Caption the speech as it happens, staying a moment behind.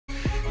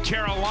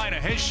Carolina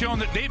has shown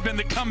that they've been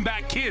the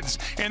comeback kids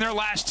in their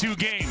last 2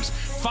 games,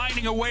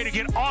 finding a way to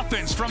get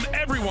offense from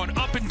everyone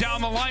up and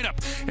down the lineup,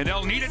 and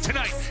they'll need it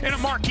tonight in a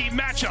marquee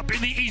matchup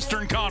in the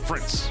Eastern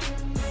Conference.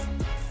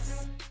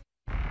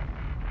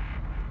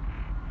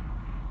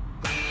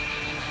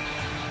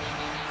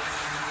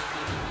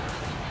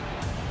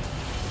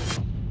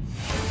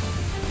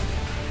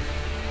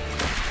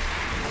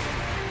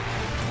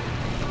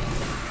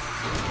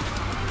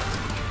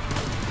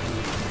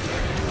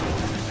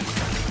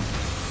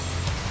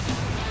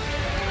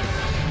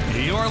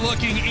 You're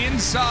looking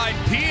inside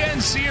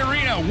PNC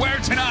Arena, where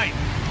tonight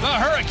the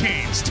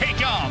Hurricanes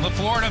take on the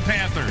Florida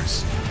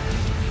Panthers.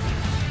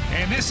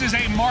 And this is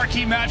a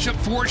marquee matchup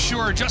for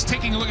sure. Just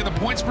taking a look at the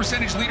points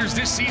percentage leaders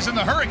this season,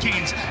 the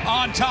Hurricanes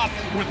on top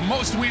with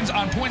most wins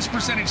on points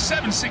percentage,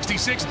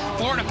 766.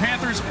 Florida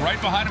Panthers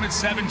right behind them at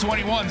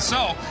 721.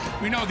 So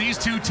we know these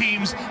two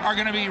teams are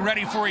going to be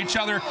ready for each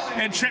other.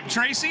 And Trip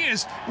Tracy,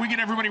 as we get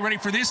everybody ready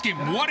for this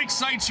game, what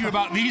excites you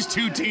about these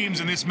two teams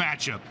in this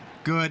matchup?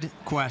 Good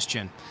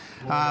question.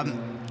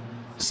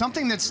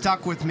 Something that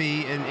stuck with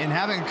me in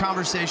having a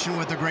conversation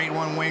with the great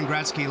one, Wayne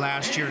Gretzky,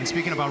 last year, and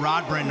speaking about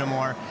Rod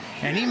Brindamore,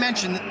 and he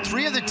mentioned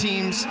 3 of the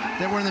teams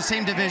that were in the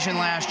same division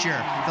last year,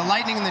 the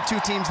Lightning and the 2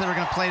 teams that are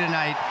going to play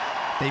tonight,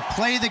 they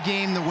play the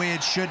game the way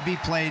it should be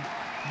played.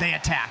 They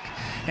attack.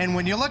 And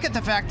when you look at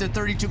the fact that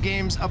 32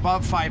 games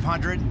above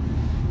 500,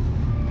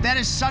 that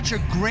is such a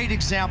great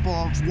example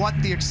of what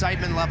the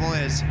excitement level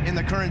is in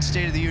the current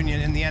state of the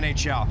union in the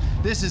NHL.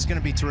 This is going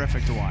to be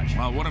terrific to watch.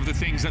 One of the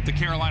things that the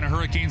Carolina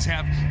Hurricanes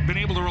have been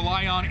able to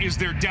rely on is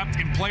their depth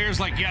in players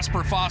like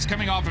Jesper Fast.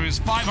 Coming off of his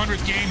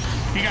 500th game,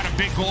 he got a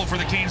big goal for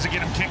the Canes to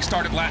get him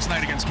kick-started last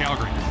night against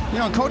Calgary. You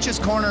know, in Coach's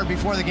Corner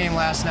before the game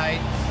last night,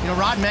 you know,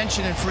 Rod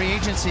mentioned in free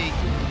agency,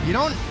 you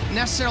don't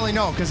necessarily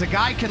know, because a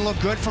guy can look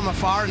good from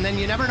afar and then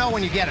you never know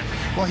when you get him.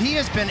 Well, he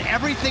has been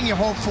everything you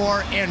hope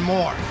for and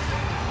more.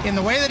 In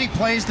the way that he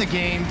plays the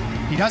game,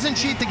 he doesn't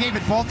cheat the game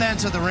at both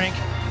ends of the rink.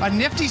 A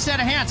nifty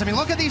set of hands. I mean,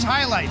 look at these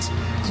highlights.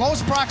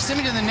 Close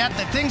proximity to the net,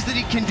 the things that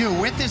he can do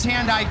with his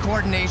hand-eye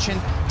coordination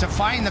to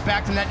find the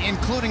back of the net,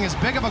 including as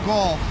big of a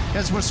goal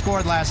as was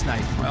scored last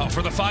night. Well,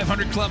 for the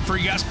 500 club for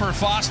Jesper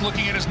Fast,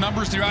 looking at his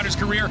numbers throughout his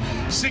career,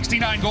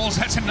 69 goals,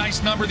 that's a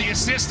nice number. The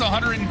assists,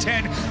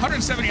 110,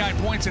 179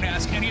 points, and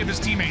ask any of his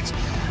teammates.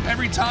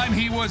 Every time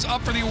he was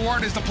up for the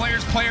award as the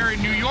player's player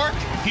in New York,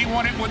 he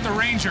won it with the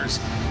Rangers.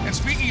 And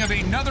speaking of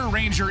another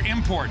Ranger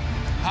import,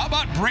 how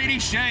about Brady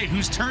Shea,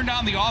 who's turned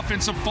on the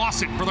offensive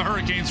faucet for the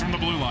Hurricanes from the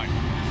blue line?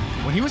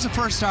 When he was a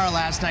first star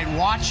last night,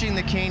 watching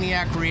the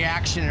Caniac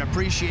reaction and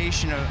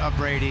appreciation of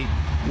Brady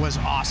was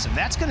awesome.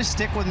 That's going to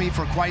stick with me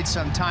for quite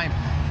some time,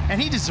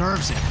 and he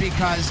deserves it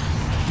because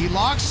he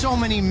logged so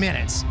many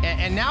minutes,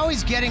 and now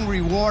he's getting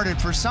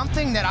rewarded for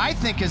something that I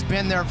think has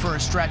been there for a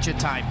stretch of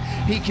time.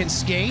 He can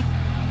skate.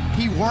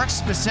 He works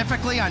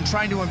specifically on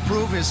trying to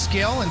improve his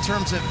skill in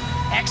terms of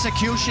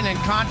execution and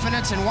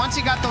confidence, and once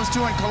he got those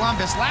 2 in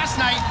Columbus, last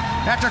night,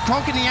 after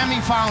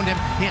Kokoniemi found him,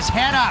 his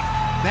head up.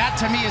 That,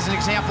 to me, is an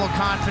example of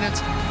confidence.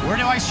 Where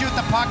do I shoot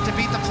the puck to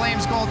beat the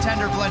Flames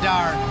goaltender,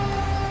 Vladar?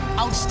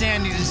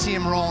 Outstanding to see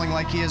him rolling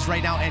like he is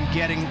right now and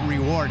getting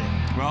rewarded.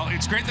 Well,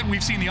 it's great that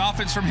we've seen the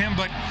offense from him,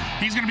 but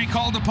he's going to be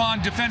called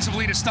upon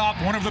defensively to stop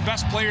one of the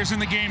best players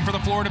in the game for the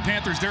Florida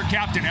Panthers, their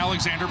captain,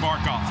 Alexander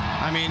Barkov.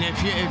 I mean, if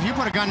you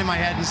put a gun to my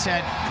head and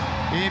said,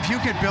 if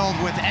you could build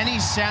with any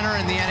center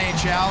in the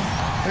NHL,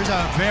 there's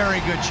a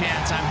very good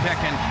chance I'm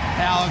picking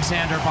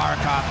Alexander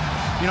Barkov.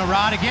 You know,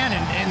 Rod, again,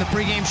 in the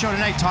pregame show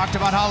tonight, talked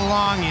about how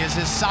long he is,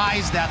 his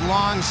size, that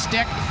long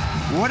stick.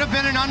 Would have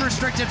been an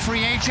unrestricted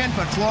free agent,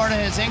 but Florida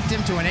has inked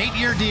him to an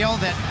 8-year deal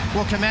that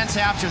will commence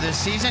after this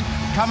season.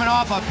 Coming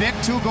off a big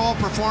 2-goal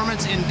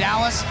performance in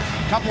Dallas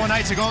a couple of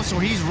nights ago, so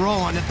he's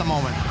rolling at the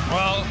moment.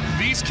 Well,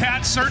 these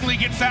Cats certainly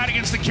get fat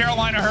against the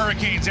Carolina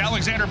Hurricanes.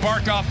 Alexander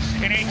Barkov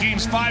in 8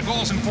 games, 5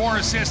 goals and 4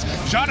 assists.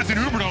 Jonathan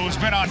Huberdeau has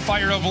been on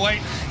fire of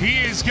late. He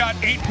has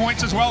got 8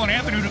 points as well, and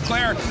Anthony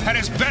Duclair had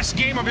his best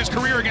game of his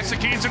career against the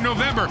Canes in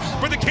November.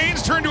 But the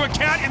Canes turn to a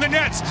cat in the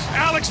nets.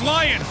 Alex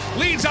Lyon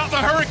leads out the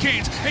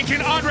Hurricanes, and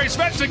can Andrei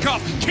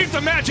Svechnikov keep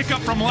the magic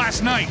up from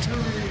last night?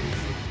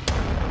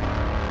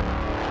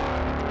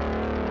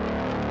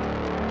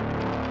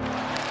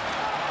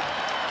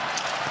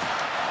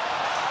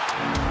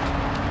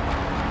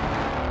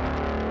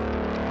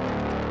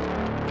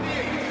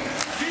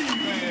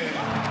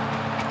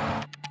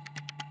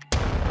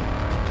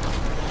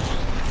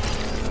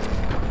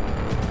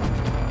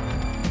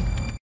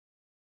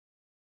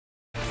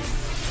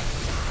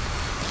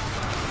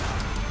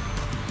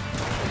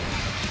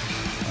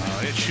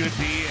 It should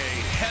be a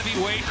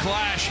heavyweight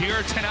clash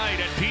here tonight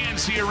at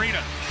PNC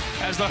Arena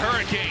as the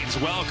Hurricanes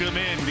welcome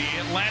in the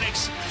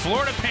Atlantic's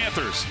Florida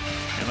Panthers.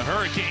 And the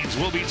Hurricanes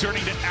will be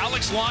turning to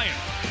Alex Lyon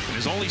in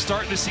his only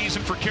start this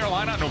season for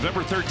Carolina on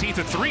November 13th.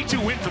 A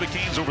 3-2 win for the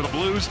Canes over the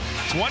Blues.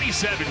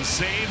 27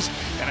 saves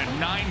and a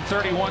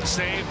 .931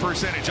 save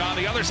percentage. On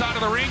the other side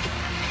of the rink,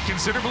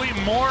 considerably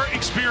more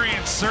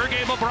experienced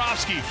Sergei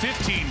Bobrovsky,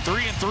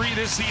 15-3-3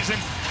 this season.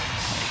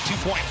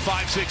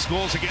 2.56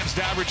 goals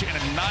against average and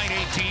a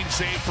 .918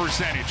 save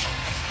percentage.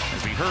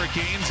 As the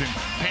Hurricanes and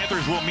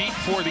Panthers will meet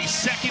for the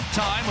second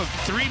time of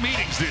 3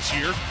 meetings this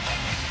year.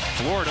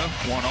 Florida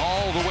won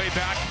all the way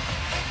back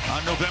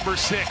on November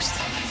 6th.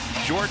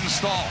 Jordan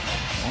Staal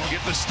will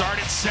get the start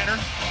at center.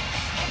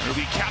 It'll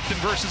be captain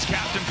versus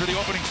captain for the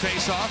opening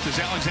faceoff as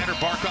Alexander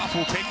Barkov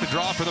will take the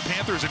draw for the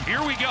Panthers. And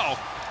here we go.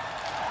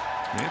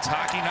 It's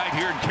hockey night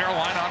here in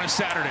Carolina on a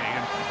Saturday.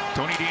 And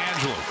Tony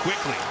DeAngelo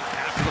quickly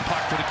after the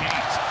puck for the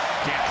Canes.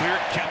 Can't clear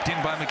it, kept in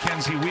by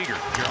Mackenzie Weegar.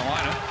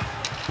 Carolina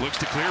looks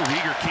to clear.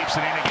 Weegar keeps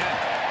it in again.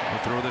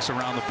 We'll throw this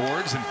around the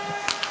boards, and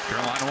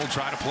Carolina will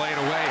try to play it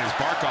away as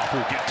Barkov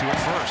will get to it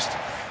first.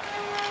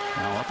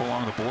 Now up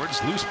along the boards,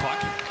 loose puck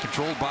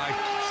controlled by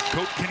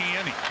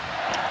Kotkaniemi.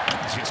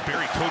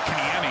 Jesperi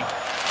Kotkaniemi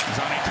is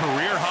on a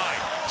career-high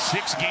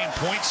 6-game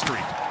point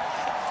streak.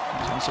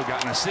 He's also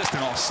got an assist in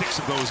all 6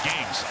 of those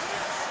games.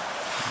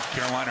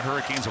 Carolina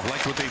Hurricanes have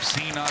liked what they've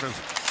seen out of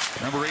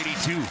number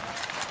 82.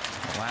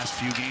 The last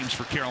few games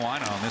for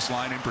Carolina on this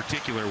line in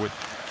particular with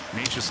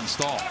Necas and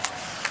Staal.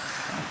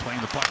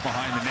 Playing the puck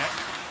behind the net.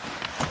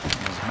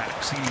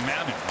 Maxime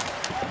Mamin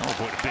will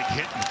avoid a big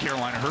hit, and the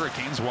Carolina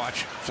Hurricanes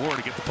watch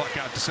Florida get the puck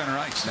out to center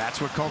ice.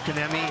 That's what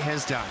Kotkaniemi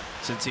has done.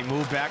 Since he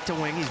moved back to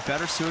wing, he's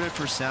better suited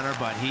for center,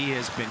 but he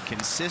has been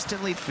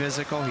consistently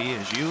physical. He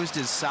has used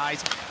his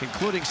size,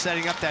 including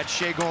setting up that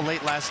Shea goal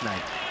late last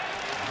night.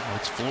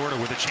 It's Florida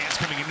with a chance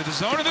coming into the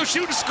zone, and they'll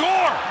shoot and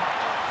score!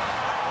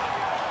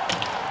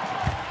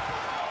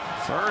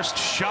 First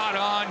shot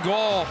on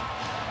goal.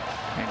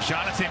 And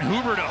Jonathan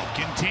Huberdeau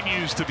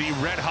continues to be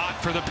red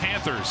hot for the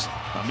Panthers.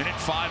 A minute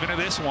 5 into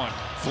this one.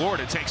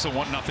 Florida takes a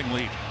 1-0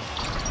 lead.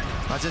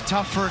 That's a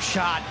tough first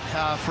shot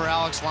for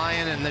Alex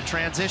Lyon in the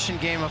transition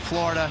game of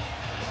Florida.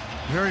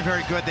 Very,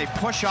 very good. They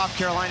push off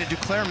Carolina.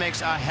 Duclair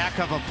makes a heck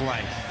of a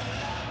play.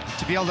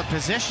 To be able to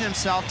position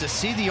himself to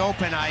see the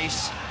open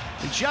ice.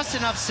 And just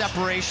enough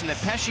separation that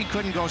Pesce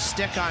couldn't go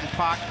stick on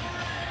puck.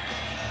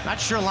 Not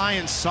sure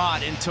Lyon saw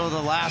it until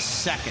the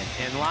last second.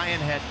 And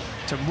Lyon had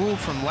to move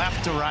from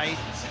left to right.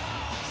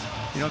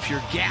 You know, if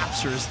your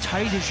gaps are as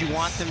tight as you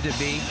want them to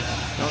be,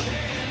 you know,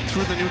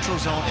 through the neutral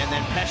zone, and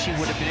then Pesce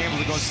would have been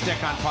able to go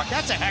stick on puck.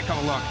 That's a heck of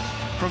a look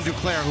from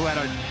Duclair, who had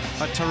a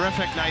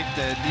terrific night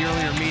the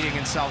earlier meeting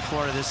in South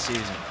Florida this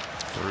season.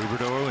 For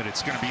Huberdeau, and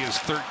it's going to be his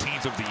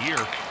 13th of the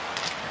year.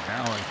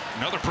 Now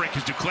another break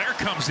as Duclair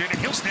comes in, and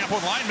he'll snap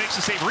one line, makes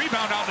the save,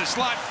 rebound out the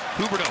slot.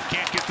 Huberdeau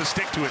can't get the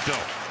stick to it,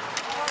 though.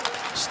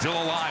 Still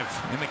alive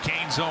in the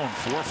Cane zone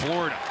for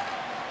Florida.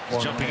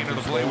 Jumping into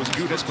the play was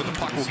Gudas, but the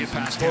puck will get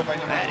past him.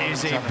 That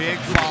is a big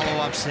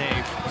follow-up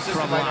save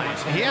from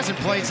Lyon. He hasn't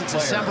played since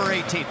December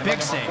 18th.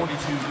 Big save.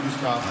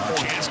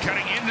 Chance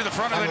cutting into the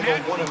front of the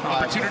net.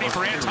 Opportunity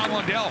for Anton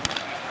Lundell.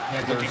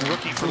 Looking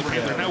rookie for the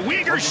Panthers. Now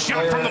Weegar's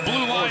shot from the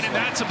blue line, and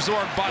that's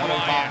absorbed by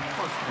Lyon.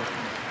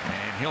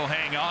 And he'll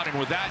hang on, and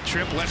with that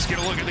trip, let's get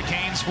a look at the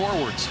Canes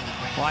forwards.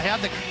 Well, I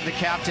have the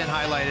captain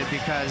highlighted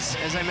because,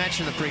 as I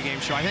mentioned in the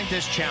pregame show, I think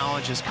this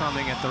challenge is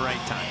coming at the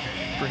right time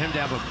for him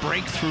to have a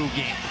breakthrough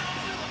game.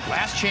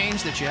 Last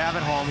change that you have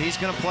at home, he's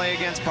going to play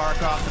against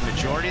Barkov the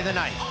majority of the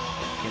night.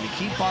 Can he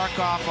keep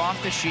Barkov off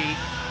the sheet,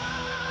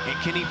 and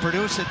can he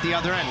produce at the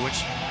other end?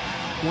 Which,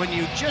 when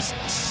you just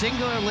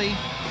singularly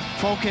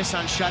focus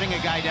on shutting a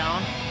guy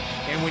down,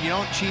 and when you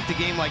don't cheat the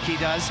game like he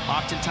does,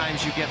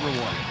 oftentimes you get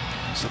rewarded.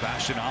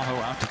 Sebastian Aho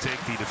out to take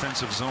the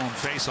defensive zone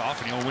face-off,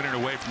 and he'll win it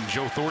away from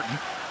Joe Thornton.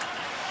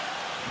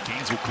 The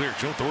Canes will clear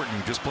Joe Thornton,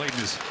 who just played in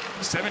his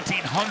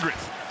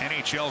 1700th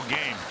NHL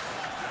game.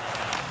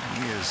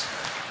 He has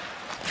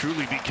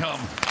truly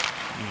become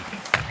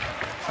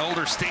the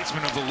elder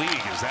statesman of the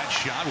league as that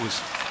shot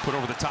was put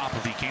over the top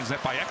of the Canes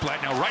net by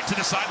Ekblad. Now right to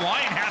the side.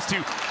 Lyon has to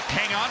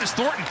hang on as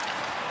Thornton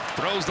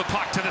throws the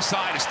puck to the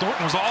side as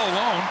Thornton was all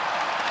alone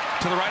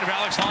to the right of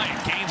Alex Lyon.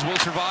 Canes will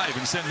survive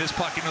and send this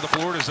puck into the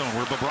Florida zone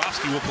where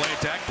Bobrovsky will play it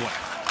to Ekblad.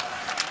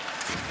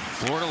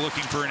 Florida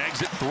looking for an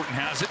exit. Thornton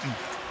has it, and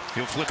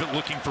he'll flip it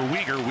looking for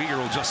Weegar. Weegar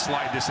will just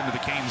slide this into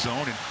the Cane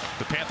zone, and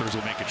the Panthers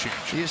will make a change.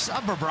 You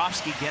saw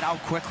Bobrovsky get out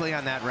quickly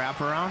on that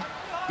wraparound.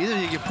 Either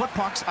you put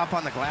pucks up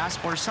on the glass,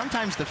 or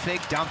sometimes the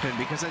fake dumping,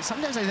 because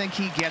sometimes I think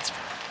he gets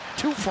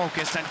too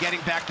focused on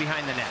getting back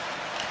behind the net.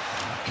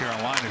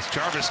 Carolina's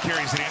Jarvis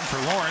carries it in for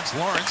Lawrence.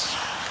 Lawrence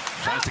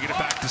tries to get it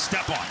back to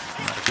Stepan.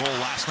 Had a goal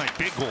last night,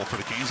 big goal for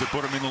the Canes that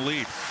put him in the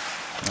lead.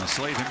 Now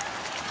Slavin,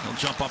 he'll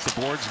jump up the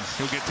boards and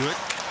he'll get to it.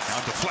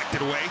 Now deflected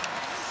away,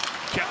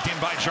 kept in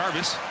by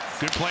Jarvis.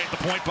 Good play at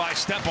the point by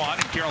Stepan,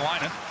 and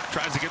Carolina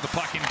tries to get the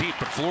puck in deep,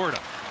 but Florida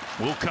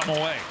will come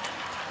away.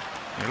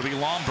 It'll be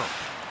Lomberg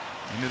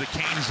into the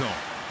Cane zone.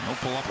 No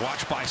pull-up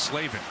watch by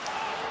Slavin.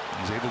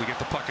 He's able to get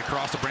the puck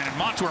across to Brandon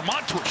Montour.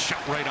 Montour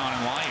shot right on,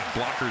 and Lyon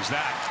blockers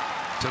that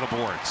to the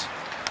boards.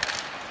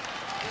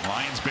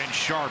 Lyon's been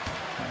sharp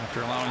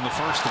after allowing the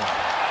first one.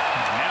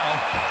 And now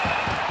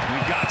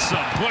we've got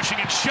some pushing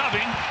and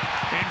shoving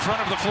in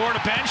front of the Florida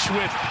bench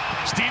with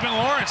Steven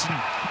Lawrence and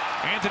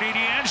Anthony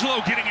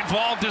DeAngelo getting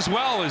involved as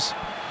well as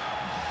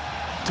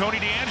Tony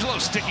DeAngelo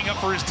sticking up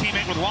for his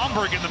teammate with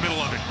Lomberg in the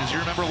middle of it. As you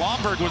remember,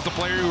 Lomberg was the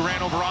player who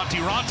ran over Antti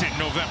Raanta in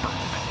November.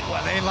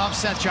 Well, they love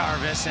Seth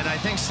Jarvis, and I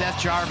think Seth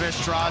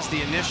Jarvis draws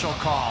the initial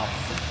call.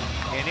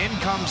 And in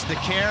comes the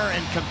care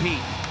and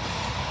compete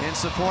in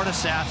support of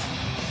Seth.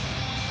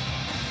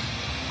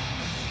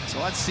 So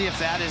let's see if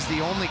that is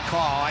the only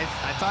call. I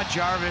thought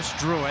Jarvis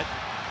drew it.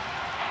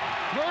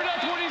 Florida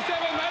 27,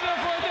 matter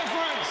for a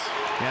difference.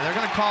 Yeah, they're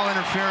going to call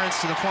interference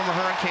to the former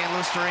Hurricane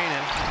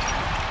Lusterinen.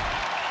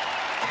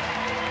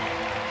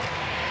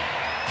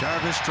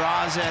 Jarvis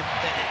draws it.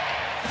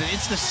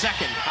 It's the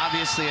second,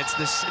 obviously. It's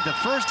this. The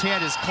first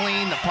hit is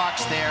clean, the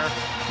puck's there,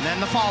 and then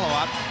the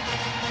follow-up.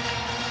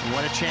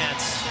 What a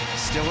chance.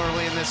 Still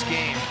early in this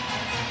game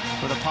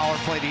for the power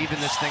play to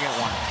even this thing at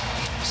 1.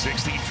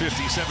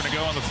 16:57 to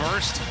go in the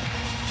first.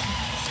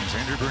 As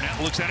Andrew Burnett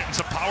looks at it, it's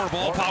a power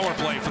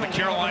play for the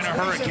Carolina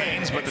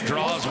Hurricanes, but the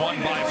draw is won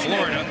by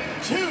Florida.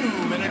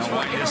 Now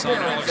white this on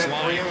Alex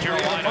Line.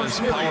 Carolina's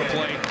power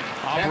play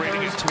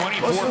operating at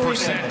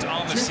 24%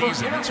 on the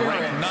season. It's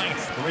ranked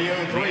 9th in the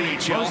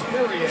NHL.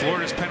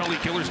 Florida's penalty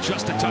killers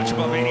just a touch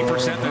above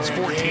 80%. That's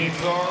 14th.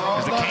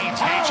 As the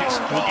Canes, Natchez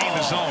will gain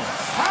the zone.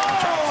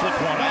 Try to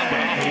flip one on,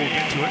 but we'll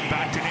get to it.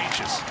 Back to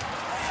Natchez.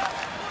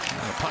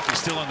 The puck is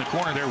still in the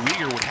corner there.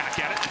 Weegar would hack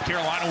at it.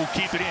 Carolina will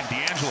keep it in.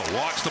 DeAngelo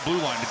walks the blue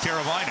line to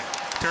Teravainen.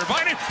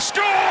 Teravainen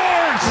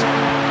scores!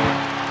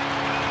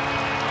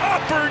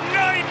 Upper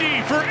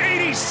 90 for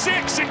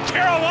 86, and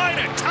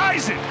Carolina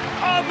ties it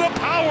on the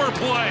power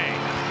play.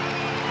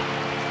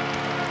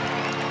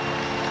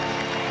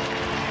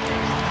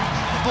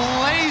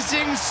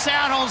 Blazing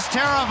saddles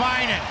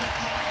Teravainen.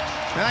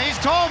 Now, he's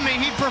told me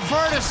he'd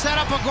prefer to set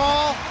up a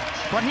goal,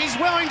 but he's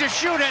willing to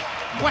shoot it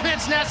when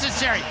it's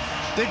necessary.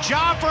 The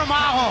job for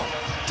Aho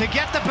to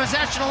get the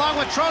possession along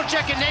with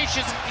Trocheck and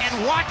Natchez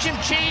and watch him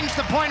change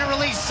the point of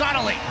release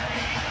subtly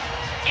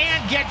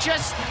and get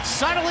just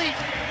subtly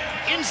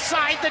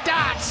inside the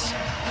dots.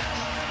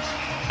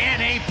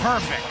 And a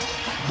perfect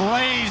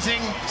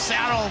blazing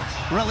saddle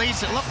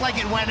release. It looked like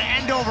it went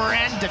end over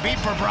end to beat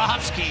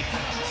Bobrovsky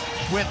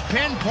with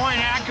pinpoint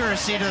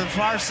accuracy to the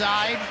far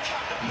side.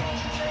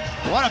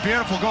 What a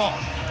beautiful goal.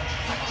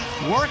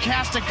 Work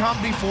has to come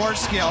before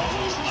skill,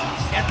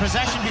 and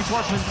possession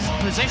before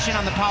position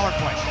on the power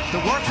play.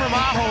 The work from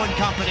Aho and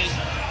company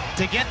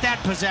to get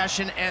that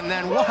possession, and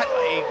then what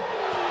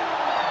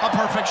a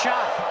perfect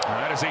shot.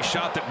 That is a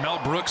shot that Mel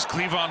Brooks,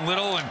 Cleavon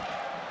Little, and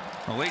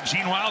the late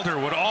Gene Wilder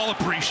would all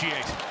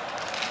appreciate.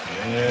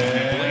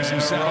 And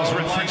Blazing Saddles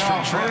reference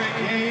from Trent.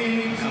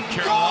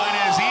 Carolina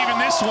has evened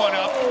this one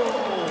up.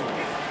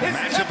 The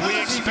matchup we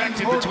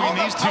expected between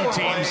these two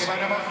teams.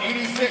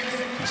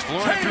 As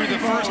Florida threw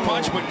the first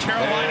punch, but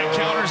Carolina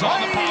counters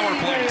on the power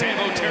play.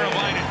 Teuvo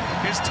Teravainen,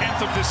 his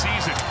 10th of the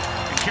season.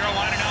 And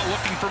Carolina now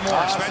looking for more,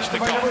 especially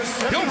the goal.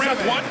 He'll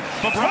rip one.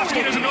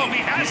 Bobrovsky doesn't know if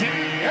he has it.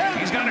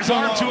 He's got his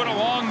arm to it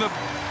along the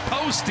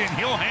post, and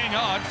he'll hang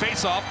on.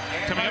 Face-off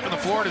coming up in the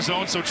Florida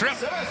zone. So, Trip,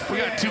 we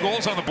got 2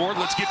 goals on the board.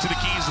 Let's get to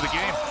the keys of the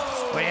game.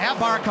 Well, you have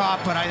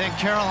Barkov, but I think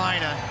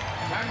Carolina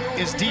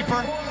is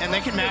deeper, and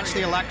they can match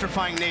the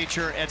electrifying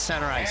nature at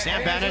center ice.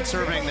 Sam Bennett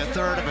serving the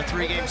 3rd of a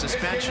 3-game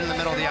suspension in the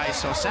middle of the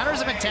ice. So centers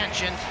of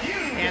attention,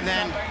 and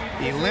then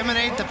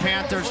eliminate the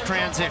Panthers'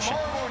 transition.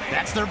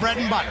 That's their bread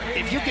and butter.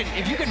 If you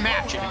can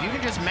match it, if you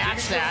can just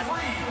match that,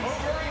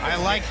 I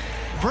like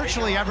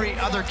virtually every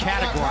other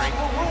category,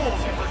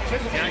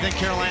 and I think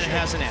Carolina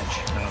has an edge.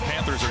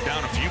 Panthers are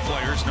down a few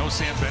players. No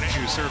Sam Bennett,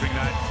 who's serving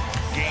that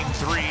Game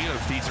 3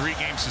 of the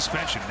 3-game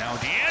suspension. Now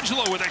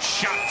DeAngelo with a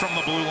shot from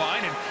the blue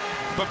line, and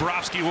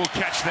Bobrovsky will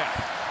catch that.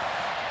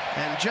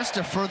 And just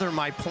to further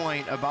my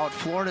point about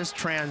Florida's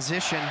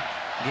transition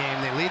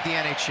game, they lead the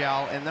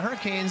NHL, and the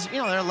Hurricanes, you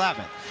know, they're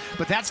 11th.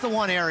 But that's the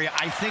one area,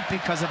 I think,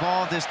 because of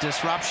all this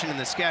disruption in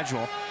the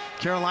schedule,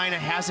 Carolina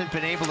hasn't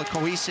been able to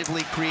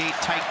cohesively create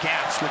tight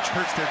gaps, which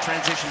hurts their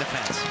transition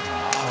defense.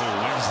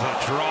 Oh, wins the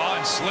draw,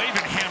 and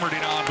Slavin hammered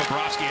it on.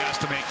 Bobrovsky has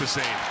to make the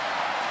save.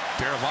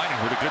 Teravainen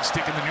with a good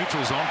stick in the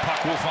neutral zone.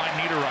 Puck will find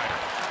Niederreiter.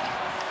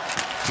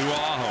 To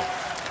Aho.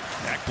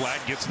 Ekblad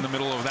gets in the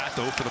middle of that,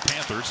 though, for the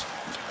Panthers.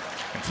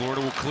 And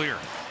Florida will clear.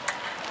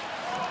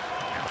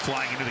 Now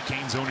flying into the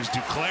Kane zone is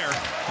Duclair.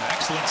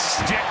 Excellent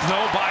stick,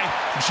 though, by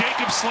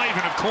Jacob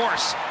Slavin, of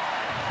course.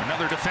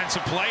 Another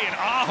defensive play, and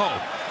Aho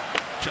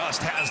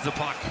just has the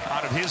puck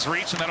out of his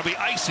reach, and that'll be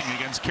icing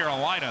against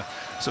Carolina.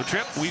 So,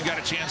 Trip, we've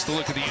got a chance to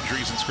look at the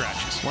injuries and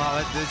scratches.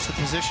 Well, it's the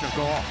position of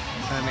goal.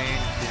 I mean,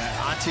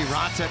 Antti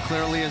Raanta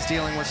clearly is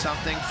dealing with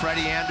something.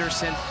 Freddie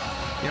Anderson,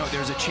 you know,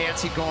 there's a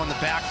chance he'd go on the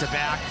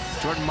back-to-back.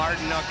 Jordan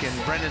Martinook and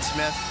Brendan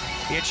Smith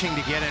itching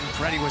to get in.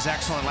 Freddie was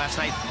excellent last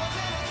night.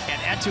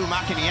 And Eetu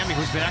Makiniemi,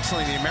 who's been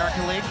excellent in the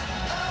American League.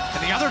 And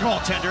the other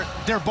goaltender,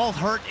 they're both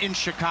hurt in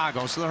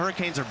Chicago, so the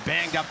Hurricanes are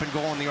banged up in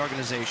goal in the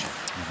organization.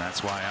 And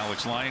that's why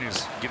Alex Lyon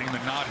is getting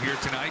the nod here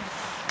tonight.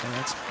 And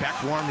that's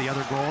Beckworm, the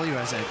other goalie, who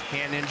has a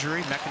hand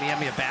injury.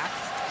 Makiniemi a back.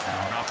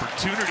 Now an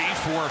opportunity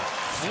for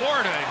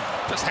Florida.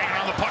 Just hanging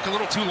on the puck a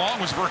little too long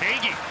was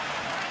Verhaeghe.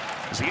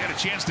 As he had a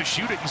chance to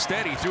shoot it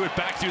instead, he threw it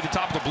back through the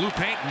top of the blue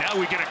paint. Now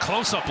we get a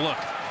close-up look.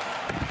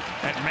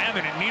 at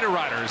Mammon and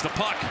Niederreiter as the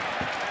puck.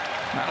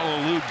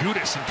 That'll elude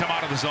Gudis and come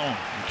out of the zone.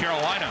 And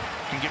Carolina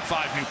can get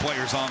 5 new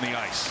players on the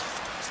ice.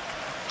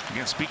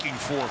 Again, speaking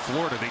for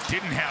Florida, they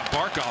didn't have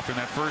Barkov in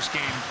that first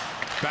game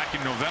back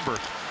in November.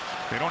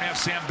 They don't have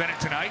Sam Bennett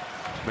tonight.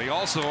 They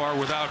also are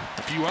without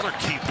a few other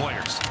key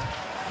players,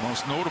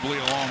 most notably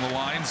along the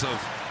lines of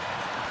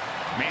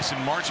Mason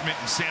Marchment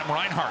and Sam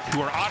Reinhart,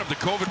 who are out of the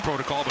COVID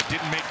protocol but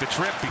didn't make the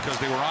trip because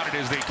they were on it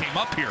as they came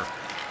up here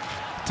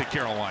to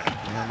Carolina.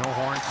 Yeah, no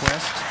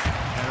Hornquist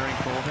entering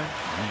COVID.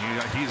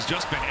 He's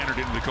just been entered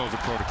into the COVID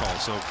protocol.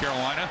 So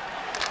Carolina,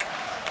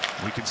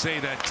 we can say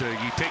that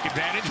you take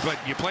advantage, but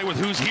you play with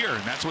who's here,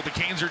 and that's what the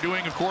Canes are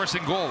doing, of course,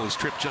 in goal, as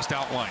Tripp just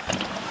outlined.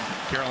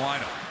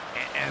 Carolina.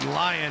 And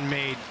Lyon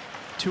made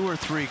 2 or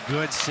 3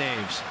 good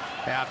saves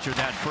after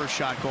that first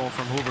shot goal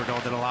from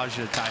Huberdeau that allows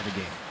you to tie the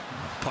game.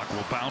 Puck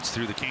will bounce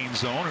through the Canes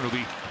zone. It'll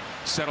be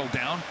settled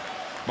down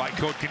by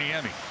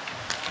Kotkaniemi.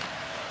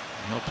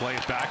 He'll play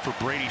it back for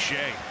Brady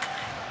Shea,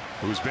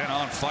 who's been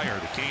on fire.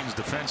 The Canes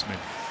defenseman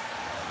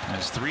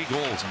has 3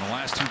 goals in the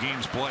last 2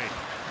 games played.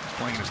 He's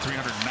playing his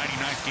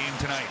 399th game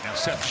tonight. Now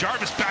Seth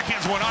Jarvis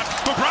backhands one on.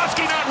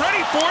 Bobrovsky not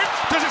ready for it.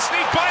 Does it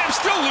sneak by him?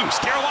 Still loose.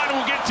 Carolina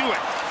will get to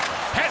it.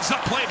 Heads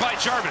up play by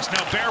Jarvis.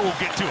 Now Bear will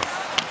get to it.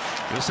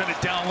 He'll send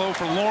it down low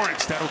for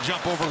Lawrence. That'll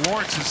jump over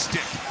Lawrence's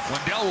stick.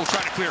 Lundell will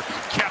try to clear.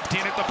 Kept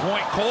in at the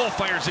point. Cole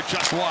fires it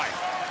just wide.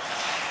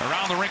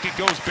 Around the rink it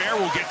goes. Bear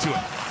will get to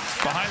it.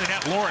 Behind the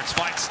net, Lawrence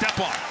finds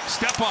Stepan.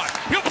 Stepan.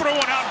 He'll throw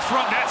one out in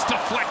front. That's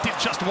deflected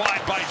just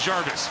wide by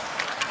Jarvis.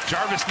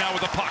 Jarvis now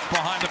with the puck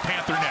behind the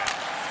Panther net.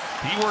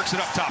 He works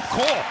it up top.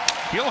 Cole.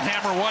 He'll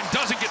hammer one.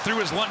 Doesn't get through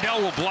as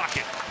Lundell will block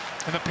it.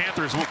 And the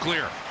Panthers will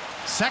clear.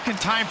 Second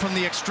time from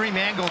the extreme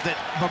angle that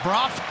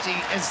Bobrovsky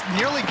has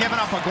nearly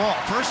given up a goal.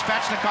 First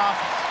Svechnikov,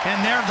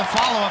 and there the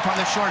follow-up on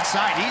the short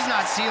side. He's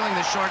not sealing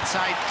the short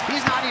side.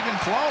 He's not even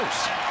close.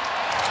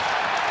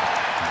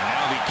 And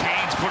now the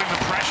Canes putting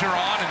the pressure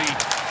on, and the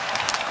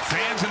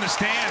fans in the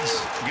stands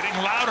getting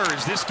louder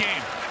as this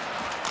game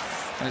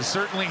has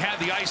certainly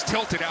had the ice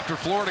tilted after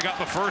Florida got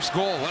the first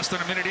goal. Less than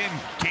a minute in,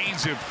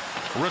 Canes have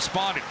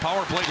responded.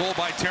 Power play goal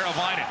by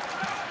Teravainen.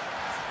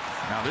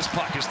 Now this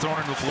puck is thrown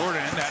into Florida,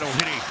 and that'll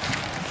hit a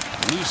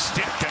loose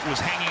stick that was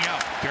hanging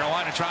out.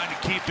 Carolina trying to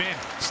keep in.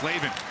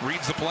 Slavin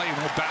reads the play and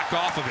will back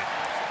off of it.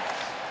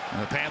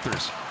 And the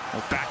Panthers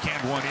will backhand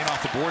one in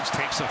off the boards.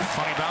 Takes a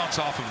funny bounce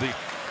off of the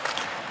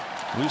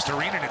loose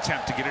arena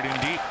attempt to get it in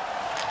deep.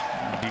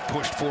 It'll be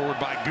pushed forward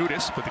by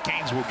Gudis, but the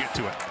Canes will get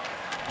to it.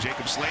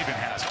 Jacob Slavin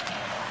has it.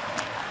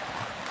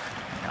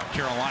 Now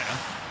Carolina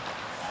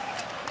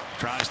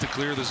tries to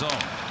clear the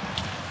zone.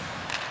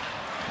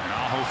 And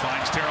Aho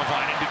finds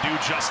Teravainen to do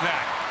just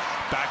that.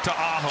 Back to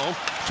Aho,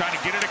 trying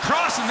to get it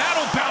across, and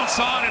that'll bounce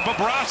on, and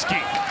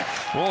Bobrovsky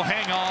will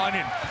hang on,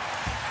 and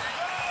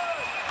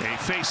a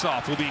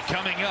face-off will be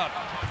coming up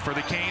for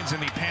the Canes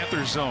in the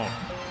Panthers zone.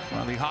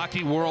 Well, the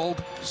hockey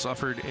world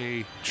suffered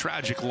a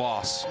tragic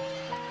loss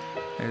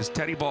as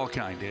Teddy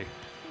Balkind,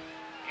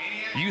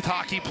 a youth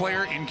hockey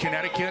player in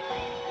Connecticut,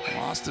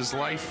 lost his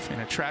life in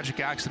a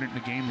tragic accident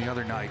in a game the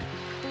other night.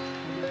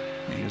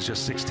 He was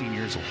just 16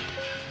 years old.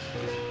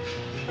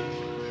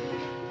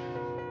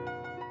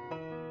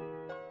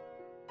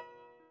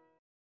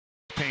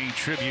 Paying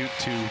tribute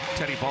to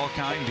Teddy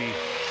Balkind, the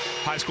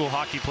high school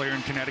hockey player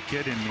in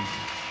Connecticut, in the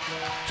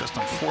just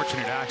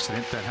unfortunate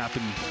accident that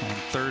happened on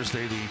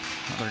Thursday, the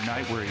other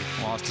night, where he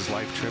lost his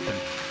life trip. And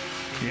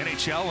the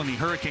NHL and the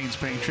Hurricanes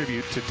paying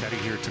tribute to Teddy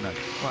here tonight.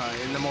 Well,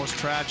 in the most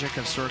tragic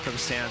of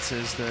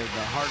circumstances, the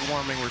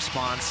heartwarming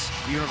response,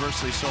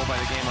 universally so by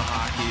the game of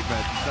hockey,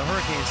 but the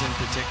Hurricanes in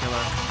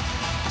particular,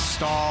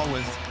 Stahl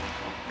with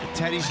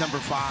Teddy's number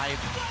 5.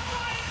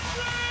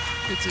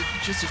 It's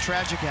just a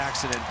tragic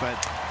accident, but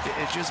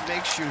it just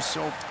makes you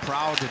so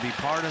proud to be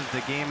part of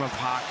the game of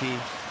hockey,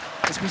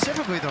 and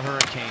specifically the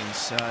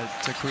Hurricanes,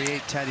 to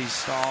create Teddy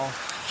Stahl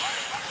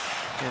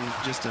in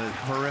just a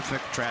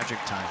horrific, tragic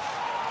time.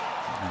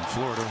 And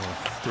Florida will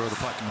throw the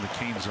puck into the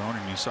Canes zone,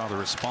 and you saw the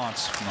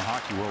response from the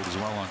hockey world as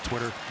well on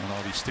Twitter with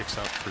all these sticks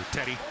out for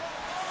Teddy.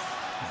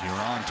 If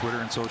you're on Twitter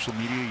and social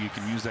media, you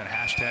can use that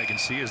hashtag and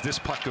see as this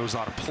puck goes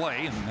out of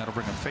play, and that'll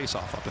bring a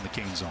face-off up in the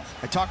Canes zone.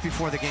 I talked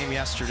before the game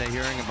yesterday,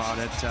 hearing about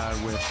it,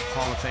 with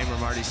Hall of Famer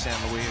Marty St.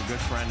 Louis, a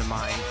good friend of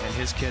mine, and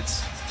his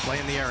kids play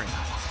in the area.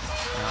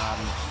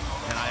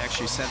 And I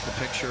actually sent the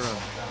picture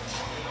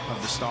of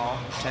the Stahl,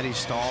 Teddy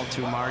Stahl,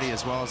 to Marty,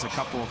 as well as a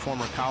couple of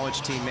former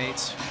college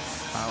teammates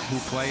who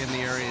play in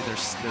the area.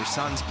 Their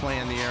sons play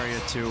in the area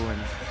too,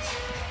 and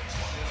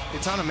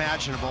it's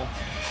unimaginable.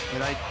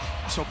 And I'm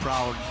so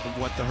proud of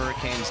what the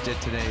Hurricanes did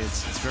today.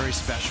 It's very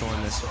special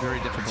in this very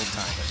difficult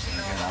time.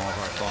 And all of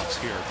our thoughts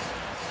here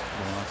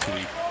going out to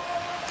the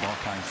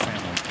Balkind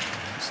family.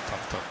 It's a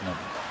tough, tough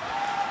number.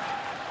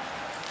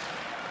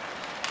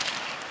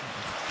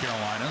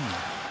 Carolina,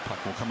 the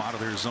puck will come out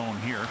of their zone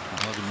here.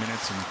 11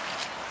 minutes and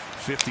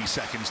 50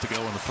 seconds to go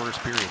in the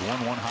first period.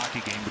 1-1 hockey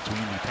game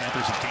between the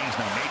Panthers and Canes.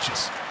 Now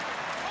Natchez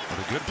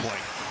with a good play,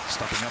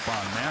 stepping up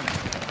on man.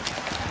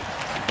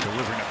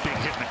 Delivering a big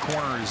hit in the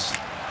corner is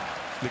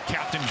the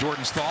captain,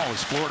 Jordan Staal,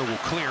 as Florida will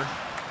clear.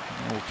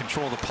 Will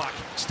control the puck,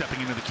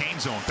 stepping into the Kane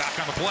zone. Back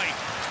on the play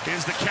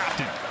is the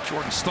captain,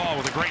 Jordan Staal,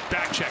 with a great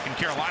back check, and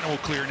Carolina will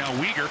clear now.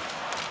 Weegar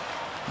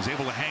is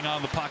able to hang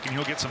on the puck, and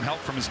he'll get some help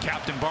from his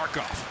captain,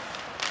 Barkov.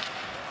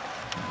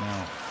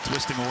 Now,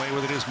 twisting away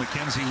with it is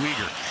Mackenzie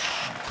Weegar.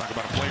 Talk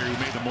about a player who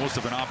made the most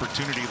of an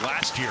opportunity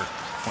last year.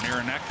 When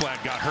Aaron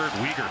Ekblad got hurt,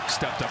 Weegar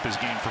stepped up his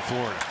game for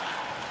Florida.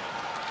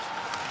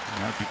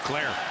 Now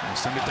Duclair will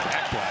send it to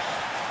Ekblad.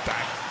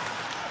 Back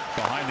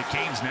behind the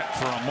Canes net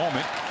for a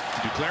moment.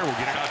 Duclair will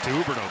get it out to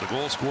Huberdeau, the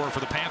goal scorer for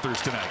the Panthers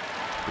tonight.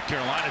 But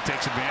Carolina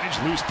takes advantage.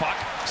 Loose puck.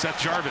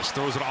 Seth Jarvis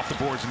throws it off the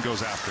boards and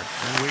goes after.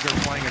 And Weegar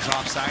playing his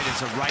offside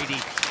as a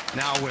righty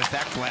now with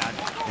Ekblad.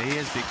 He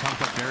has become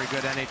a very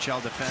good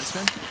NHL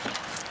defenseman.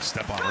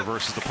 Stepan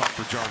reverses the puck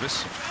for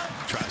Jarvis.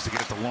 Tries to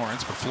get it to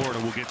Lawrence, but Florida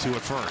will get to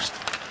it first.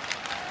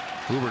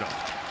 Huberdeau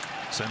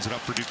sends it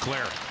up for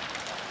Duclair.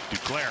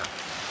 Duclair.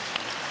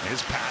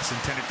 His pass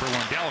intended for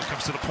Lundell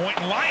comes to the point,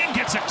 and Lyon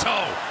gets a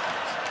toe.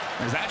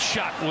 As that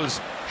shot was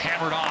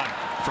hammered on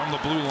from the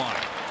blue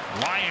line.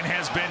 Lyon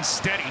has been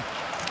steady.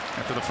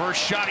 After the first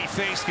shot he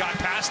faced got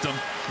past him,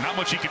 not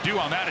much he could do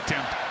on that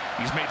attempt.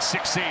 He's made 6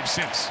 saves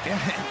since. Yeah,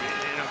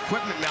 an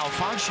equipment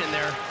malfunction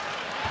there.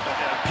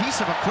 A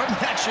piece of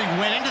equipment actually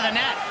went into the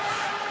net.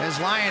 As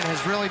Lyon has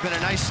really been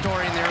a nice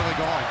story in the early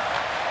going.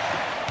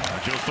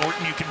 Joe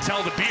Thornton, you can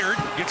tell the beard,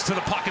 gets to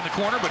the puck in the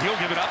corner, but he'll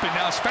give it up, and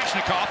now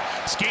Svechnikov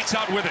skates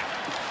out with it.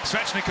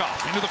 Svechnikov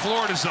into the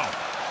Florida zone.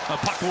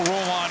 The puck will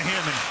roll on him,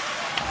 and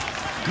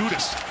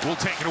Gudas will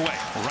take it away.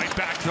 Right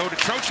back, though, to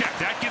Trocheck.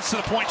 That gets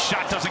to the point.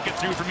 Shot doesn't get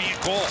through for Ian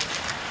Cole.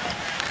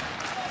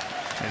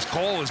 As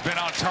Cole has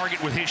been on target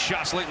with his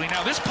shots lately.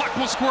 Now this puck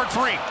will score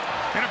free.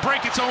 And a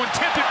break, it's Owen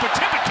Tippett, but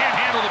Tippett can't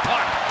handle the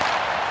puck.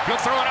 He'll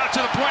throw it out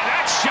to the point.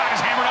 That shot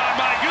is hammered on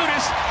by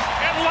Gudas.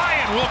 And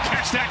Lyon will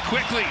catch that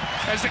quickly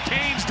as the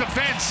Canes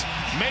defense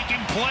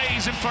making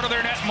plays in front of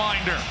their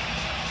netminder.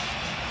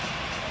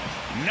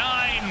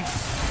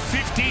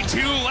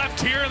 9:52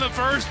 left here in the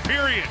first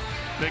period.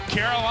 The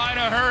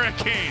Carolina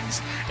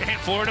Hurricanes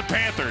and Florida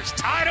Panthers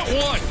tied at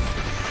 1.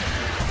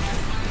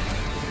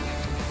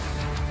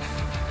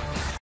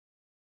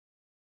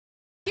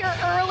 Here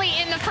early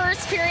in the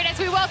first period as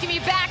we welcome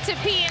you back to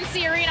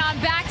PNC Arena on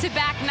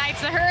back-to-back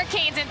nights. The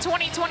Hurricanes in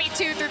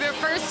 2022 through their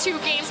first 2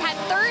 games had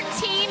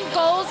 13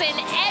 goals, and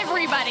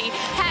everybody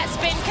has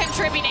been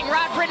contributing.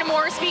 Rod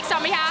Brind'Amour speaks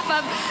on behalf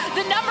of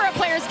the number of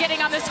players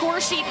getting on the score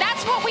sheet.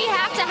 That's what we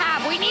have to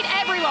have. We need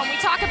everyone. We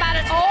talk about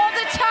it all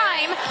the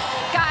time.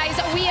 Guys,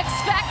 we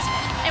expect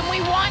and we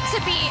want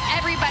to be,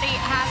 everybody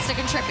has to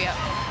contribute.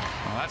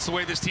 Well, that's the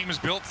way this team is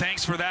built.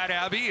 Thanks for that,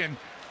 Abby. And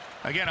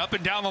again, up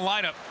and down the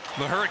lineup,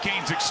 the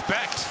Hurricanes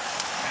expect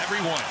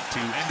everyone to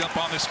end up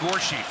on the score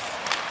sheet.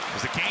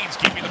 As the Canes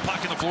keeping the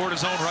puck in the Florida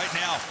zone right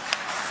now.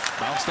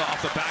 Bounced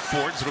off the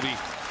backboards. It'll be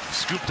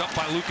scooped up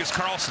by Lucas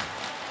Carlson.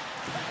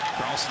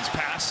 Carlson's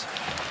pass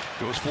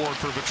goes forward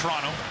for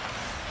Vetrano.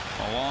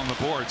 Along the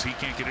boards, he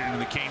can't get it into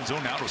the Canes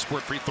zone now. It'll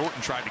squirt free.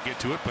 Thornton tried to get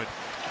to it, but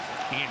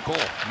Ian Cole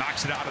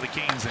knocks it out of the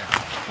Canes end.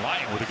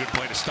 Lyon with a good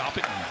play to stop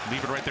it and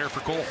leave it right there for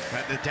Cole.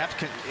 The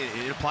depth,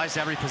 it applies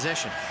to every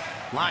position.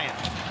 Lyon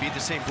beat the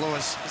St.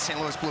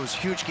 Louis Blues.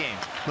 Huge game.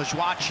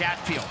 Lajoie,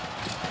 Chatfield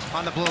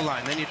on the blue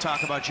line. Then you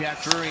talk about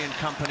Jack Drury and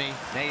company,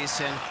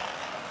 Nason.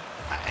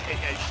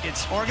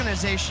 It's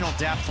organizational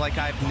depth like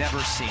I've never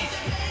seen.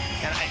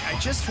 And I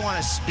just want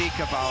to speak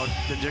about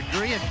the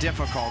degree of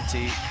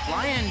difficulty.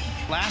 Lyon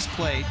last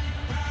played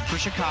for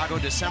Chicago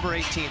December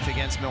 18th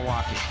against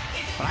Milwaukee.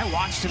 When I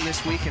watched him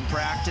this week in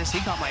practice, he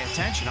got my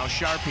attention, how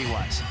sharp he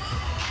was.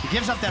 He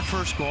gives up that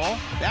first goal.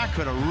 That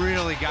could have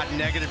really gotten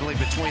negatively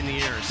between the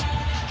ears.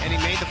 And he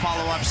made the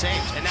follow-up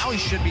saves. And now he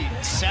should be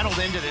settled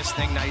into this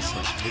thing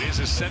nicely. It is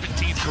his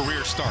 17th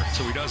career start,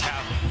 so he does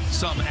have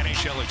some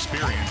NHL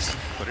experience.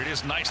 But it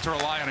is nice to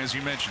rely on, as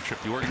you mentioned,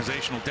 Trip, the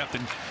organizational depth.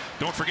 And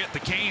don't forget,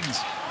 the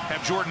Canes have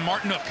Jordan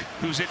Martinook,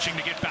 who's itching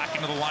to get back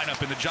into the lineup,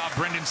 and the job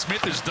Brendan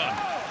Smith has done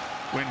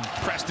when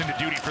pressed into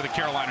duty for the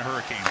Carolina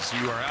Hurricanes.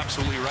 You are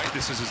absolutely right.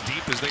 This is as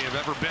deep as they have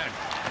ever been.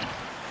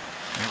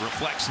 And it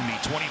reflects in the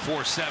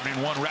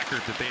 24-7-1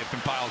 record that they have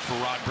compiled for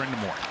Rod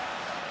Brind'Amour.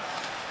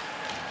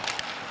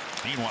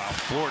 Meanwhile,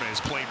 Florida has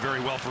played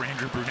very well for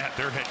Andrew Brunette,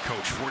 their head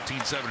coach,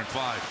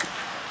 14-7-5.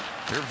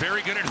 They're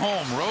very good at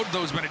home. Road,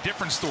 though, has been a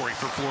different story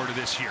for Florida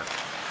this year.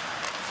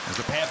 As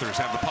the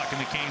Panthers have the puck in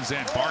the Canes'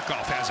 end.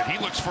 Barkov has it.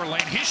 He looks for a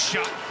lane. His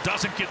shot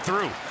doesn't get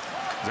through.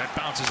 That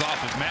bounces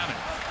off of Mammon.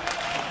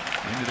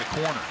 Into the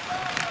corner.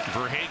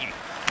 Verhaeghe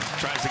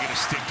tries to get a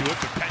stick to it,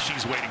 but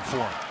Pesci's waiting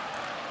for him.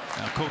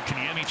 Now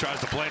Kotkaniemi tries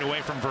to play it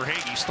away from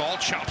Verhaeghe. Staal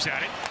chops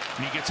at it,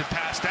 and he gets it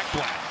past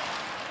Ekblad.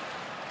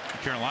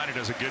 Carolina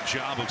does a good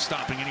job of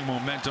stopping any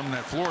momentum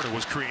that Florida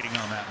was creating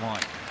on that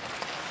line.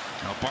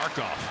 Now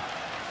Barkov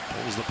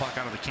pulls the puck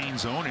out of the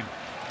Canes zone and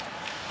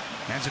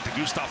hands it to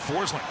Gustav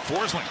Forsling.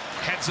 Forsling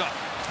heads up.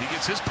 He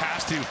gets his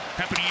pass to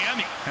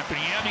Heponiemi.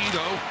 Heponiemi,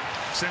 though,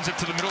 sends it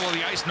to the middle of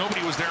the ice.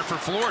 Nobody was there for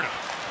Florida.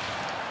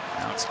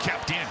 Now it's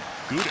kept in.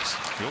 Gudas,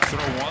 he'll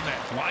throw one that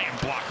Lyon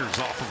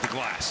blockers off of the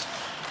glass.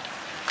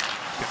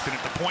 Stepped in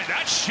at the point.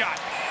 That shot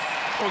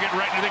will get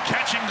right into the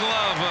catching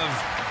glove of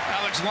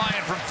Alex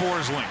Lyon from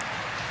Forsling.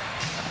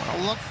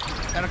 A look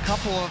at a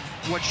couple of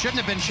what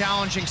shouldn't have been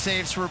challenging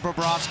saves for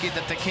Bobrovsky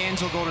that the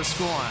Canes will go to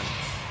school on.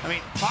 I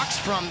mean, pucks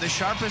from the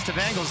sharpest of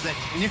angles that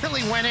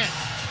nearly went in.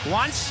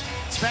 Once,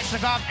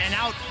 Svechnikov, and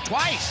out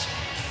twice.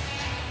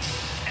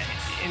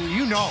 And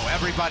you know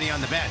everybody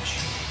on the bench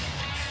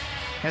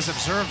has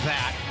observed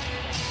that.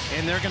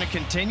 And they're going to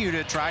continue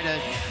to try to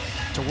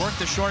work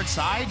the short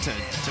side to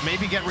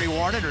maybe get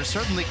rewarded or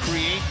certainly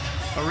create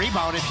a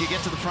rebound if you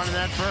get to the front of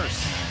that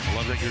first. I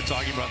love that you're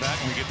talking about that,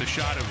 and we get the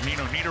shot of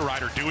Nino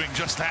Niederreiter doing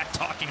just that,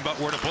 talking about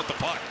where to put the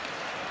puck.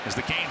 As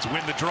the Canes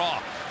win the draw,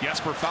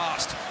 Jesper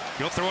Fast,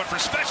 he'll throw it for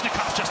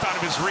Svechnikov just out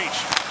of his reach.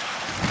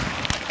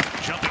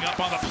 Jumping up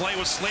on the play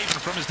was Slavin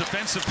from his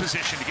defensive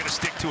position to get a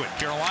stick to it.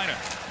 Carolina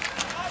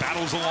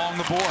battles along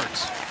the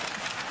boards.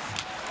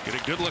 Get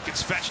a good look at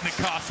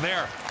Svechnikov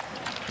there,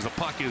 as the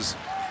puck is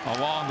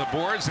along the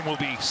boards and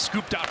will be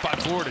scooped out by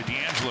Florida.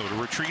 D'Angelo to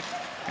retreat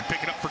and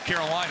pick it up for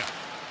Carolina.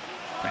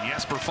 And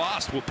Jesper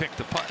Fast will pick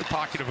the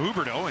pocket of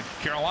Huberdeau, and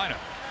Carolina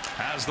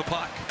has the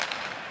puck.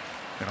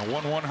 In a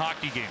 1-1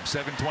 hockey game,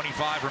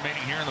 7:25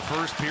 remaining here in the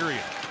first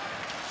period.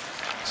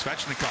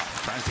 Svechnikov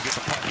tries to get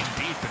the puck in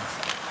deep and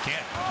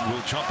can't.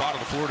 Will jump out of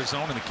the Florida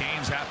zone, and the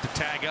Canes have to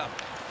tag up.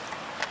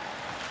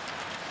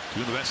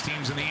 Two of the best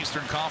teams in the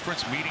Eastern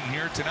Conference meeting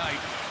here tonight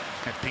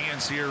at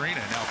PNC Arena.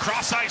 Now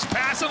cross-ice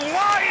pass, and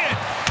Lyon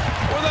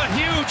with a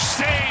huge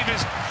save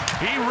as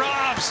he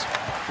robs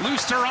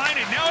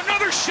Luosterainen. Now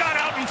another shot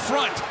out in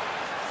front.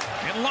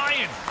 And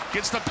Lyon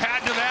gets the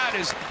pad to that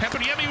as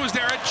Hempaniemi was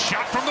there. A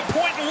shot from the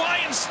point, and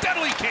Lyon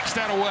steadily kicks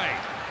that away.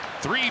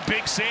 Three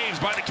big saves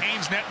by the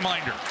Canes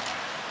netminder.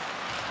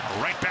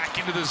 Right back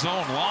into the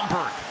zone.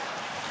 Lomberg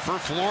for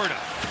Florida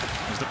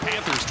as the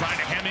Panthers trying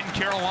to hem in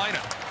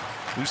Carolina.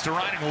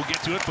 Luosterainen will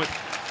get to it, but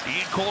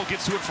Ian Cole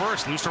gets to it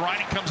first.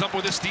 Luosterainen comes up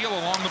with a steal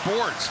along the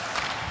boards.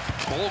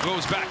 Cole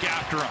goes back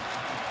after him,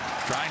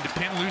 trying to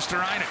pin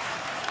Luosterainen.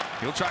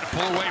 He'll try to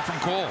pull away from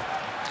Cole.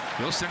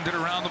 He'll send it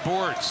around the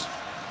boards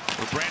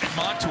for Brandon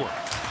Montour.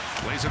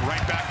 Plays it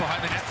right back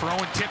behind the net for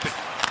Owen Tippett.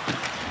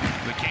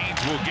 The Canes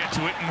will get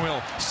to it and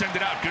will send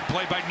it out. Good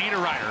play by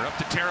Niederreiter up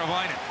to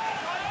Teravainen.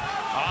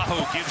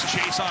 Aho gives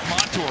chase on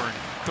Montour and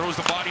throws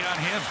the body on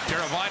him.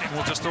 Teravainen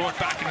will just throw it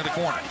back into the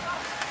corner.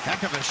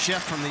 Heck of a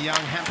shift from the young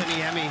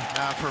Hempaniemi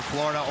for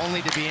Florida,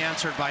 only to be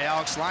answered by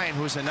Alex Lyon,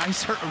 who's a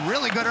nice,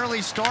 really good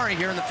early story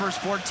here in the first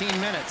 14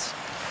 minutes.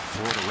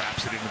 Florida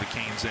wraps it into the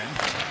Canes' end.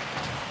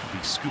 He'll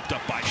be scooped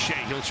up by Shea.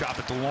 He'll chop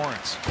it to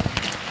Lawrence.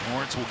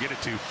 Lawrence will get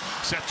it to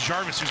Seth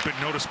Jarvis, who's been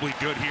noticeably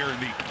good here in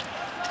the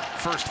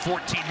first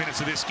 14 minutes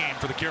of this game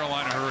for the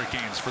Carolina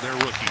Hurricanes for their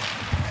rookie.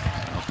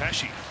 Now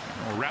Pesce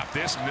will wrap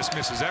this, and this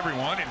misses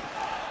everyone, and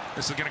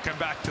this is going to come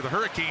back to the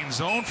Hurricane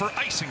zone for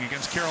icing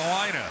against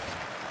Carolina.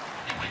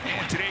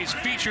 And today's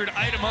featured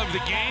item of the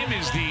game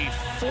is the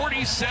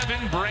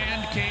 47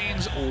 brand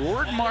Canes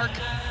Wordmark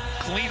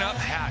cleanup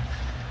hat.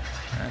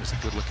 That is a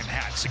good-looking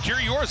hat. Secure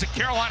yours at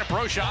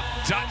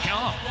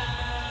CarolinaProShop.com.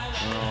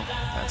 Well,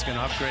 that's going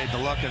to upgrade the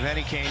look of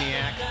any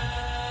Caniac.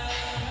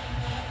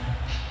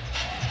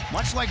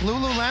 Much like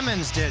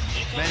Lululemon's did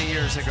many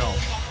years ago.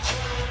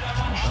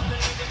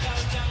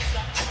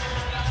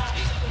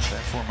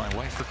 That for my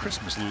wife for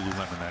Christmas,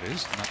 Lululemon, that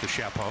is. Not the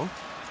chapeau.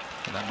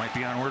 And that might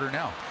be on order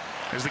now.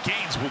 As the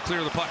Canes will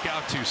clear the puck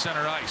out to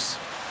center ice.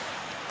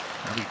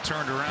 Now be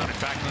turned around and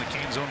back into the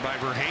Canes zone by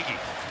Verhaeghe.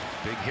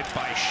 Big hit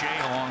by Shea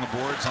along the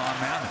boards on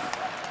Mammon.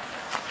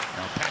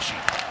 Now Pesce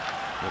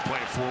will play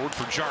it forward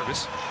for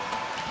Jarvis.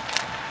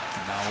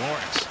 And now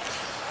Lawrence.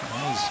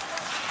 His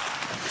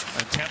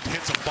attempt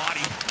hits a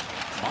body.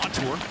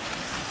 Montour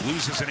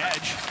loses an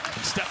edge.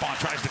 And Stepan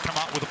tries to come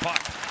out with a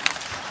puck.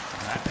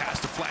 And that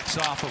pass deflects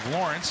off of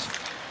Lawrence.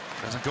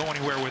 Doesn't go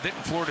anywhere with it,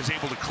 and Florida's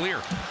able to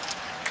clear.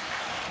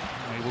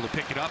 Able to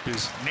pick it up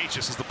is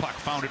Natchez as the puck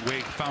finds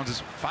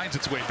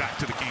its way back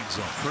to the Canes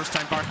zone. First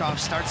time Barkov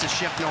starts a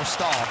shift, no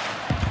stall.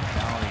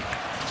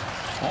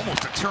 Now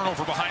almost a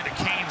turnover behind the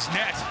Canes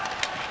net.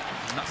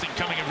 Nothing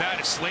coming of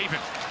that as Slavin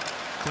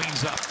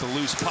cleans up the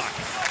loose puck.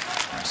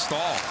 And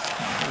Stahl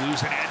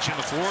lose an edge in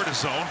the Florida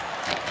zone.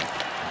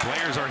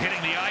 Players are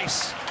hitting the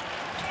ice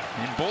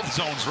in both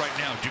zones right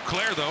now.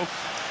 Duclair, though,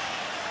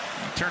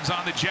 turns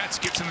on the Jets,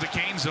 gets into the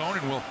Canes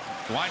zone, and will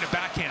wind a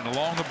backhand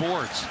along the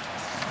boards.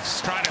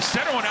 Trying to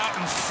center one out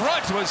in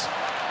front was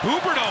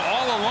Huberdeau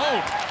all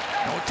alone.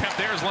 No attempt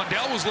there as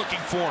Lundell was looking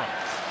for him.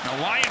 Now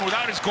Lyon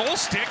without his goal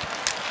stick.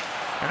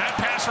 And that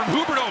pass from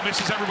Huberdeau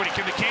misses everybody.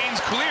 Can the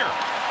Canes clear?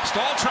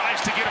 Stahl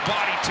tries to get a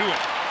body to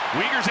it.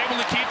 Weegar's able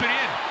to keep it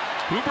in.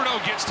 Huberdeau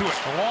gets to it.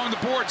 Along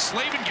the board,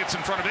 Slavin gets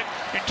in front of it,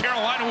 and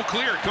Carolina will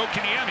clear.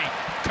 Kotkaniemi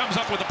comes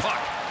up with a puck.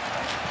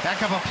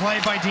 Heck of a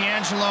play by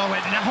D'Angelo,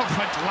 and now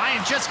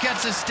Lyon just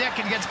gets a stick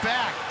and gets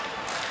back.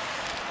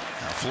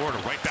 Now Florida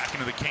right back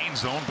into the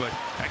Canes zone, but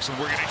excellent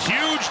work. And a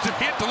huge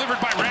hit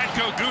delivered by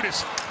Radko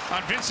Gudas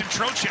on Vincent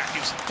Trocheck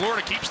as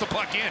Florida keeps the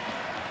puck in.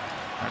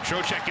 Now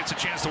Trocheck gets a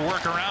chance to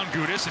work around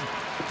Gudas and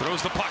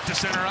throws the puck to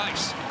center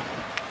ice.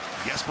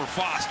 Jesper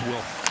Fast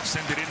will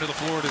send it into the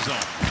Florida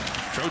zone.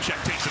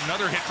 Trocheck takes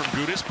another hit from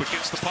Gudas, but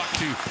gets the puck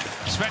to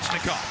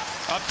Svechnikov.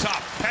 Up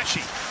top,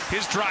 Pesce.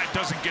 His drive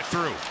doesn't get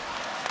through.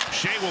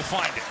 Shea will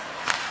find it.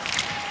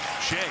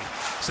 Shea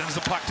sends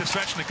the puck to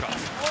Svechnikov.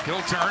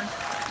 He'll turn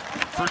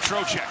for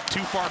Trocheck.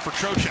 Too far for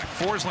Trocheck.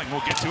 Forsling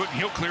will get to it, and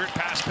he'll clear it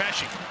past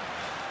Pesce.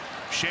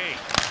 Shea.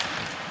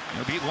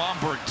 He'll beat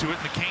Lomberg to it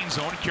in the Kane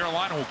zone.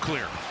 Carolina will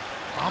clear.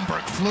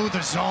 Lomberg flew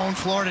the zone.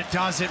 Florida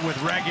does it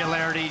with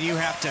regularity. You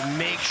have to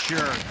make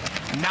sure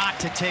not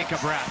to take a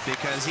breath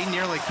because he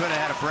nearly could have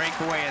had a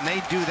breakaway, and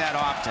they do that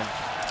often.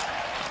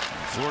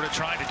 Florida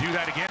trying to do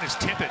that again as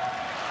Tippett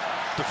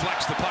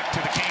deflects the puck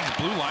to the Canes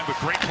blue line, but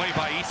great play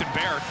by Ethan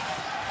Bear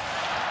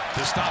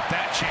to stop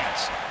that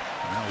chance.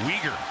 Now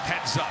Weegar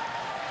heads up.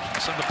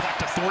 Send the puck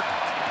to Thornton.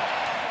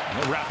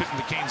 He'll wrap it in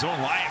the Canes zone.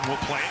 Lyon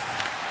will play it.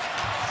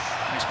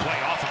 Nice play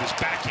off of his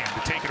backhand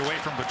to take it away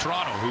from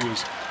Vetrano, who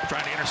is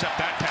trying to intercept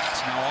that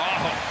pass. Now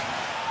Aho.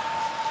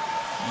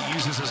 He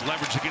uses his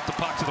leverage to get the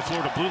puck to the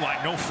Florida blue line,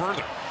 no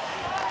further.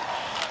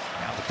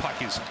 Now the puck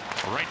is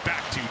right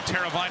back to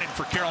Teravainen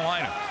for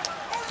Carolina.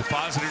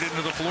 Deposited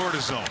into the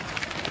Florida zone.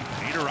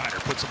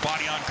 Niederreiter puts a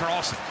body on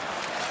Carlson.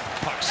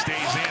 Puck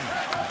stays in.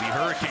 The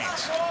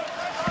Hurricanes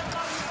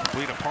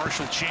complete a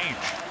partial change.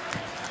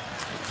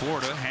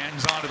 Florida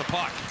hangs on to the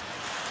puck.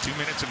 2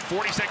 minutes and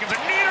 40 seconds,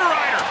 and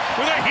Niederreiter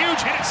with a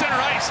huge hit at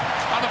center ice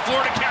on the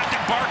Florida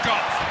captain,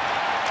 Barkov.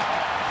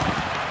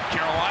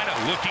 Carolina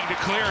looking to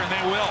clear, and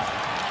they will.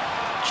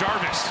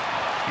 Jarvis,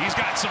 he's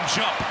got some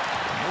jump.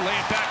 He'll lay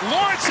it back.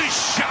 Lawrence's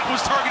shot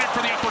was targeted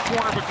for the upper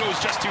corner, but goes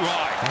just too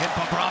high. Hit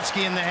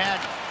Bobrovsky in the head.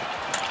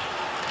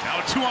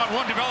 Now a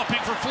 2-on-1 developing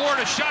for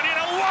Florida. Shot in,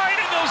 a line,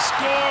 and they'll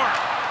score.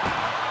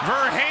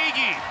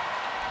 Verhaeghe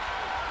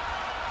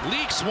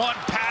leaks one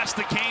past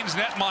the Canes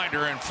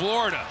netminder, and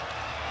Florida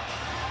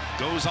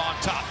goes on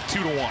top,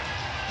 2-1.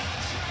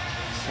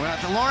 Well,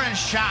 the Lawrence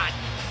shot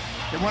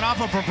that went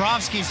off of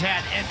Bobrovsky's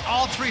head, and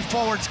all three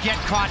forwards get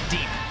caught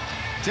deep.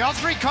 So all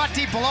three caught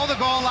deep below the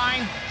goal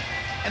line,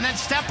 and then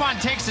Stepan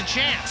takes a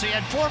chance. So you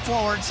had four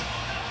forwards,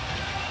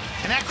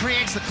 and that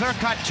creates the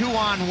clear-cut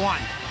 2-on-1.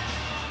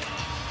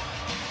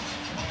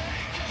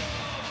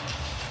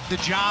 The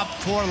job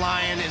for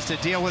Lyon is to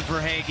deal with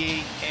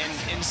Verhaeghe,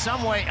 and in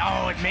some way,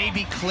 it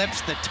maybe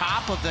clips the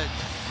top of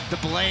the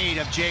blade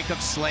of Jacob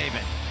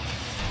Slavin.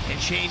 It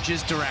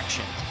changes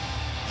direction.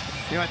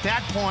 You know, at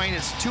that point,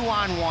 it's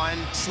 2-on-1.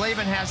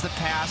 Slavin has the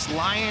pass.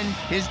 Lyon,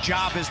 his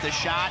job is the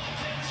shot.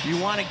 You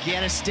want to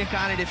get a stick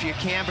on it if you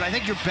can, but I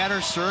think you're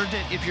better served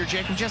if you're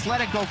Jacob. Just let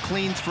it go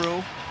clean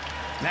through.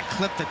 That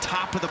clipped the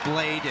top of the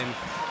blade, and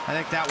I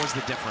think that was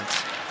the difference.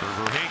 For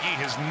Verhaeghe,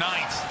 his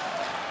 9th.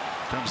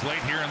 Comes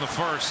late here in the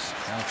first.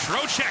 Now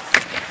Trocheck.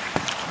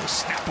 A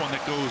snap one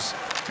that goes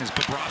as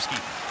Bobrovsky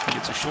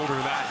gets a shoulder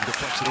to that and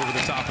deflects it over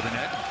the top of the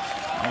net.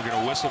 We'll get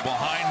a whistle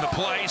behind the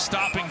play,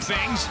 stopping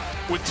things.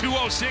 With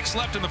 2:06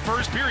 left in the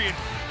first period,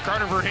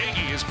 Carter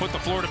Verhaeghe has put the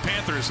Florida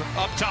Panthers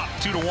up top,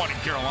 2-1 in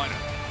Carolina.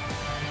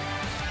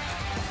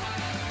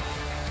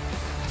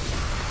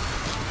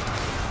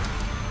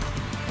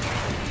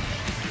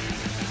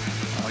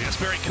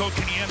 Jesperi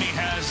Kotkaniemi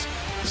has,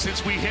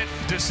 since we hit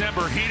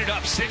December, heated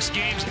up 6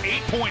 games, 8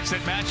 points.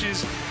 That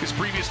matches his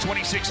previous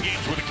 26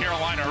 games with the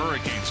Carolina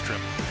Hurricanes trip.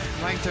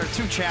 Mike, there are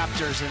 2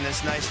 chapters in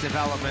this nice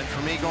development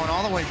for me, going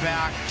all the way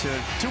back to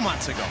 2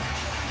 months ago.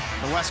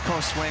 The West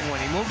Coast swing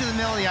when he moved to the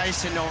middle of the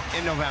ice in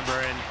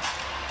November, and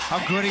how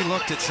good he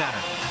looked at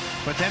center.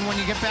 But then when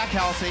you get back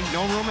healthy,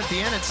 no room at the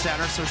end at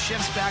center, so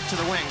shifts back to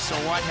the wing. So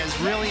what has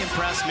really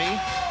impressed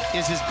me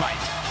is his bite.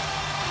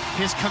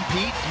 His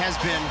compete has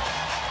been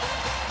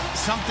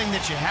something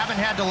that you haven't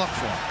had to look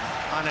for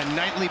on a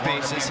nightly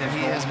basis, and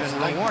he has been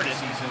rewarded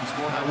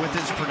with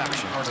his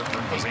production.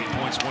 Those 8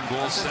 points, 1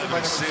 goal, 7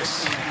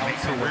 assists, a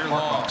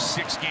career-long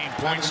 6-game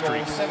point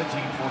streak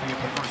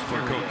for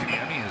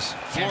Kotkaniemi as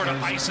Florida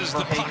ices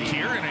the puck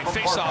here, and a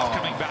face-off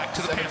coming back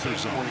to the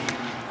Panthers zone.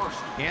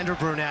 Andrew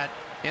Brunette,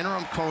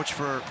 interim coach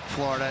for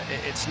Florida.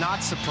 It's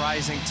not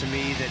surprising to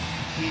me that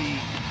he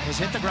has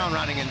hit the ground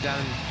running and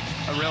done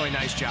a really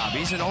nice job.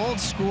 He's an old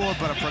school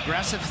but a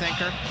progressive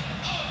thinker.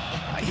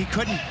 He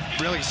couldn't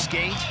really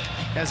skate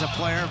as a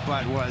player,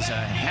 but was a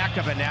heck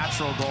of a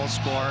natural goal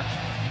scorer.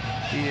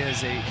 He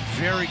is a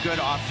very good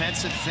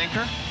offensive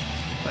thinker.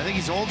 I think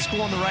he's old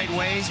school in the right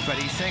ways, but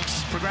he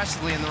thinks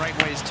progressively in the right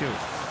ways too.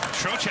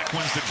 Trocheck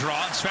wins the draw,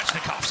 and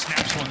Svechnikov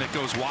snaps one that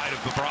goes wide of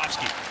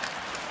Bobrovsky.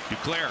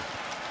 Duclair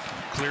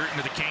clear it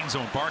into the Kane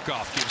zone.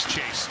 Barkov gives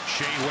chase.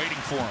 Shea waiting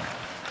for him.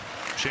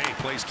 Shea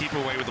plays keep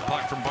away with the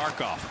puck from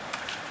Barkov.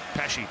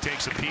 Pesce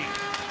takes a peek.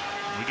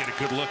 We get a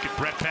good look at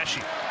Brett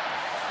Pesce.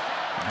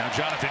 Now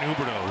Jonathan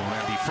Huberdeau will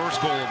have the first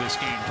goal of this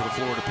game for the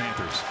Florida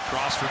Panthers.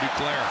 Cross for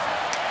Duclair.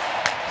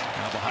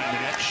 Now behind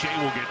the net, Shea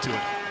will get to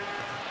it.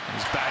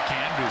 His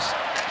backhand is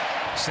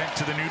sent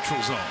to the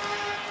neutral zone.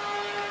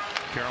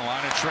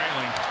 Carolina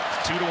trailing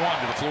 2-1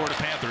 to the Florida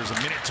Panthers.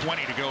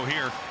 1:20 to go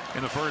here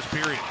in the first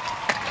period.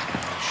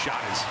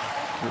 Shot is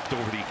Whipped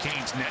over the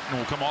Canes net and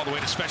will come all the way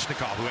to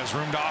Svechnikov, who has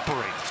room to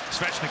operate.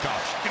 Svechnikov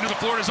into the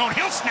Florida zone.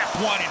 He'll snap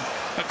one in.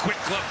 A quick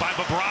glove by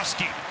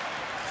Bobrovsky.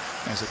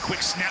 As a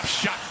quick snap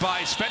shot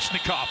by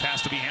Svechnikov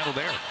has to be handled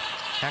there.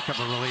 Heck of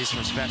a release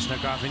from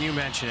Svechnikov. And you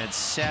mentioned it,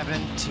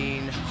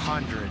 1,700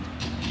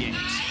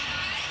 games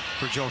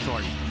for Joe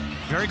Thornton.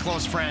 Very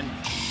close friend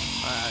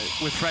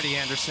with Freddie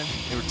Anderson.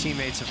 They were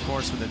teammates, of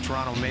course, with the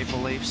Toronto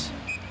Maple Leafs.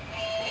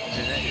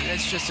 And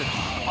it's just an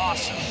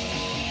awesome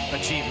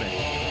achievement.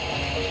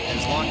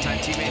 His longtime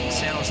teammate in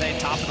San Jose,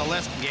 top of the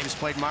list in games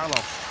played Marlowe.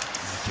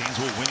 The Canes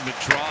will win the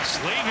draw.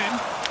 Slavin,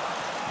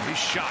 his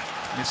shot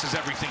misses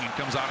everything and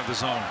comes out of the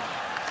zone.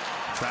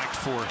 In fact,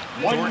 for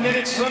Thornton,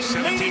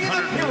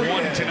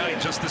 1,701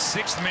 tonight, just the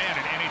 6th man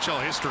in NHL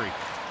history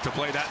to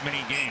play that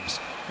many games.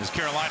 As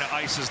Carolina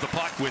ices the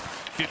puck with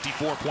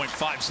 54.5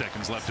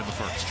 seconds left in the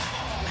first.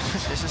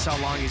 This is how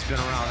long he's been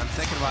around. I'm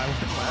thinking about it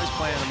when I was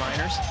playing in the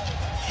minors.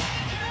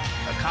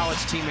 A college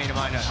teammate of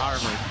mine at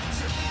Harvard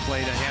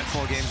played a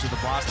handful of games with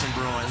the Boston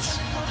Bruins,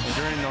 and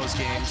during those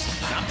games,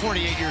 and I'm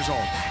 48 years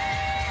old,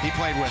 he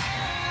played with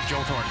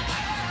Joe Thornton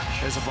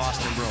as a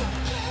Boston Bruin.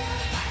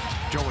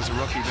 Joe was a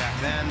rookie back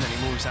then he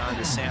moves on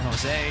to San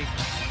Jose,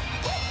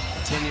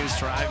 continues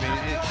to, I mean,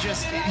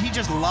 he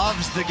just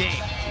loves the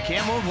game. He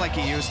can't move like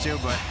he used to,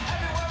 but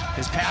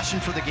his passion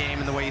for the game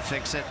and the way he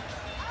thinks it,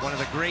 one of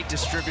the great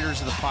distributors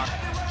of the puck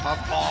of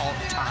all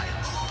time.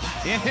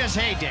 In his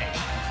heyday,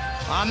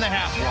 on the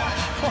half wall.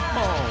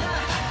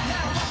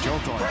 Joe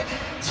Thornton.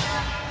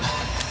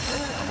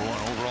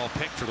 #1 overall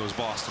pick for those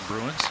Boston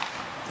Bruins.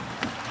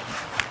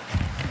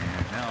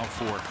 And now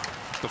for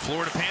the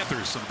Florida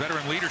Panthers, some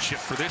veteran leadership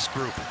for this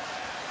group.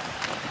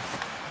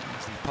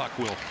 As the puck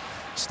will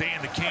stay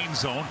in the Kane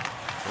zone.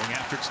 Going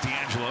after it's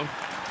D'Angelo.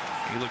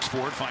 He looks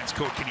forward, finds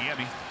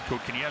Kotkaniemi.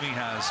 Kotkaniemi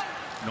has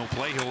no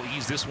play. He'll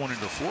ease this one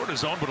into the Florida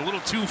zone, but a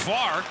little too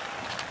far.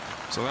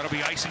 So that'll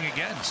be icing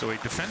again. So a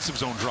defensive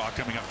zone draw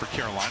coming up for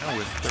Carolina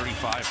with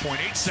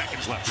 35.8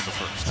 seconds left in the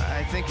first.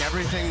 I think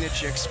everything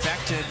that you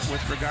expected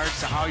with regards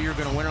to how you're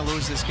going to win or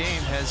lose this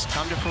game has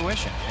come to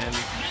fruition. And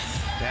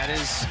that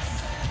is,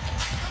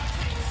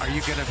 are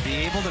you going to be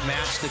able to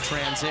match the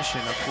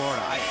transition of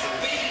Florida?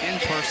 In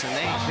person,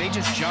 they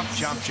just jump.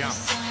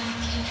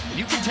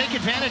 You can take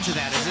advantage of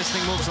that as this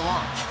thing moves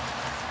along.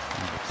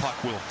 And the puck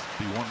will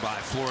be won by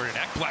Florida.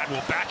 And Ekblad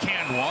will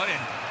backhand one, and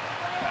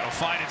that'll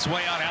find its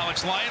way on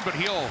Alex Lyon, but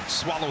he'll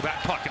swallow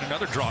that puck in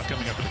another draw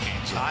coming up in the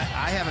game. So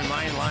I have in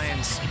mind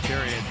Lions,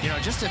 period. You know,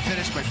 just to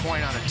finish my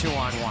point on a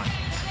 2-on-1.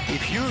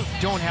 If you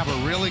don't have a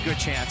really good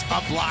chance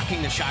of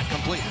blocking the shot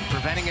completely,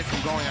 preventing it from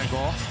going on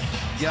goal,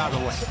 get out of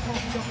the way.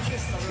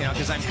 You know,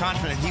 because I'm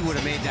confident he would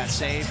have made that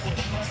save.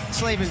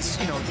 Slavin's,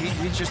 you know,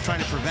 he's just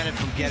trying to prevent it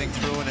from getting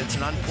through, and it's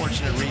an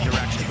unfortunate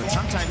redirection. But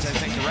sometimes I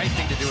think the right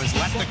thing to do is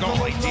let the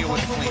goalie deal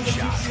with a clean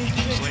shot.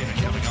 Slavin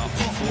coming off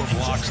of 4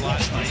 blocks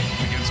last night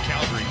against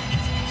Calgary.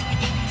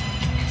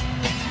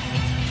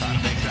 Trying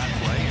to make that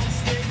play.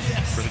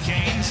 For the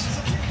Canes,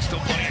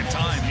 still plenty of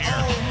time here.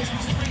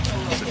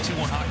 It's a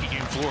 2-1 hockey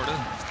game, Florida.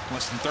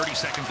 Less than 30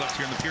 seconds left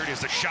here in the period as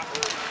the shot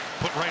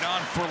put right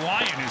on for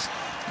Lyon as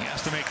he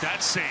has to make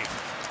that save.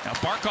 Now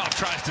Barkov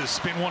tries to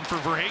spin one for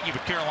Verhaeghe,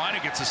 but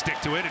Carolina gets a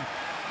stick to it and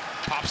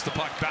pops the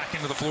puck back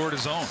into the Florida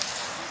zone.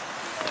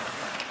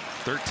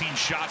 13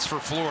 shots for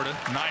Florida,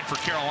 9 for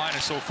Carolina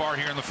so far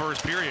here in the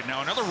first period.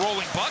 Now another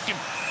rolling puck, and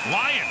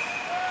Lyon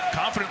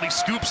confidently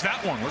scoops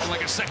that one, looking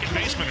like a second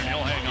baseman, and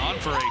he'll hang on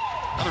for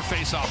another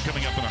face-off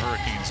coming up in the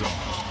Hurricane zone.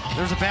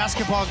 There's a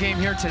basketball game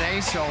here today,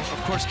 so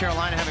of course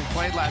Carolina, having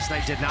played last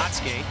night, did not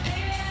skate.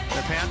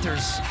 The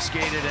Panthers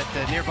skated at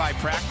the nearby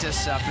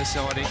practice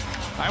facility.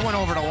 I went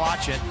over to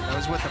watch it. I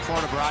was with the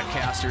Florida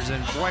broadcasters,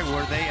 and boy,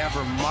 were they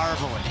ever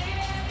marveling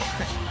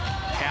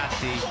at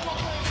the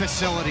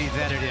facility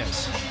that it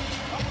is.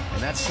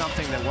 And that's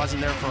something that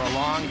wasn't there for a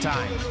long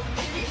time.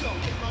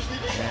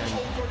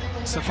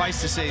 And suffice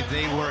to say,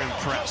 they were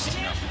impressed.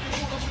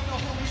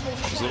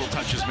 Those little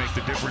touches make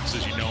the difference,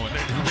 as you know, and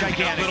they're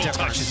gigantic little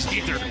difference. touches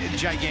either.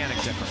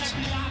 Gigantic difference.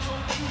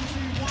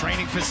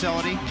 Training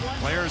facility,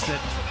 players that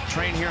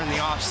train here in the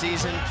off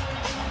season.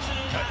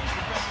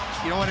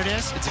 You know what it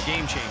is? It's a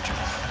game changer.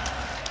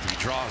 The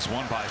draw is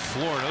won by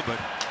Florida, but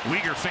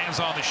Uyghur fans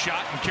on the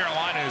shot, and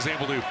Carolina is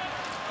able to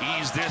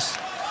ease this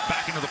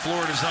back into the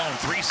Florida zone.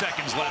 3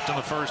 seconds left in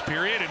the first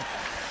period, and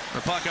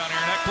the puck on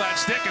Aaron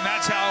Ekblad's stick, and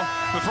that's how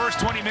the first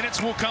 20 minutes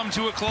will come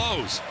to a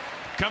close.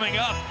 Coming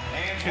up,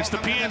 it's the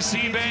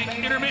PNC Bank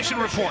Intermission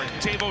Report.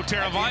 Teuvo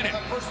Teravainen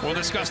will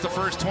discuss the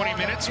first 20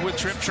 minutes with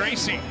Trip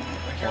Tracy.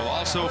 We'll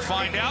also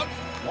find out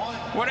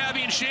what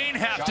Abby and Shane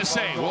have to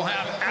say. We'll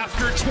have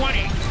After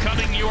 20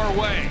 coming your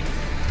way.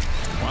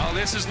 Well,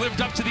 this has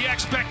lived up to the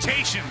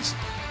expectations.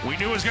 We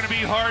knew it was going to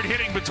be hard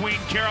hitting between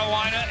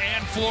Carolina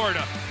and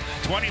Florida.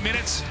 20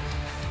 minutes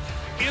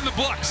in the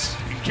books.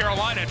 And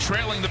Carolina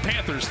trailing the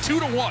Panthers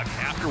 2-1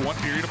 after 1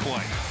 period of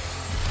play.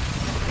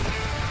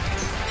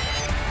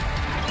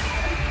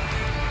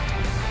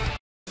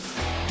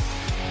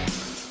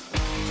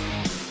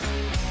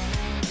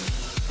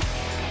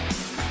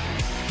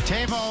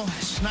 Tavo,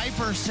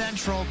 Sniper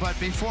Central, but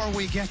before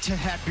we get to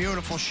that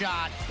beautiful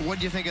shot, what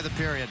do you think of the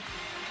period?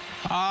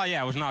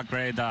 Yeah, it was not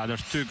great.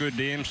 There's two good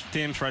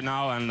teams right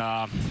now, and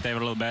they were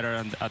a little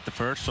better at the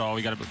first, so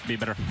we got to be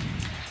better.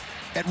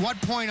 At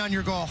what point on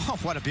your goal, oh,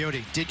 what a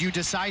beauty, did you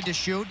decide to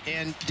shoot,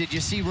 and did you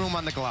see room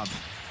on the glove?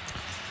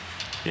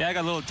 Yeah, I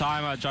got a little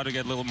time. I tried to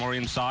get a little more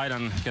inside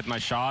and get my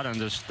shot, and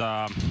just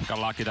got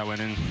lucky that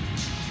went in.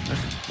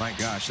 My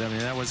gosh, I mean,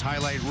 that was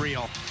highlight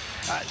reel.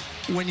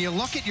 When you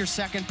look at your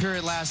second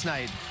period last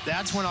night,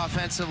 that's when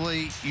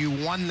offensively you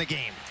won the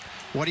game.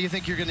 What do you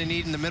think you're going to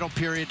need in the middle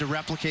period to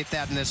replicate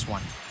that in this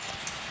one?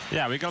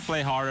 Yeah, we got to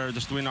play harder,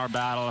 just win our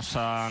battles,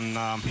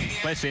 and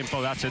play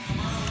simple. That's it.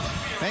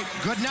 Hey,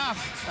 good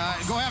enough.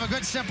 Go have a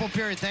good, simple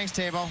period. Thanks,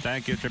 Tavo.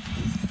 Thank you, Trip.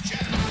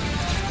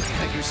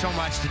 Thank you so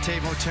much to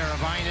Tavo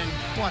Teravainen.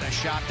 What a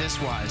shot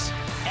this was.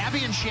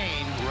 Abby and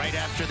Shane right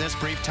after this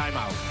brief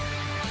timeout.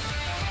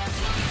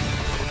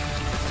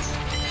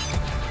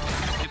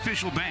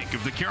 Official bank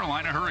of the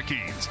Carolina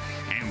Hurricanes,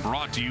 and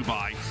brought to you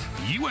by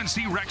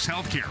UNC Rex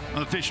Healthcare,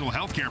 official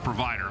healthcare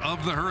provider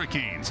of the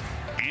Hurricanes,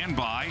 and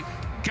by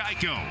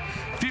Geico.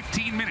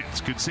 15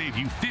 minutes could save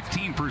you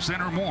 15%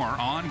 or more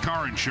on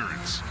car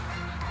insurance.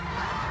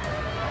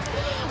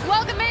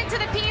 Welcome into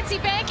the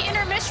PNC Bank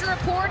Intermission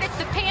Report. It's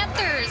the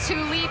Panthers who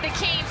lead the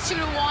Canes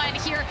 2-1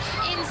 here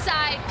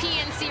inside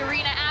PNC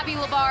Arena. Abby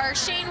LeVar,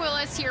 Shane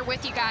Willis here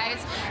with you guys,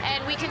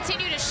 and we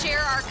continue to share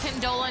our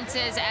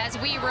condolences as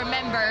we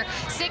remember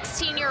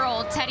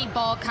 16-year-old Teddy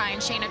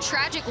Balkine. Shane, a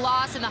tragic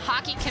loss in the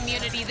hockey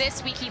community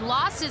this week. He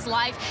lost his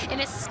life in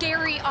a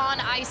scary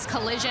on-ice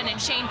collision,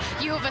 and Shane,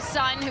 you have a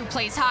son who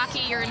plays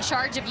hockey. You're in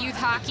charge of youth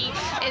hockey.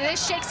 And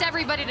this shakes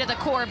everybody to the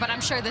core, but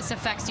I'm sure this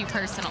affects you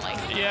personally.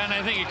 Yeah, and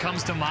I think it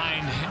comes to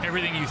mind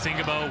everything you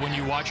think about when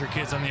you watch your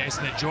kids on the ice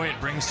and the joy it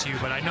brings to you,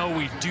 but I know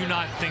we do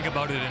not think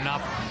about it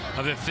enough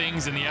of the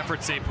things and the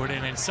efforts they put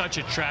in. It's such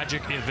a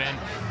tragic event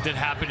that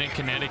happened in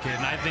Connecticut,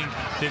 and I think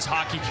this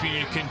hockey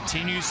community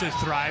continues to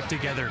thrive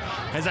together.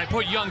 As I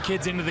put young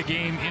kids into the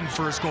game in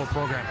First Goal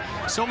program,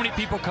 so many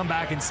people come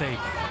back and say,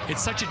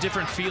 it's such a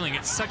different feeling.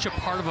 It's such a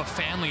part of a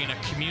family and a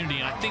community,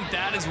 and I think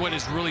that is what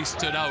has really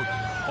stood out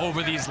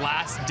over these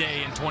last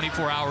day and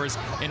 24 hours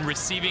in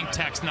receiving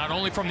text, not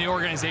only from the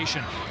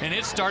organization, and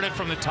it started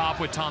from the top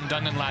with Tom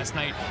Dundon last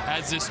night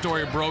as this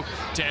story broke,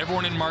 to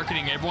everyone in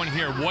marketing, everyone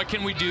here. What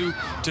can we do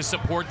to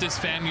support this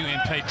family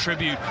and pay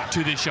tribute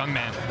to this young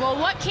man? Well,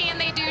 what can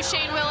they do,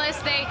 Shane Willis?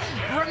 They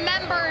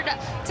remembered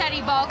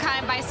Teddy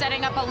Balkine by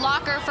setting up a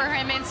locker for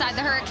him inside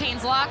the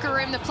Hurricanes locker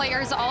room. The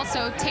players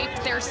also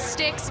taped their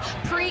sticks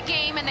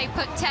pre-game, and they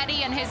put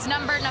Teddy and his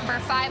number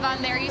 5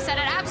 on there. You said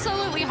it,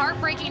 absolutely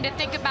heartbreaking to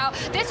think about.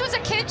 This was a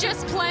kid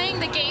just playing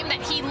the game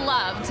that he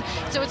loved.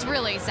 So it's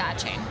really sad,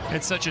 Shane.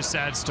 It's such a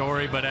sad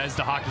story, but as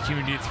the hockey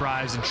community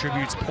thrives and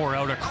tributes pour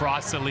out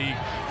across the league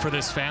for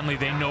this family,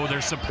 they know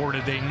they're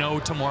supported. They know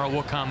tomorrow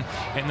will come,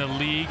 and the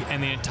league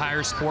and the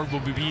entire sport will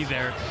be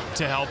there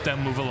to help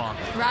them move along.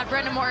 Rod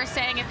Brindamore is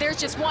saying if there's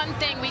just one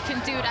thing we can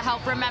do to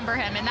help remember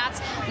him, and that's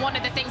one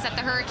of the things that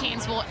the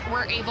Hurricanes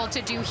were able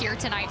to do here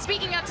tonight.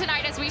 Speaking of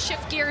tonight, as we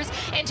shift gears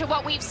into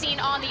what we've seen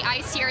on the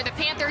ice here, the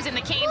Panthers and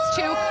the Canes,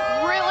 two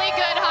really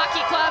good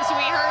hockey clubs.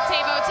 We heard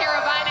Tavo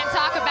Teravainen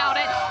talk about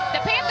it.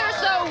 The Panthers,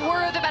 though,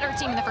 were the better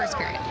team in the first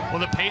period. Well,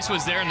 the pace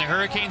was there, and the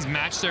Hurricanes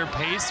matched their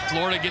pace.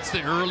 Florida gets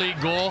the early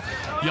goal.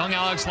 Young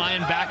Alex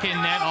Lyon back in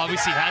net.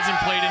 Obviously hasn't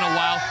played in a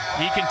while.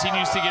 He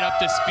continues to get up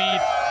to speed.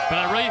 But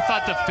I really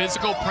thought the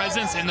physical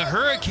presence and the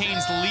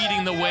Hurricanes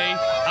leading the way,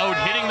 out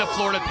hitting the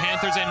Florida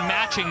Panthers and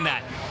matching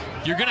that.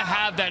 You're going to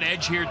have that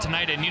edge here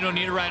tonight, and Nino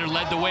Niederreiter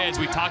led the way, as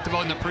we talked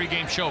about in the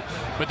pregame show.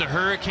 But the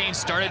Hurricanes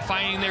started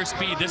finding their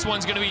speed. This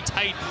one's going to be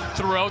tight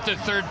throughout the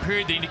third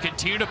period. They need to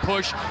continue to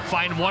push,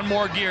 find one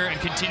more gear, and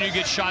continue to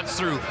get shots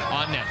through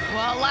on net.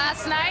 Well,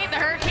 last night, the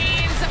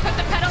Hurricanes put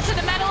the pedal to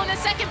the metal in the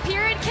second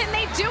period. Can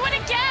they do it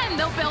again?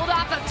 They'll build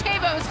off of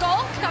Tavo's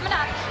goal. Coming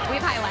up, we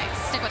have highlights.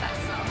 Stick with us.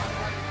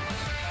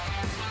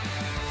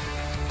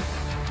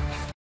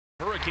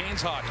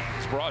 Hurricanes hockey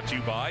is brought to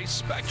you by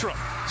Spectrum.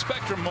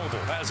 Spectrum Mobile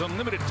has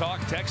unlimited talk,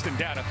 text, and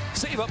data.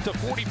 Save up to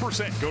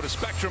 40%. Go to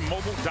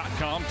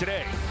spectrummobile.com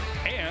today.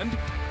 And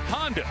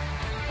Honda.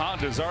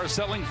 Hondas are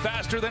selling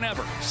faster than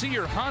ever. See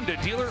your Honda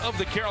dealer of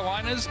the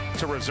Carolinas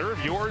to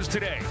reserve yours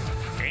today.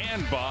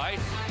 And by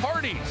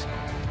Hardee's.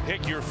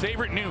 Pick your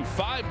favorite new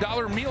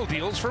 $5 meal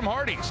deals from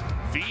Hardee's.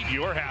 Feed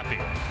your happy.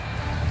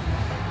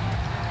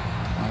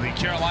 The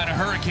Carolina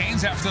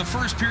Hurricanes, after the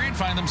first period,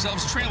 find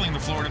themselves trailing the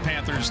Florida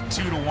Panthers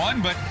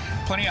 2-1, but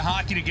plenty of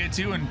hockey to get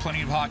to and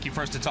plenty of hockey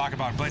for us to talk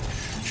about. But,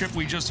 Trip,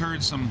 we just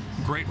heard some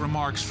great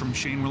remarks from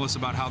Shane Willis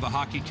about how the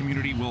hockey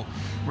community will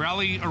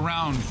rally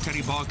around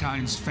Teddy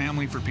Balkine's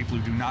family. For people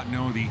who do not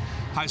know, the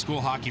high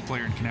school hockey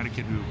player in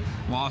Connecticut who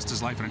lost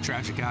his life in a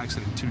tragic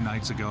accident 2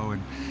 nights ago.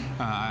 And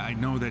I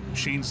know that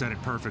Shane said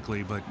it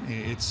perfectly, but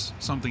it's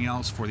something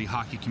else for the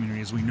hockey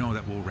community, as we know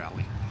that will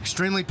rally.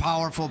 Extremely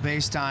powerful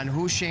based on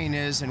who Shane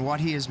is and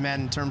what he has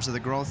meant in terms of the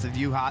growth of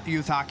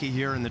youth hockey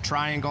here in the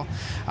Triangle,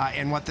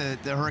 and what the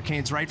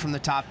Hurricanes right from the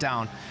top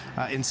down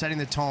in setting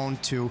the tone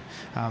to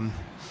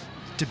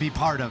to be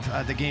part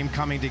of the game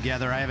coming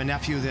together. I have a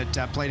nephew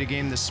that played a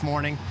game this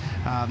morning,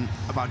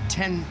 about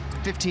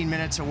 10-15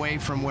 minutes away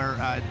from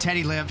where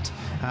Teddy lived.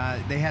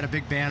 They had a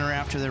big banner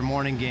after their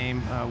morning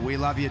game. We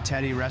love you,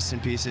 Teddy. Rest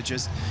in peace.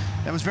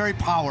 That was very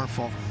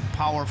powerful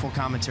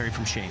commentary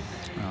from Shane.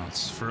 Well,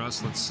 it's for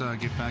us. Let's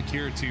get back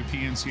here to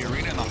PNC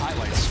Arena and the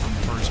highlights from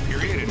the first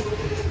period. And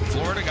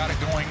Florida got it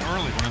going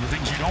early. One of the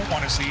things you don't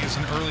want to see is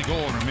an early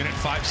goal. And a minute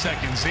 5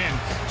 seconds in,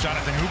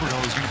 Jonathan Huberdeau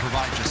is going to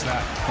provide just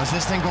that. As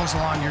this thing goes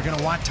along, you're going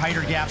to want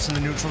tighter gaps in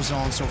the neutral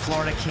zone so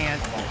Florida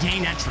can't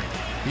gain entry.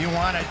 You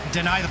want to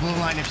deny the blue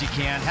line if you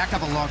can. Heck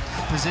of a look,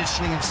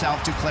 positioning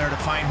himself, Duclair, to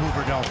find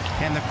Huberdeau,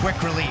 and the quick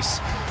release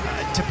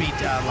to beat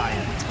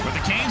Lyon. But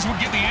the Canes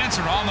would get the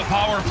answer on the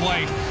power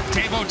play.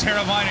 Teuvo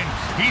Teravainen,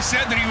 he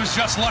said that he was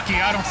just lucky.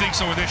 I don't think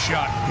so with this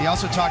shot. He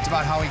also talked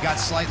about how he got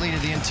slightly to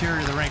the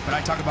interior of the rink, but I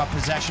talk about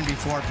possession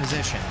before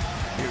position.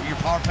 Your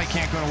power play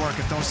can't go to work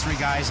if those three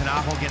guys, and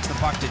Aho gets the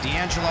puck to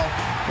D'Angelo.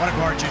 What a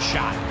gorgeous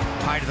shot.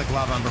 High to the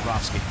glove on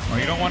Bobrovsky. Well,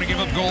 you don't want to give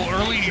up goal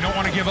early, and you don't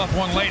want to give up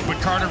one late, but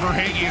Carter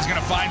Verhaeghe is going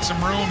to find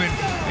some room, and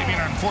maybe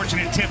an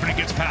unfortunate tip, and it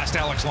gets past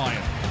Alex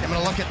Lyon. I'm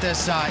going to look at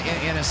this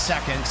in a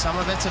second. Some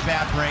of it's a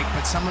bad break,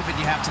 but some of it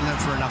you have to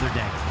live for another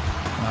day.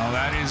 Well,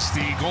 that is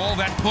the goal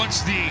that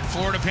puts the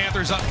Florida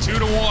Panthers up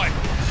 2-1.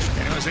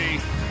 And it was a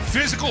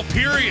physical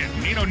period.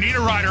 Nino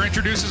Niederreiter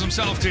introduces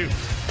himself to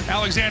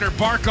Alexander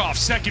Barkov.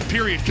 Second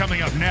period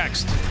coming up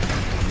next.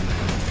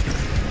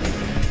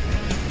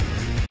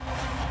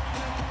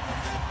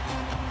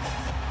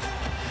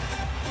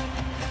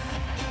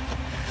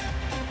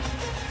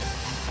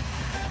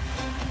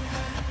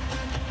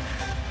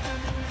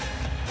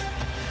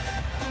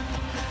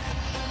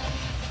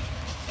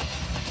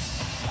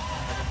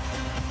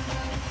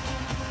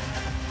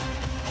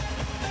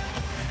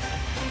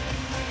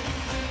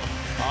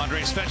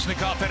 Andrei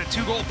Svechnikov had a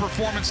 2-goal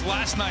performance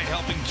last night,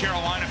 helping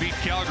Carolina beat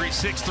Calgary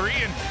 6-3.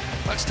 And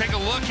let's take a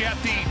look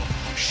at the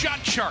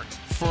shot chart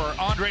for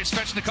Andrei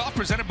Svechnikov,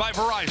 presented by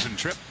Verizon.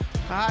 Trip.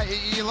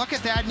 You look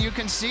at that and you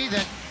can see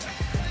that,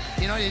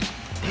 you know,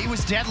 he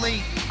was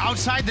deadly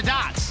outside the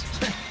dots.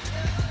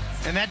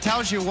 And that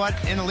tells you what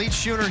an elite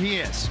shooter he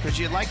is, because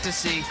you'd like to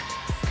see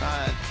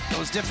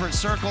those different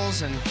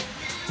circles and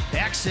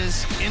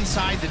X's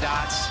inside the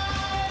dots.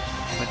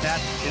 But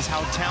that is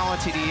how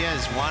talented he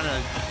is.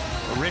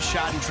 A wrist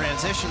shot in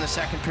transition the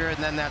second period,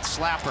 and then that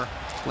slapper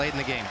late in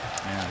the game.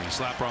 Yeah, the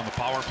slapper on the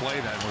power play.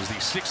 That was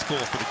the 6th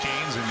goal for the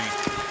Canes, and the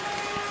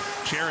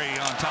cherry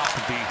on top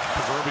of the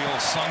proverbial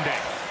sundae.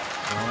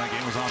 Well, that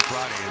game was on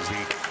Friday as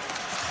the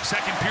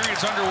second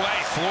period's underway.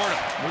 Florida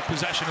with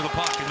possession of the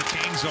puck in the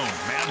Cane zone.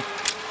 Man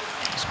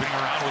spinning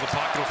around with the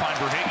puck. It'll find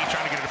Verhaeghe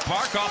trying to get it to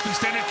Barkov.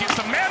 Instead, it gets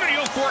to Mammon.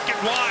 He'll fork it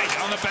wide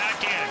on the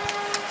back end,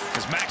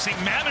 as Maxime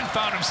Mammon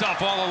found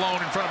himself all alone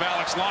in front of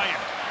Alex Lyon.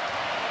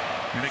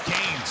 And the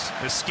Canes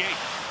escape.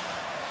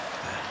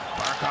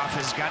 Barkov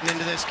has gotten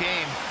into this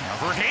game. Now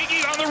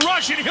Verhaeghe on the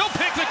rush, and he'll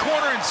pick the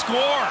corner and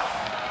score.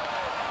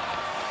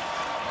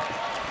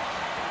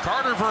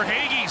 Carter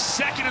Verhaeghe,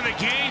 second of the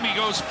game. He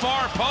goes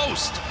far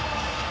post.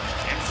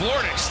 And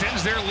Florida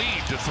extends their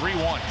lead to 3-1.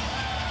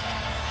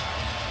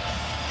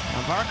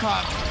 Well,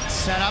 Barkov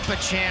set up a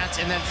chance,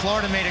 and then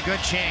Florida made a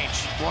good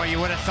change. Boy, you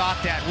would have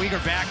thought that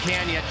Uyghur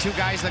backhand, you had two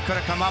guys that could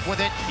have come up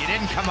with it. You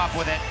didn't come up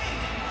with it.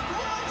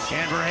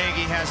 And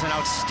Verhaeghe has an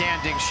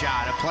outstanding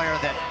shot, a player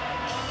that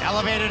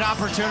elevated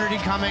opportunity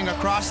coming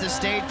across the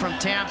state from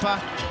Tampa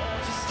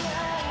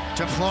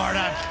to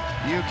Florida.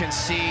 You can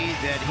see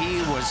that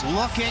he was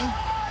looking,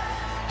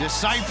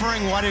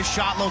 deciphering what his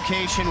shot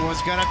location was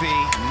going to be,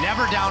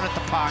 never down at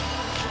the puck,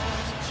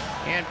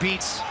 and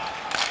beats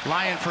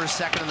Lyon for his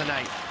second of the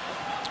night.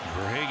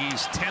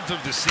 Verhaeghe's 10th of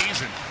the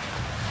season.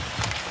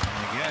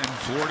 And again,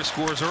 Florida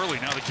scores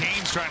early. Now the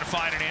Canes trying to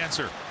find an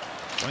answer.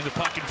 Putting the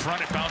puck in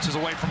front, it bounces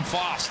away from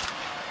Fost.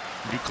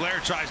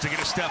 Duclair tries to get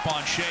a step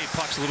on Shea.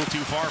 Puck's a little too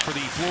far for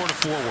the Florida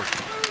forward.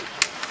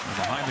 And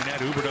behind the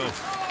net, Huberdeau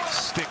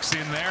sticks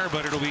in there,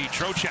 but it'll be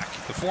Trocheck,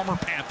 the former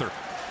Panther.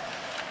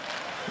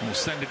 And we'll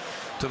send it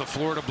to the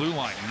Florida blue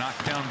line,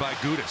 knocked down by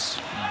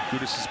Gudas.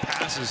 Gudas's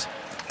pass is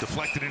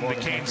deflected into the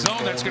Cane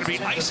zone. That's going to be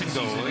icing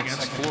goal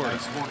against Florida.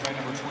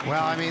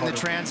 Well, I mean, the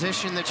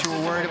transition that you were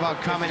worried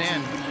about coming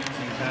in,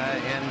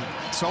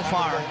 and so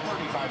far,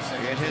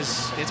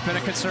 it's been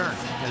a concern,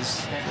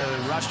 because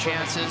the rush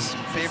chances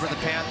favor the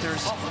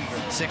Panthers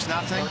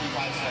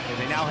 6-0.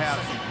 They now have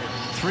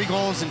 3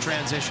 goals in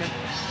transition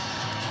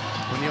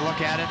when you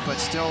look at it, but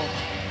still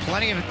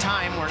plenty of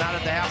time. We're not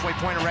at the halfway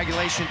point of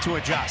regulation to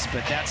adjust,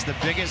 but that's the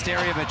biggest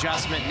area of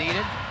adjustment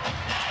needed.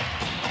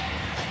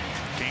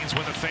 Canes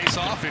win the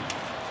face-off, and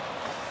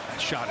that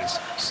shot is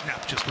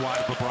snapped just wide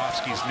of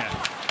Bobrovsky's net.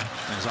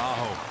 As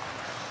Aho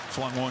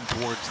flung one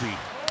towards the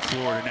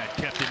Florida net,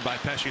 kept in by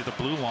Pesce at the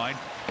blue line.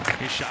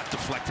 His shot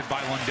deflected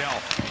by Lundell.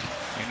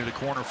 Into the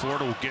corner,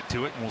 Florida will get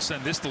to it, and we'll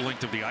send this the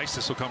length of the ice.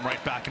 This will come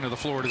right back into the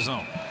Florida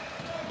zone.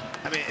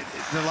 I mean,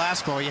 the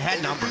last goal, you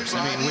had numbers.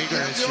 I mean,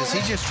 Uyghur,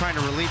 he's just trying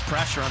to relieve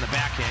pressure on the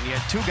backhand. You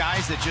had 2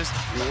 guys that just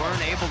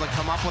weren't able to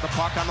come up with a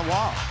puck on the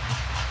wall.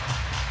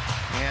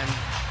 And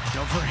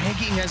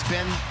Verhaeghe has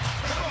been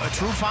a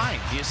true find.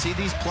 You see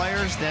these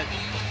players that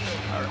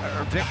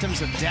are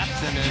victims of depth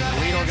in an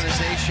elite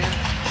organization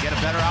get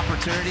a better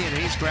opportunity, and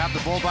he's grabbed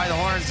the bull by the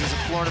horns as a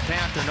Florida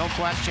Panther, no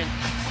question.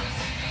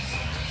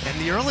 And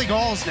the early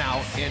goals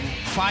now in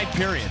 5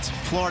 periods,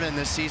 Florida in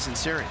this season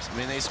series. I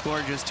mean, they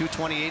scored just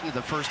 2:28 into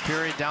the first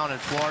period down in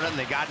Florida, and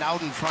they got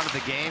out in front of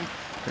the game.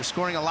 They're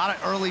scoring a lot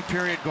of early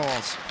period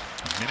goals.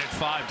 Minute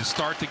 5 to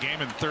start the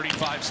game and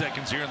 35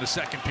 seconds here in the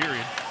second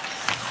period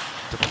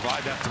to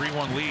provide that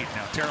 3-1 lead.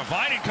 Now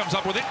Teravainen comes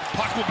up with it.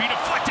 Puck will be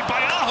deflected by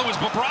Aho as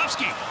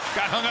Bobrovsky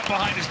got hung up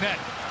behind his net.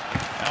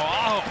 Now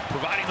Aho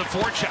providing the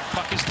forecheck.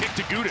 Puck is kicked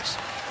to Gudas.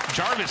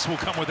 Jarvis will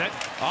come with it.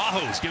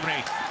 Aho's given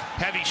a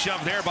heavy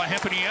shove there by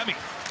Hempaniemi.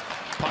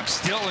 Puck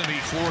still in the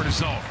Florida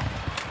zone.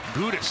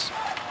 Gudas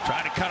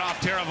trying to cut off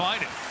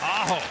Teravainen.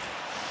 Aho,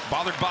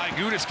 bothered by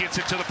Gudas, gets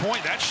it to the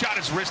point. That shot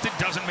is wristed,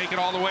 doesn't make it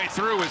all the way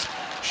through as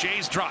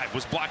Shea's drive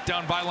was blocked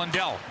down by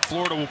Lundell.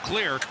 Florida will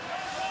clear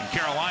in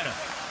Carolina.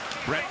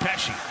 Brett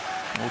Pesce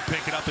will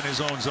pick it up in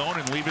his own zone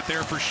and leave it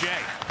there for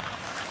Shea.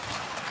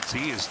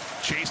 He is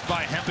chased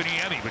by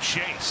Hempaniemi, but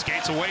Shea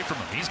skates away from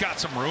him. He's got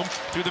some room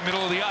through the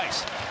middle of the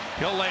ice.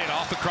 He'll lay it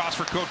off the cross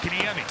for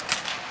Kotkaniemi.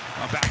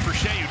 Back for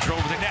Shea, who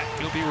drove the net.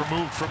 He'll be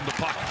removed from the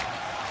puck.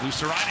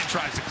 Luostarinen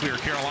tries to clear.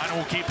 Carolina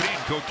will keep it in.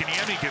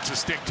 Kotkaniemi gets a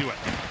stick to it.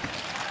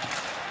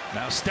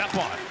 Now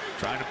Stepan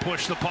trying to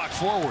push the puck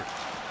forward.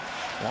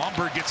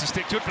 Lomberg gets a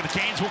stick to it, but the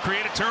Canes will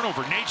create a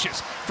turnover.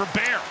 Natchez for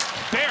Bear.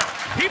 Bear,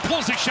 he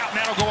pulls his shot, and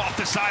that'll go off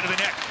the side of the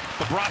net.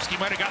 Bobrovsky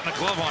might have gotten the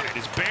glove on it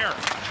as Bear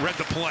read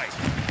the play.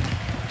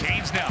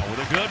 Canes now with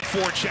a good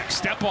forecheck.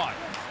 Stepan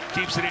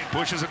keeps it in,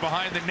 pushes it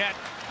behind the net,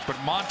 but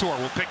Montour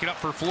will pick it up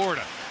for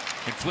Florida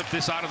and flip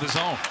this out of the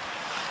zone.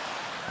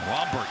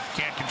 Lomberg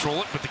can't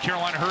control it, but the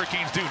Carolina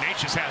Hurricanes do.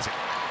 Natchez has it.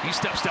 He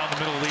steps down the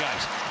middle of the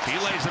ice. He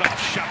lays it off.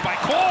 Shot by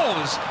Cole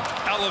is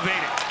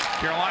elevated.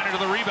 Carolina to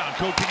the rebound.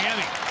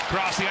 Kotkaniemi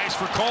across the ice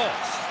for Cole.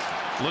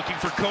 Looking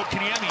for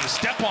Kotkaniemi.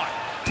 Stepan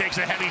takes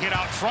a heavy hit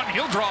out front.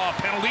 He'll draw a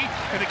penalty,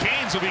 and the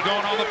Canes will be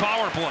going on the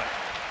power play.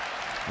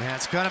 Yeah,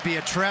 it's going to be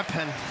a trip,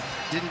 and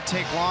didn't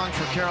take long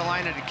for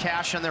Carolina to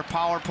cash on their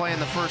power play in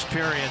the first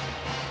period.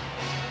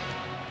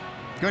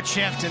 Good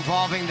shift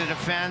involving the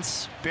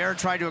defense. Bear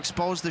tried to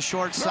expose the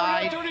short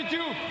side.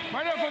 32,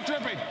 right up for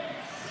tripping.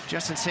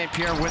 Justin St.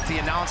 Pierre with the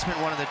announcement,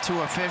 one of the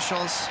 2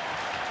 officials.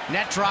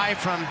 Net drive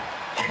from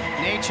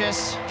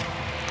Natchez,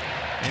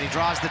 and he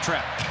draws the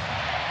trip.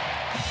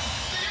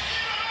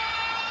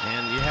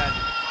 And you had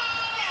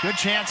good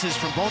chances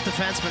from both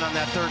defensemen on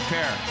that third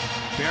pair.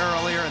 Bear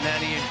earlier and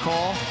then Ian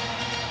Cole.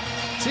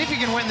 See if you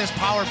can win this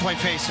power play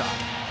faceoff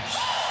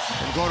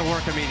and go to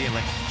work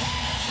immediately.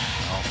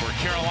 Well, for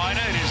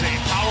Carolina, it is a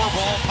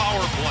Powerball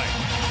power play.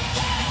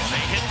 And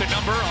they hit the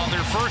number on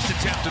their first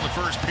attempt in the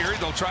first period.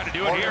 They'll try to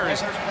do it here.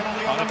 As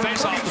on the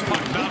faceoff, the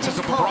puck bounces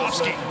to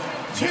Bobrovsky.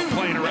 He'll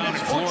play it around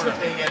in Florida.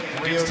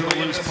 Gets to the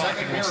loose puck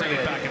and we'll send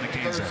it back in the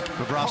Canes end.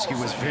 Bobrovsky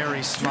was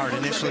very smart.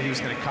 Initially, he was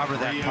going to cover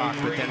that puck,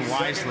 but then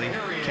wisely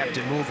kept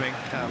it moving,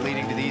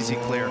 leading to the easy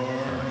clear.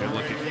 Good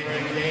look at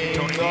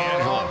Tony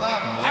DeAngelo.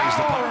 Lays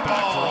the puck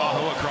back for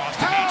Aho across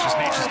to Natchez.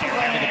 Natchez can't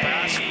handle the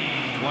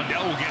pass.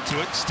 Lundell will get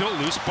to it. Still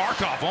loose.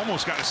 Barkov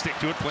almost got a stick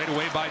to it. Played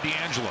away by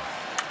DeAngelo.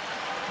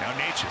 Now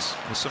Natchez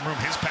with some room.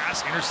 His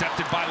pass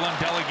intercepted by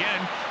Lundell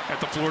again at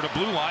the Florida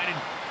blue line, and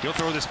he'll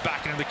throw this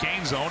back into the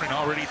Cane zone, and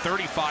already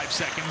 35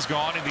 seconds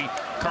gone in the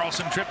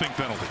Carlson tripping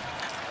penalty.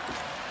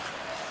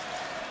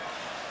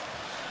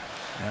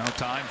 Now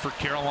time for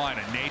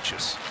Carolina.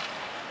 Natchez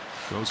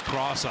goes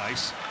cross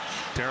ice.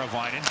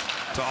 Teravainen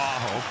to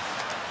Aho.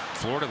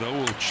 Florida, though,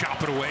 will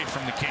chop it away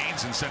from the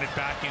Canes and send it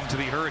back into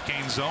the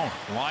Hurricane zone.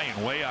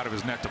 Lyon way out of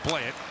his net to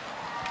play it.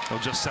 They'll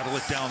just settle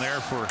it down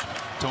there for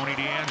Tony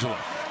DeAngelo.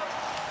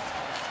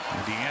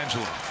 And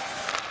DeAngelo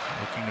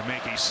looking to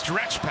make a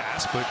stretch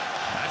pass, but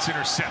that's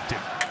intercepted.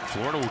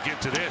 Florida will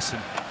get to this,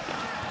 and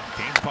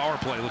Canes power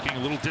play looking a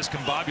little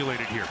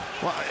discombobulated here.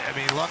 Well, I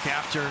mean, look,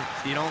 after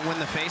you don't win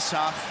the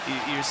faceoff,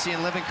 you're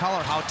seeing living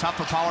color how tough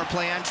a power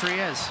play entry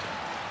is.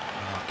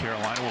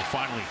 Carolina will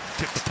finally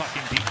tip the puck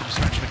in deep from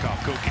Svechnikov.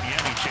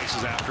 Kotkaniemi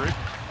chases after it.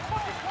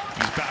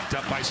 He's backed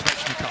up by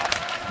Svechnikov.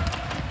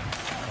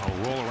 A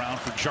roll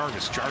around for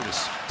Jarvis.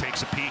 Jarvis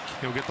takes a peek.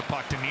 He'll get the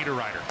puck to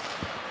Niederreiter.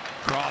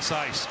 Cross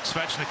ice.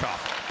 Svechnikov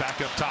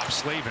back up top.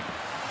 Slavin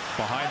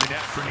behind the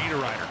net for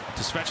Niederreiter.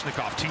 To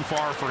Svechnikov. Too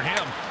far for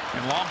him.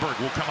 And Lomberg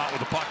will come out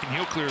with the puck and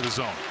he'll clear the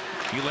zone.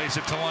 He lays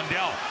it to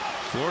Lundell.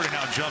 Florida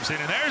now jumps in.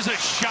 And there's a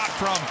shot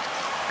from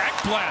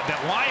Ekblad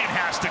that Lyon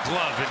has to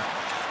glove. And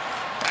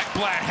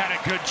Ekblad had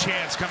a good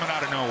chance coming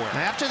out of nowhere.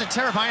 After the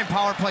Teravainen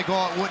power play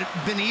goal, it would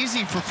have been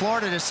easy for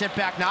Florida to sit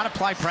back, not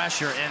apply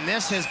pressure, and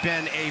this has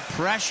been a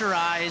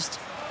pressurized,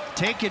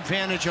 take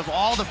advantage of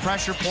all the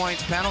pressure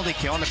points penalty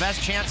kill, and the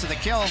best chance of the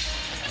kill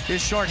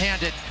is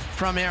shorthanded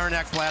from Aaron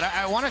Ekblad.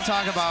 I want to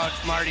talk about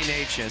Marty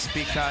Natchez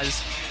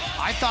because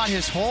I thought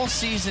his whole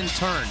season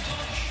turned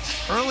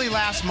early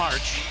last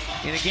March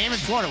in a game in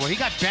Florida where he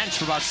got benched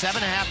for about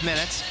 7.5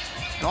 minutes,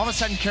 and all of a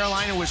sudden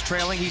Carolina was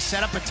trailing. He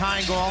set up a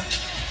tying goal.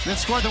 then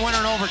scored the winner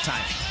in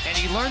overtime. And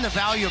he learned the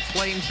value of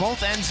playing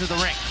both ends of the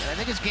rink. And I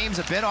think his game's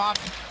a bit off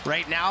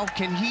right now.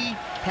 Can he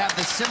have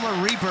the similar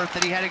rebirth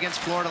that he had against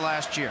Florida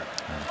last year?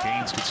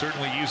 Canes could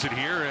certainly use it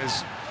here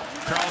as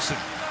Carlson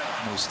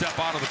will step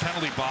out of the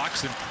penalty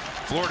box, and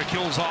Florida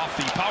kills off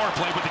the power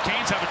play, but the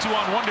Canes have a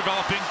 2-on-1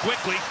 developing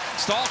quickly.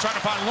 Stahl trying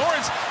to find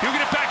Lawrence. He'll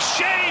get it back.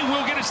 Shea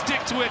will get a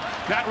stick to it.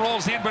 That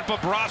rolls in, but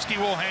Bobrovsky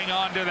will hang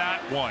on to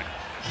that one.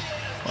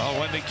 Well,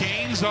 when the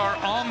Canes are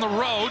on the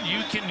road,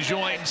 you can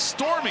join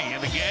Stormy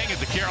and the gang at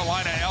the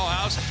Carolina Ale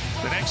House.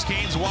 The next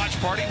Canes watch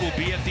party will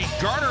be at the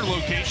Garner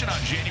location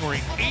on January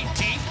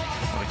 18th.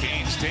 When the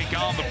Canes take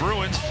on the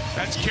Bruins.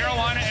 That's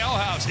Carolina Ale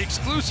House,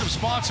 exclusive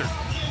sponsor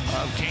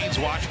of Canes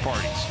watch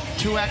parties.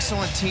 Two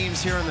excellent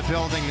teams here in the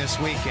building this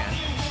weekend.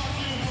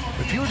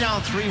 If you were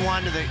down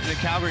 3-1 to the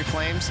Calgary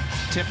Flames,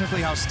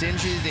 typically how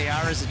stingy they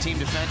are as a team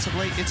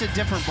defensively, it's a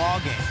different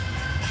ball game.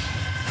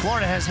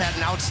 Florida has had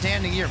an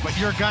outstanding year, but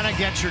you're gonna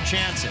get your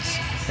chances.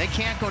 They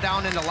can't go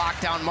down into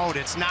lockdown mode.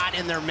 It's not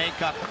in their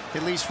makeup,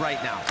 at least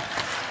right now.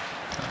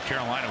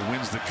 Carolina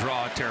wins the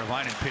draw.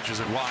 Teravainen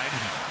pitches it wide.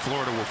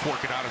 Florida will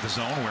fork it out of the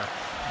zone where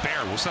Bear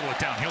will settle it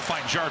down. He'll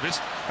find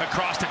Jarvis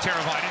across to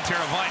Teravainen.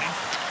 Teravainen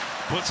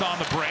puts on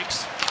the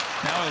brakes.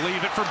 Now he'll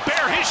leave it for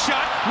Bear. His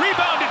shot,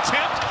 rebound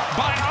attempt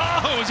by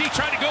Aho as he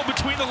tried to go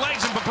between the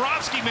legs, and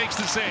Bobrovsky makes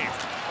the save.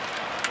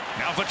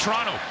 Now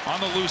Vetrano on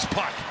the loose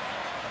puck.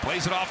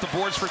 Plays it off the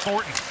boards for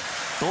Thornton.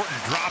 Thornton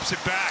drops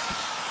it back.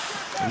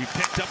 He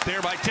picked up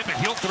there by Tippett.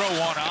 He'll throw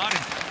one on,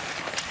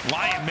 and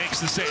Lyon makes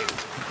the save.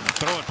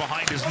 Throw it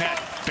behind his net.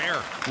 Bear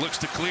looks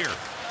to clear,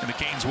 and the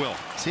Canes will.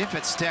 See if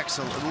it sticks.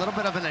 A little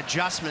bit of an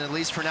adjustment, at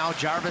least for now.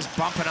 Jarvis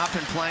bumping up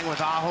and playing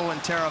with Aho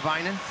and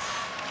Teravainen.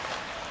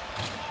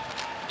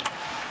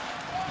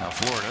 Now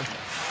Florida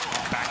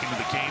back into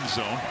the Canes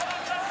zone.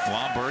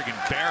 Lomberg and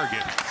Bear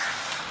get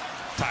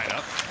tied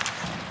up.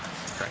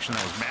 Correction,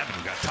 that was Madden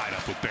who got tied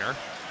up with Bear.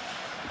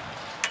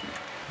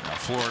 Now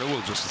Florida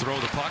will just throw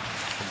the puck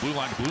from blue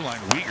line to blue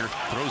line. Weegar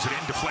throws it in,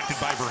 deflected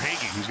by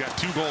Verhaeghe, who's got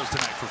 2 goals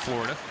tonight for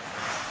Florida.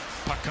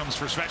 Puck comes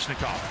for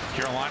Svechnikov.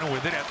 Carolina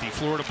with it at the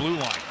Florida blue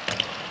line.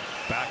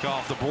 Back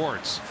off the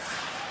boards.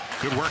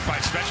 Good work by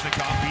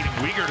Svechnikov, beating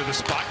Weegar to the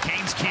spot.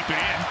 Canes keep it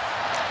in.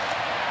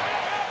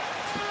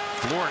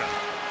 Florida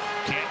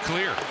can't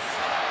clear.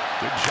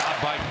 Good job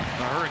by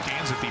the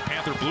Hurricanes at the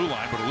Panther blue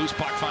line, but a loose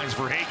puck finds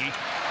Verhaeghe.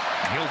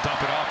 He'll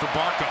dump it off for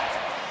Barkov.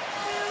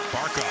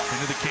 Barkov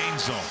into the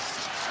Canes zone.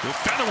 He'll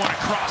feather one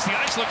across the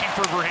ice looking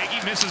for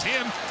Verhaeghe. Misses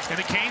him, and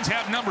the Canes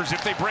have numbers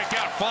if they break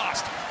out.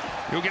 Fost.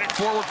 He'll get it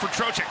forward for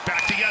Trocheck.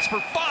 Back to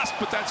Jesper Fost,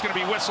 but that's going to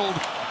be whistled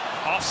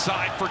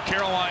offside for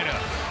Carolina.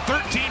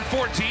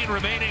 13-14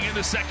 remaining in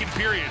the second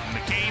period, and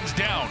the Canes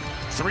down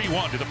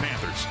 3-1 to the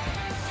Panthers.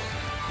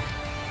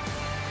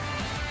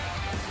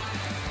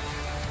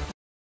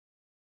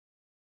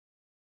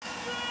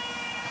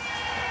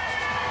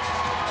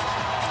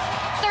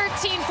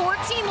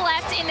 13-14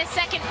 left in the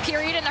second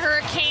period, and the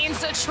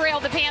Hurricanes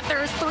trail the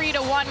Panthers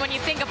 3-1. When you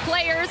think of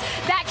players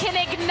that can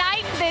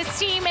ignite this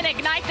team and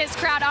ignite this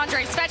crowd,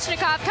 Andrei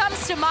Svechnikov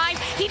comes to mind.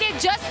 He did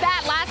just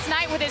that last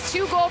night with his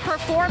 2-goal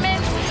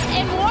performance,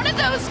 and one of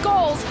those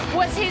goals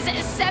was his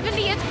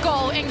 70th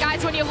goal. And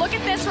guys, when you look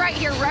at this right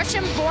here,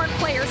 Russian-born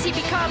players, he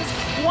becomes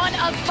one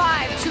of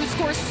 5 to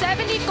score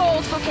 70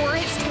 goals before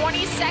his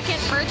 22nd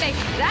birthday.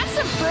 That's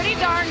some pretty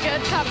darn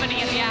good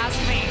company, if you ask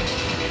me.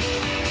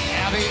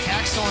 Abby,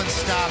 excellent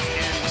stuff,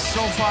 and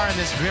so far in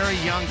this very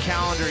young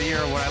calendar year,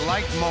 what I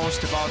liked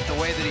most about the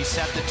way that he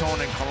set the tone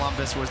in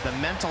Columbus was the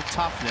mental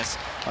toughness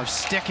of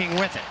sticking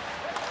with it.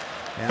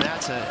 And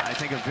that's, I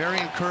think, a very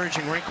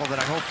encouraging wrinkle that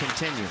I hope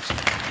continues.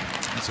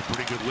 That's a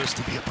pretty good list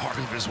to be a part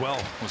of as well,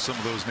 with some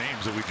of those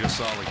names that we just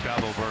saw, like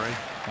Pavel Bure,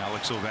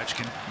 Alex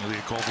Ovechkin,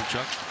 Ilya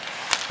Kovalchuk,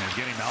 and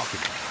Evgeny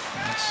Malkin.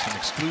 That's an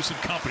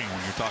exclusive company when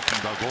you're talking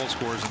about goal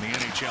scorers in the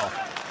NHL.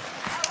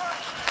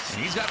 And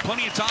he's got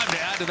plenty of time to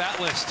add to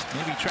that list.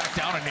 Maybe track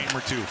down a name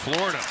or 2.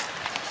 Florida.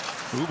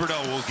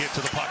 Huberdeau will get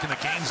to the puck in the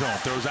Canes zone.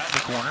 Throws that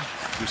in the corner.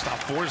 Gustav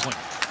Forsling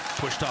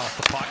pushed off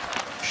the puck.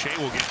 Shea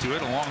will get to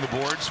it along the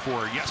boards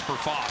for Jesper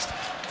Fost.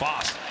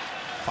 Fost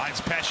finds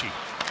Pesce.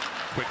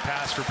 Quick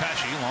pass for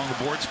Pesce along the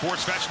boards for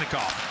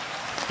Svechnikov.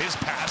 His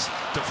pass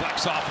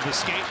deflects off of the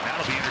skate.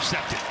 That'll be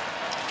intercepted.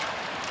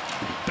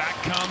 Back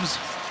comes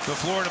the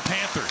Florida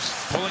Panthers.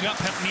 Pulling up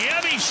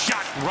Hempniemi,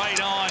 shot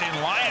right on, and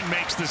Lyon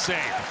makes the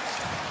save.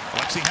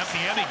 Alexei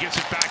Hempniemi gets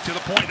it back to the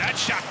point. That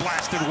shot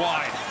blasted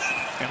wide,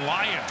 and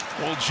Lyon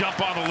will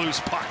jump on the loose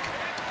puck.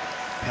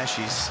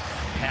 Pesce's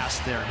pass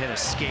there hit a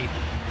skate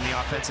in the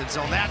offensive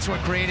zone. That's what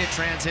created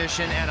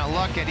transition, and a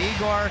look at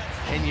Igor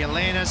and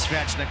Yelena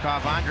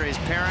Svechnikov, Andrei's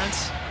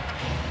parents.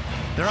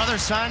 Their other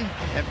son,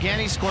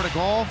 Evgeny, scored a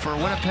goal for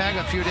Winnipeg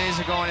a few days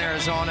ago in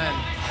Arizona,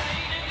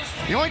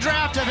 and the only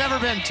draft I've ever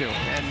been to.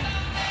 And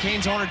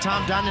Canes owner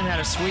Tom Dundon had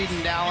a suite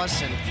in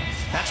Dallas, and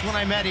that's when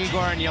I met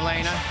Igor and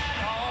Yelena.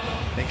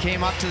 They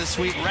came up to the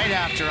suite right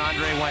after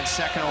Andrei went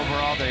 2nd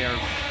overall. They are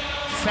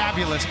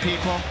fabulous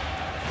people,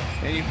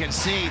 and you can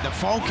see the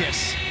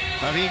focus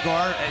of Igor.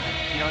 And,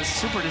 you know, it's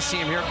super to see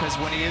him here because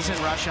when he is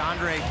in Russia,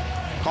 Andrei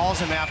calls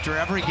him after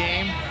every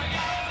game.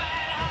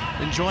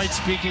 Enjoyed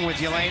speaking with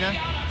Yelena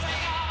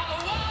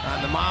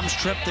on the mom's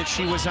trip that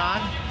she was on.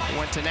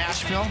 Went to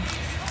Nashville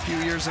a few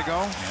years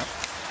ago. Yep.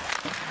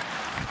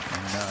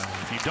 And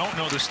if you don't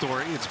know the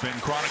story, it's been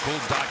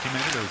chronicled,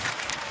 documented of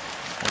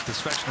what the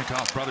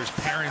Svechnikov brothers'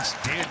 parents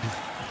did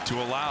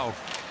to allow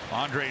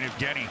Andre and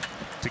Evgeny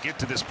to get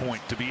to this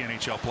point to be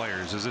NHL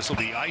players, as this will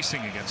be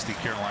icing against the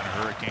Carolina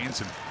Hurricanes,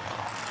 and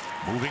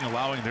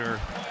allowing their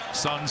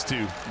sons to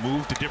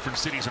move to different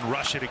cities in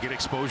Russia to get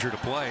exposure to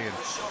play. And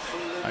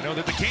I know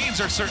that the Canes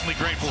are certainly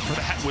grateful for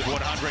that with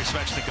what Andre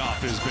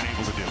Svechnikov has been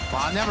able to do.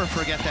 Well, I'll never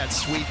forget that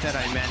suite that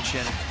I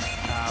mentioned,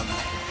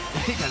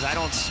 because I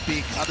don't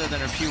speak, other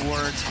than a few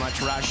words,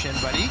 much Russian,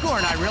 but Igor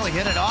and I really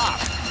hit it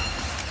off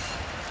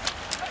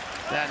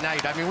that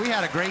night. I mean, we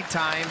had a great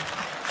time.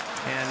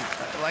 And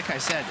like I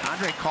said,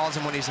 Andre calls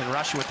him when he's in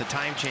Russia with the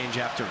time change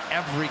after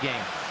every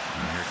game.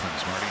 And here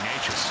comes Marty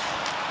Necas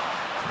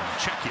from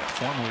Czechia,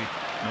 formerly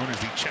known as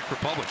the Czech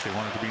Republic. They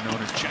want it to be known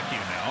as Czechia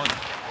now. And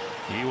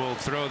he will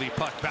throw the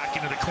puck back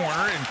into the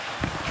corner, and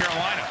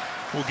Carolina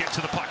will get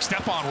to the puck.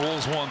 Stepan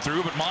rolls one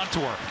through, but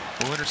Montour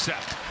will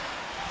intercept.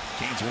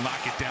 Canes will knock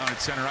it down at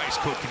center ice.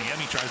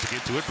 Kotkaniemi tries to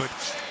get to it, but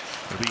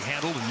it'll be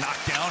handled and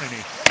knocked down, and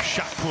a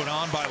shot put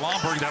on by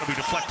Lomberg. That'll be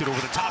deflected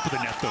over the top of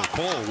the net, though.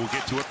 Cole will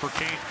get to it for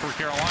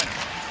Carolina.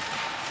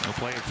 They'll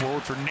play it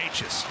forward for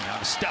Necas. Now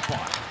to Stepan.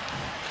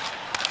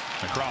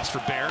 Across for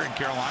Bear, and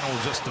Carolina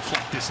will just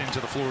deflect this into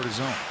the Florida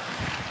zone.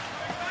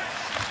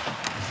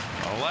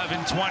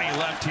 11:20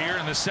 left here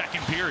in the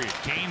second period.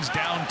 Canes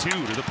down 2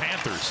 to the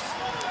Panthers.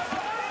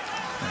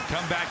 And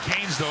comeback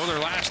Canes, though, their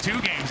last 2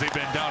 games they've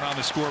been down on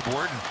the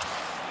scoreboard and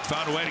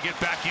found a way to get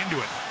back into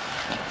it.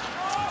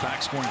 In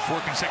fact, scoring 4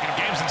 consecutive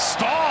games, and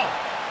Stahl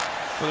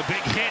with a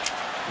big hit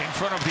in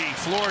front of the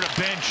Florida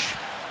bench.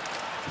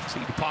 So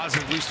he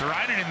deposited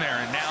Luosterainen in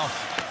there, and now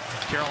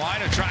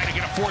Carolina trying to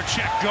get a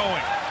forecheck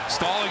going.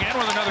 Stahl again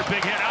with another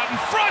big hit out in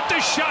front. The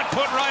shot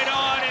put right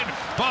on, and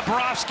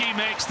Bobrovsky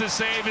makes the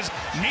save as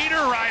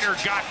Niederreiter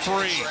got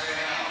free.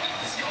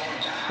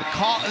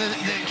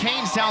 The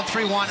Canes down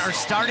 3-1 are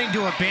starting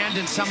to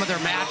abandon some of their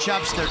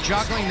matchups. They're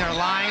juggling their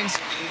lines.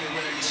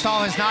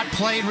 Stahl has not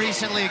played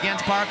recently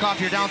against Barkov.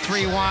 You're down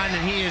 3-1,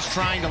 and he is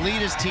trying to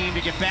lead his team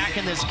to get back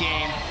in this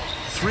game.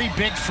 3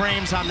 big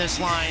frames on this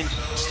line: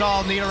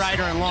 Stahl,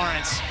 Niederreiter, and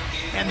Lawrence.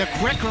 And the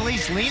quick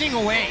release leaning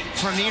away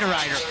from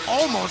Niederreiter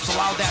almost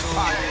allowed that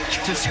puck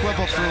to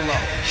squibble through low.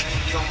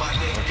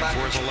 Looking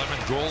for his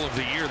 11th goal of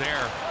the year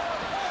there.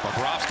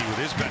 Bobrovsky with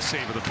his best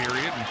save of the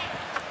period.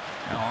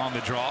 Now on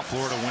the draw,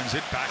 Florida wins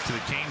it back to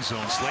the Canes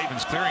zone.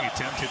 Slavin's clearing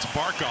attempt hits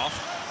Barkov.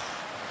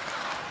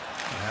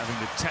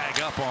 Having to tag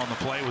up on the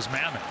play was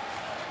Mammon.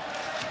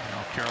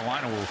 Now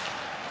Carolina will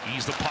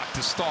ease the puck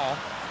to Stahl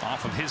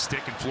off of his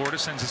stick, and Florida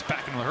sends us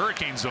back into the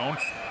Hurricane zone.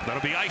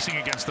 That'll be icing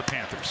against the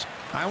Panthers.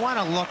 I want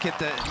to look at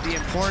the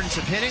importance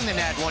of hitting the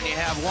net when you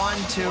have 1,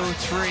 2,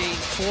 3,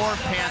 4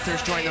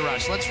 Panthers join the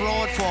rush. Let's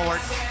roll it forward.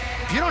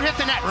 If you don't hit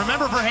the net,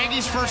 remember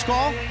Verhaeghe's first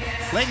goal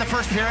late in the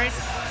first period?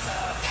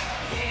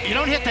 You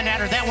don't hit the net,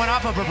 or that went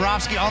off of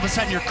Bobrovsky, all of a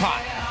sudden you're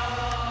caught.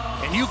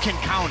 And you can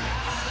counter.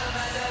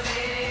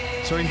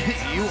 So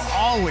you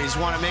always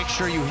want to make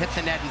sure you hit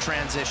the net in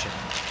transition.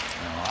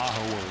 Now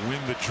Aho will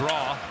win the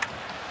draw.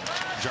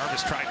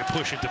 Jarvis tried to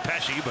push it to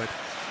Pesce, but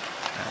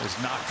that was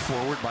knocked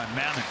forward by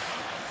Mammon.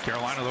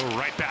 Carolina, though,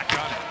 right back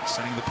on it,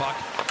 sending the puck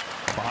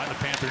behind the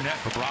Panther net.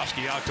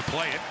 Bobrovsky out to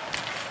play it.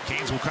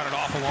 Canes will cut it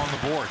off along the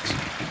boards.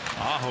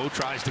 Aho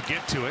tries to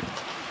get to it,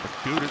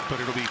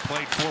 but it'll be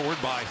played forward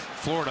by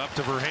Florida up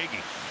to Verhaeghe.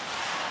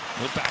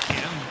 Look back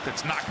in.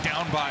 That's knocked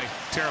down by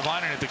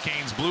Teravainen at the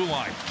Canes blue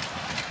line.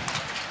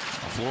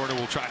 Florida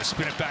will try to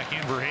spin it back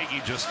in.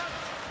 Verhaeghe just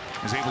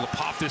is able to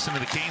pop this into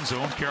the Cane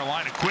zone.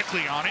 Carolina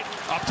quickly on it,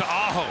 up to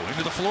Aho,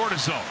 into the Florida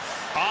zone.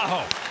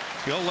 Aho,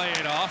 he'll lay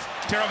it off.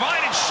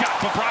 Teravainen shot,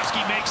 Bobrovsky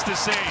makes the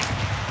save.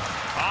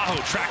 Aho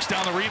tracks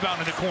down the rebound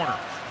in the corner.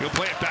 He'll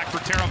play it back for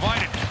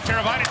Teravainen.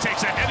 Teravainen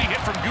takes a heavy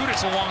hit from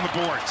Gudas along the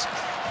boards.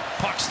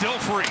 Puck still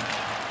free.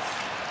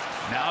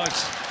 Now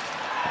it's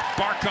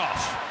Barkov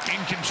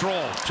in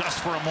control just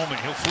for a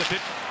moment. He'll flip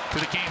it to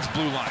the Canes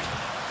blue line,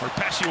 where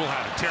Pesce will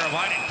have it.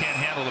 Teravainen can't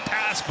handle the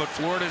pass, but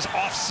Florida's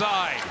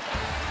offside.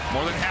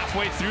 More than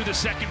halfway through the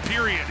second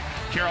period,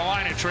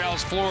 Carolina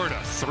trails Florida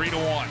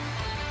 3-1.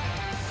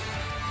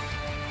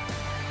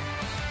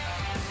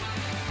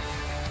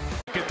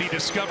 Look at the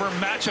Discover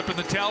matchup in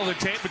the tail of the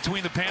tape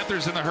between the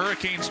Panthers and the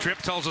Hurricanes. Trip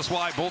tells us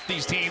why both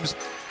these teams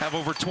have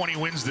over 20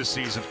 wins this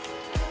season.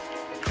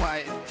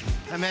 Well,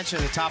 I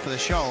mentioned at the top of the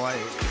show,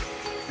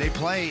 they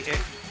play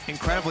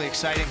incredibly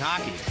exciting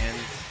hockey. And,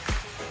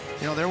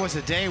 you know, there was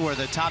a day where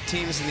the top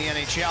teams in the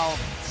NHL,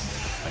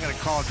 I'm going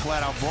to call it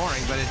flat out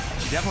boring, but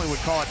you definitely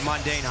would call it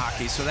mundane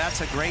hockey. So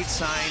that's a great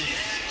sign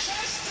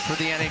for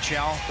the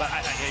NHL. But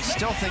I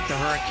still think the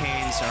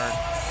Hurricanes are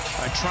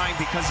trying,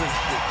 because of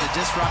the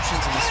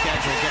disruptions in the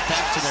schedule, get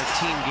back to their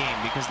team game,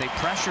 because they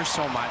pressure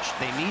so much.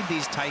 They need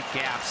these tight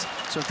gaps.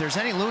 So if there's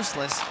any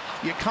looseness,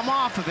 you come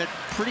off of it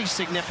pretty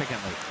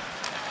significantly.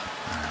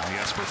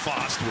 Jesper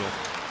Fast will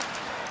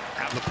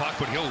have the puck,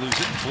 but he'll lose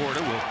it. And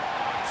Florida will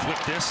flip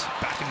this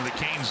back into the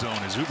Kane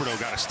zone as Huberdeau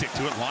got to stick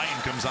to it. Lyon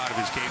comes out of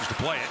his cage to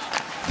play it.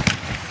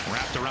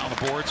 Wrapped around the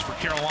boards for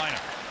Carolina.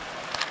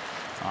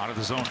 Out of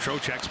the zone,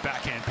 Trocheck's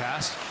backhand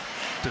pass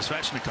to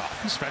Svechnikov.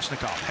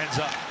 Svechnikov heads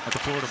up at the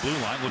Florida blue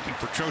line looking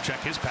for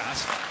Trocheck. His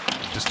pass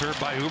disturbed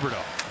by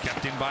Huberdeau.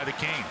 Kept in by the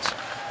Canes.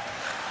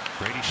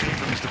 Brady Shea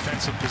from his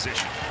defensive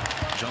position.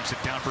 Jumps it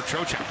down for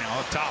Trocheck now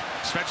up top.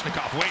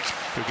 Svechnikov waits.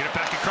 He'll get it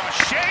back across.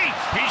 Shea!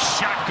 His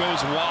shot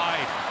goes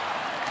wide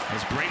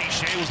as Brady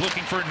Shea was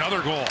looking for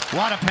another goal.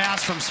 What a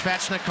pass from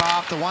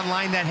Svechnikov. The one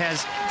line that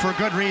has, for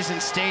good reason,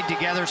 stayed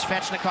together.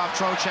 Svechnikov,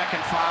 Trocheck,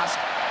 and Foss.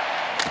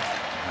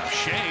 Now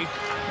Shea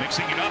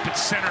mixing it up at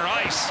center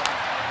ice.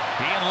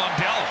 He and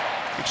Lundell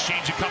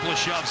exchange a couple of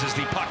shoves as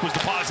the puck was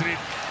deposited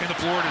in the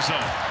Florida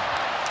zone.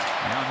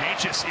 Now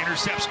Natchez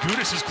intercepts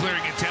Gudas'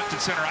 clearing attempt at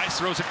center ice,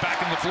 throws it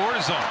back in the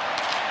Florida zone.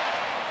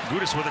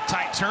 Gudas with a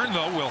tight turn,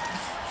 though, will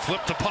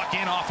flip the puck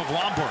in off of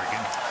Lomberg,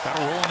 and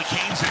that'll roll in the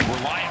Canes in,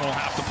 where Lyon will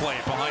have to play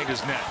it behind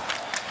his net.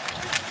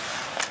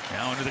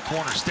 Now into the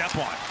corner,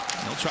 Stepan.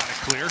 He'll try to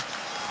clear.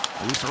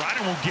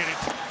 Luostarinen will get it.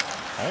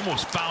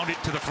 Almost found it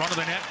to the front of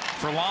the net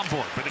for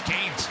Lomberg, but the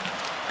Canes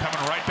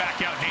coming right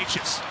back out.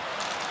 Natchez.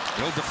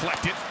 He'll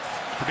deflect it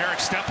for Derek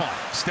Stepan.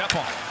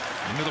 Stepan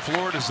into the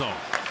Florida zone.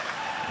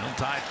 He'll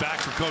tie it back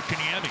for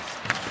Kotkaniemi.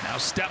 Now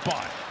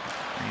Stepan.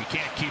 And you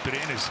can't keep it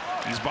in as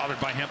he's bothered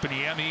by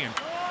Hempaniemi, and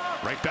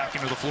right back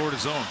into the Florida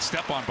zone.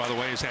 Stepan, by the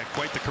way, has had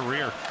quite the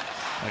career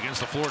against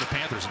the Florida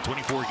Panthers in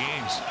 24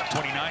 games.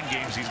 29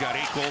 games, he's got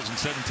 8 goals and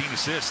 17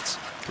 assists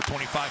for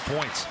 25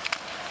 points.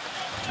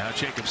 Now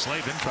Jacob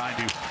Slavin trying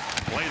to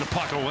play the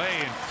puck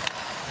away, and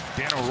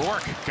Dan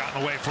O'Rourke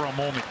gotten away for a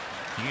moment.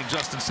 He and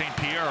Justin St.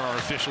 Pierre are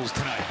officials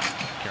tonight.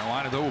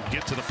 Carolina, though, will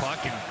get to the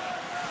puck and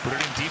put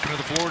it in deep into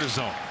the Florida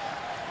zone.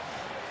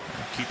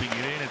 Keeping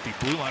it in at the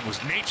blue line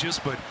was Natchez,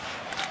 but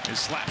his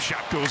slap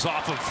shot goes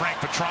off of Frank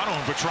Vatrano,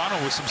 and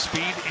Vatrano with some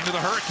speed into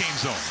the Hurricane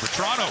zone.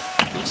 Vatrano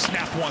will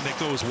snap one that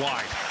goes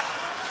wide.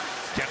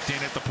 Kept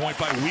in at the point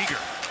by Weegar.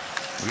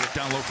 We get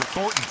down low for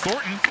Thornton.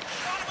 Thornton,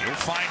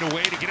 he'll find a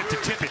way to get it to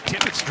Tippett.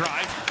 Tippett's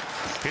drive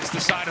hits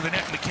the side of the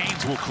net, and the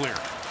Canes will clear.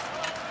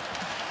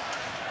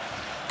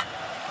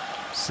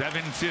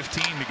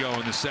 7:15 to go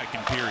in the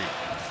second period.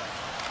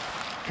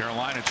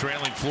 Carolina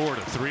trailing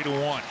Florida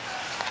 3-1.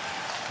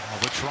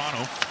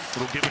 Vatrano,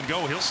 little give and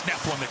go. He'll snap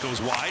one that goes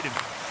wide, and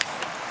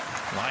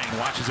Lyon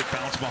watches it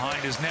bounce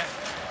behind his net.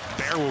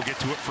 Bear will get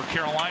to it for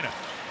Carolina.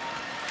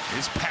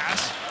 His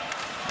pass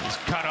is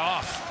cut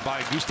off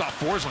by Gustav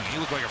Forsling. He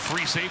looked like a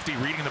free safety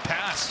reading the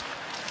pass.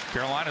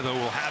 Carolina, though,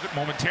 will have it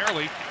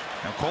momentarily.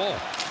 Now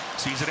Cole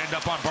sees it end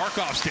up on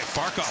Barkov's stick.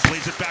 Barkov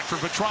lays it back for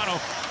Vatrano.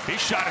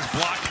 His shot is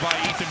blocked by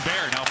Ethan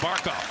Bear. Now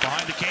Barkov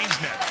behind the Canes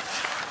net.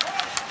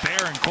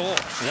 Bear and Cole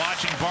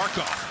watching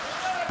Barkov.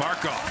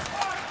 Barkov.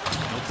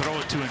 He'll throw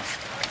it to an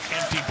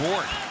empty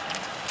board.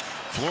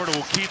 Florida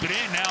will keep it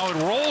in. Now it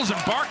rolls, and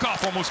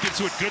Barkov almost gets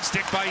to it. Good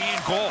stick by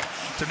Ian Cole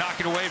to knock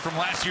it away from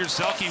last year's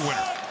Selke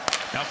winner.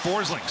 Now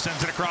Forsling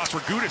sends it across for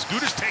Gudas.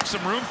 Gudas takes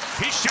some room.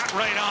 He's shot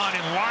right on,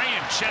 and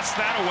Lyon chests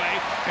that away,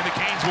 and the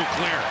Canes will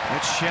clear.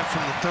 Good shift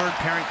from the third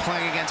pairing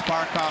playing against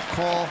Barkov,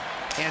 Cole,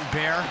 and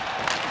Bear.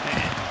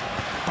 And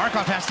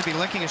Barkov has to be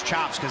licking his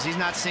chops because he's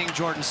not seeing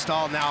Jordan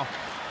Staal now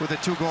with a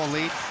 2-goal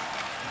lead.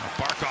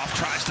 Barkov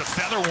tries to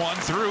feather one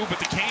through, but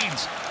the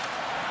Canes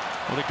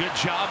with a good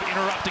job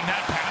interrupting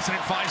that pass, and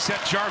it finds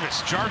Seth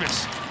Jarvis.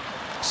 Jarvis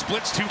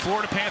splits two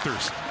Florida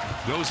Panthers.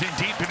 Goes in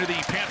deep into the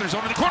Panther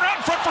zone in the corner, out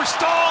in front for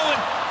Staal,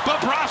 and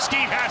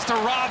Bobrovsky has to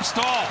rob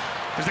Staal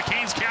as the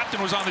Canes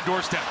captain was on the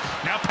doorstep.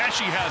 Now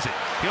Pesce has it.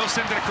 He'll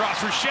send it across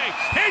for Shea.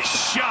 His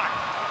shot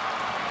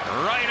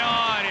right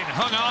on and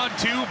hung on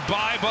to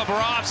by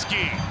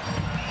Bobrovsky.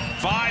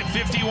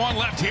 5:51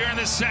 left here in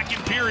the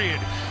second period.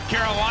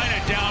 Carolina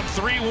down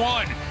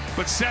 3-1,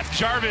 but Seth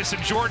Jarvis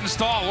and Jordan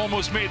Staal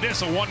almost made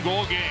this a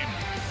 1-goal game.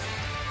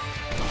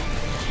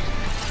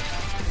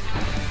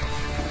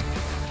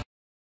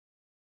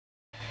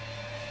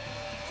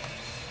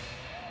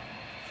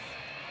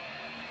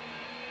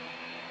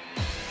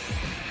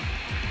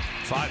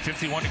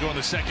 .51 to go in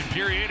the second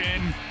period,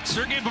 and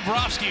Sergei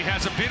Bobrovsky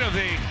has a bit of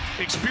a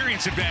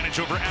experience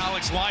advantage over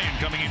Alex Lyon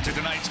coming into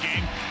tonight's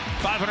game.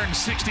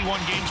 561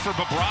 games for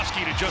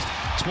Bobrovsky to just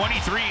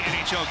 23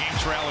 NHL games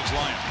for Alex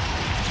Lyon.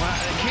 Well,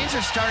 the Canes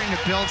are starting to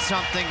build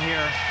something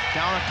here,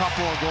 down a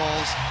couple of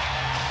goals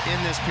in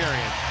this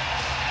period.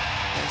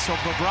 And so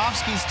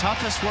Bobrovsky's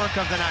toughest work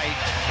of the night,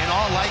 in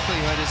all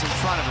likelihood, is in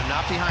front of him,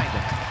 not behind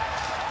him.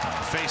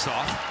 Face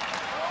off.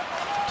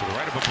 To the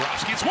right of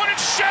Bobrovsky, it's one, and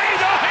Shea,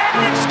 the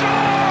hammer and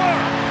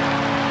score!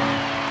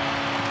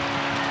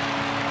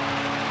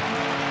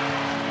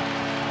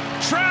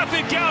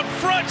 Traffic out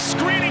front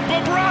screening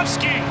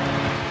Bobrovsky.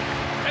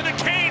 And the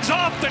Canes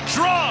off the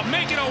draw,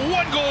 making a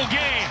 1-goal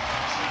game.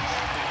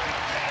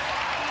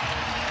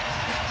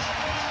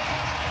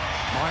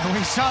 Boy,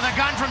 we saw the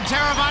gun from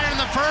Teravainen in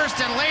the first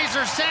and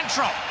laser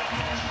central.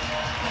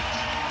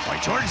 Boy,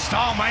 Jordan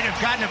Staal might have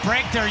gotten a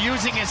break there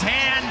using his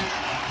hand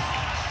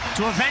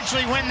to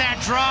eventually win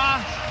that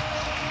draw.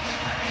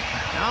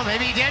 No,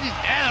 maybe he didn't.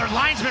 The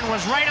linesman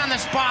was right on the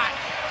spot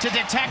to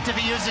detect if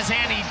he used his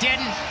hand. He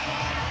didn't.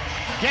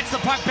 Gets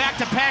the puck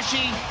back to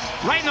Pesce.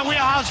 Right in the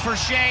wheelhouse for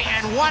Shea,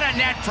 and what a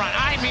net front.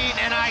 I mean,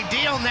 an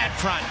ideal net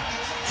front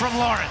from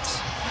Lawrence.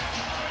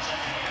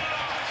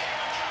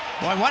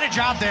 Boy, what a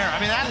job there. I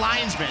mean, that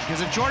linesman,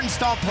 because if Jordan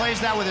Staal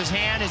plays that with his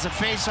hand as a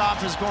face-off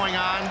is going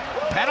on,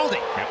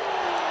 penalty. Yep.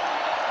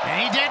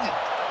 And he didn't.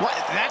 What,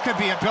 that could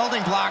be a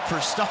building block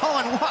for Staal,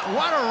 and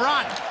what a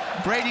run.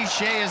 Brady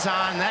Shea is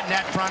on. That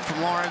net front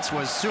from Lawrence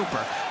was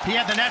super. He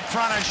had the net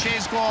front on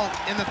Shea's goal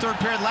in the third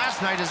period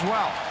last night as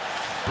well.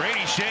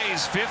 Brady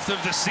Shea's 5th of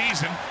the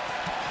season,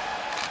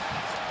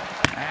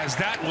 as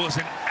that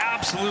was an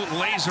absolute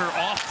laser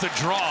off the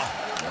draw.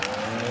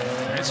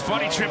 It's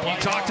funny, Trip, you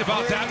talked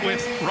about that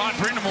with Rod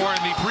Brindamore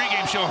in the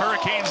pregame show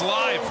Hurricanes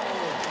Live.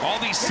 All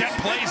these set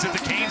plays that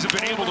the Canes have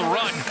been able to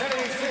run.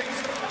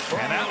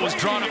 And that was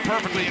drawn up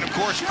perfectly, and of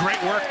course, great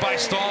work by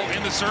Staal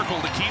in the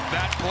circle to keep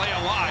that play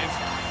alive.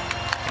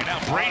 And now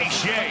Brady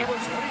Shea,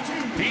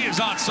 he is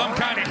on some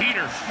kind of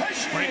heater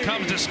when it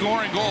comes to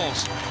scoring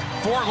goals.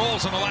 4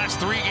 goals in the last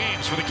 3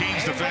 games for the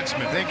Canes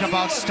defenseman. Think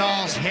about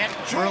Staal's hit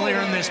earlier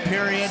in this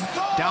period,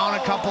 down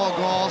a couple of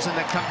goals, and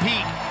to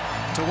compete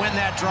to win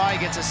that draw, he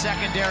gets a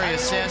secondary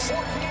assist.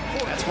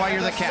 That's why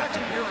you're the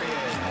captain.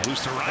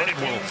 Luostarinen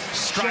will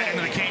stride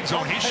into the Canes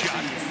zone. His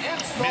shot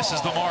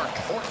misses the mark.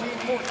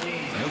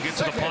 He'll get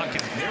to the puck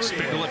and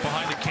spindle it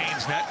behind the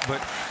Canes net, but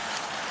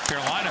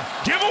Carolina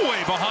giveaway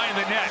behind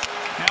the net.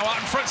 Now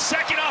out in front,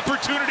 second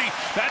opportunity.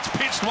 That's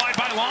pitched wide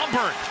by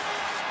Lomberg.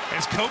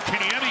 As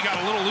Kotkaniemi got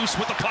a little loose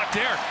with the puck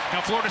there. Now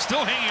Florida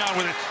still hanging on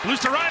with it.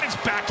 Luostarinen's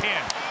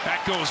backhand.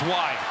 That goes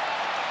wide.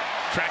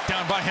 Tracked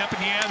down by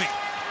Hempaniemi.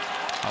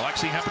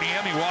 Alexei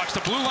Hempaniemi walks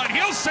the blue line.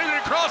 He'll send it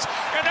across,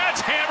 and that's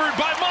hammered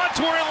by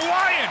Montour, and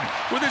Lyon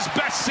with his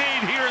best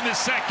save here in the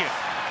second.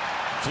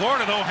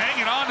 Florida, though,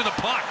 hanging on to the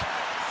puck.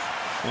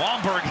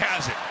 Lomberg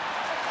has it.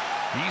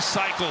 He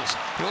cycles.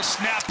 He'll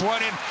snap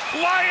one in.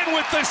 Lyon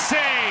with the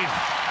save,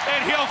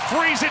 and he'll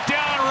freeze it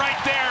down right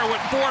there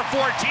with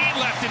 4:14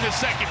 left in the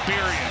second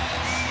period.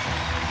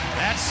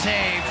 That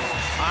save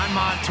on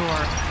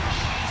Montour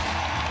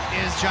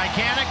is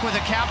gigantic with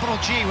a capital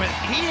G.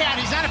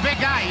 He's not a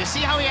big guy. You see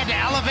how he had to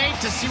elevate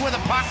to see where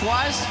the puck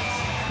was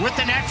with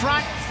the net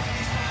front?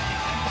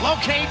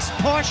 Locates,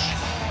 push,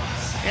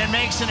 and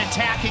makes an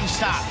attacking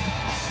stop.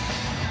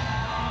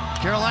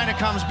 Carolina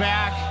comes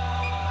back.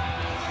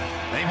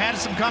 They've had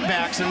some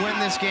comebacks and win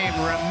this game.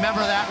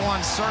 Remember that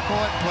one, circle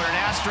it, put an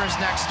asterisk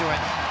next to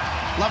it.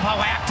 Love how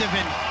active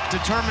and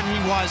determined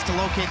he was to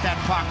locate that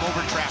puck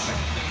over traffic.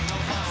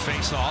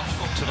 Face off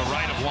to the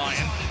right of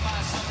Lyon.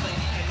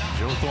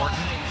 Joe Thornton,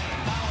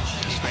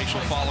 his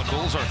facial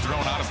follicles are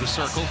thrown out of the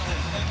circle.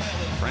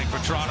 Frank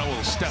Vetrano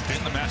will step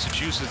in, the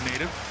Massachusetts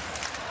native.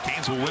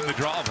 Canes will win the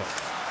draw, though.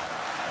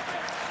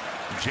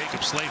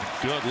 Jacob Slavin,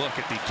 good look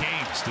at the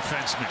Canes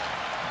defenseman.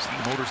 As he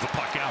motors the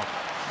puck out.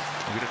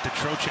 We'll get it to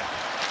Trocheck.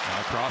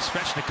 Now across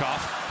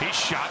Svechnikov, his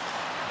shot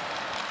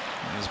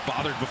is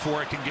bothered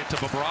before it can get to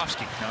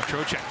Bobrovsky. Now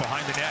Trocheck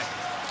behind the net.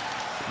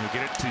 We'll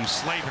get it to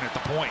Slavin at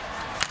the point.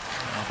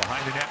 Now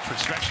behind the net for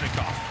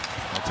Svechnikov.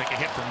 He'll take a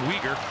hit from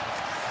Weegar,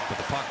 but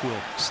the puck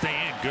will stay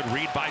in. Good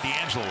read by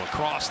D'Angelo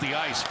across the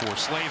ice for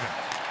Slavin.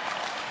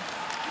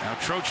 Now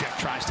Trocheck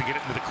tries to get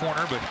it into the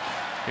corner, but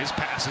his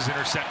pass is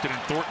intercepted, and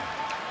Thornton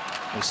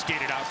will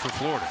skate it out for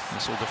Florida.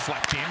 This will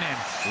deflect in,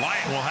 and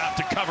Lyon will have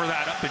to cover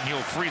that up, and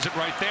he'll freeze it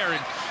right there.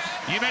 And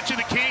you mentioned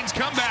the Canes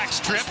comebacks,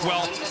 Trip.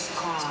 Well,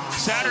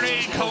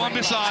 Saturday in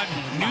Columbus on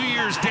New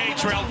Year's Day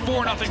trailed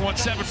 4-0, won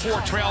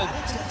 7-4, trailed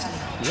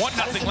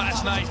 1-0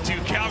 last night to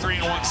Calgary,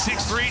 and won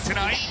 6-3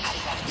 tonight.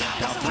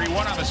 Down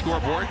 3-1 on the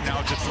scoreboard. Now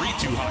it's a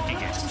 3-2 hockey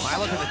game. I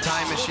look at the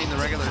time machine, the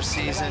regular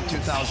season,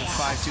 2005,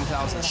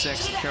 2006,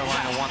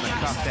 Carolina won the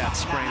cup that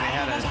spring. They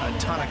had a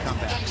ton of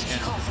comebacks.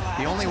 And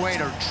the only way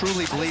to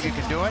truly believe you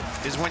can do it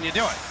is when you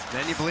do it.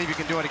 Then you believe you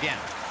can do it again.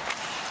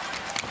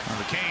 Well,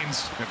 the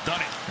Canes have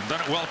done it, and done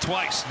it well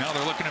twice. Now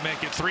they're looking to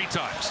make it 3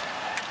 times.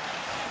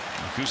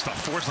 Gustav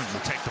Forsling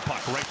will take the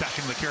puck right back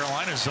into the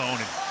Carolina zone.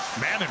 And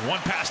Mammon,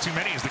 one pass too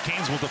many as the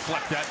Canes will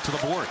deflect that to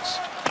the boards.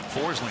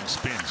 Forsling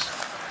spins.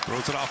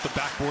 Throws it off the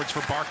backboards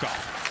for Barkov.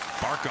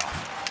 Barkov.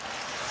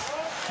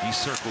 He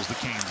circles the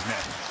Canes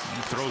net. He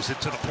throws it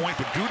to the point,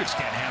 but Gudas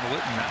can't handle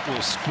it, and that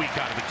will squeak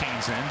out of the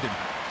Canes end. And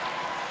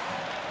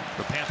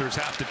the Panthers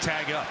have to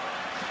tag up.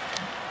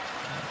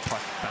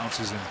 Puck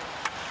bounces in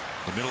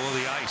the middle of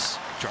the ice.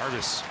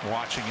 Jarvis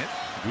watching it.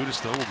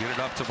 Gudas, though, will get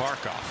it up to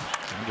Barkov.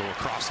 And go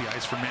across the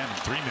ice for Mammon.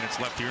 3 minutes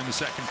left here in the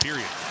second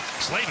period.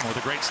 Slavin with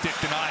a great stick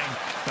denying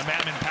the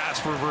Mammon pass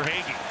for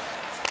Verhaeghe.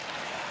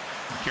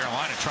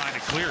 Carolina trying to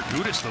clear.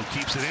 Gudas, though,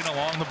 keeps it in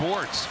along the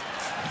boards.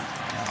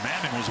 And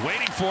Mammon was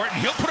waiting for it, and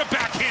he'll put a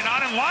backhand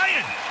on, and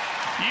Lyon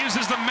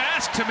uses the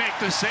mask to make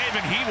the save,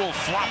 and he will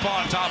flop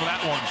on top of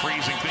that one,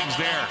 freezing things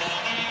there.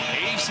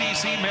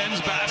 ACC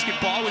men's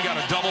basketball, we got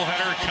a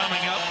doubleheader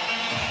coming up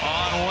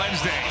on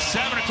Wednesday,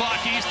 7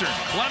 o'clock Eastern.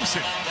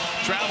 Clemson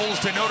travels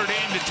to Notre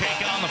Dame to take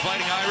on the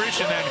Fighting Irish,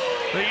 and then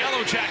the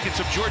Yellow Jackets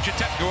of Georgia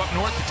Tech go up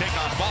north to take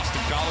on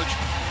Boston College.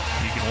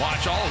 You can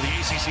watch all of the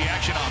ACC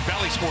action on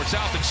Bally Sports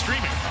South and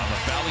streaming on the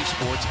Bally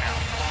Sports app.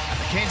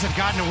 The Canes have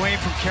gotten away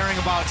from caring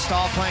about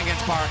Stahl playing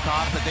against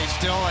Barkov, but they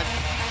still,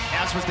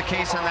 as was the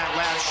case on that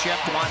last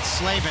shift, want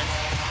Slavin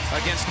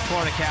against the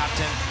Florida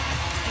captain.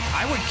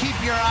 I would keep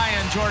your eye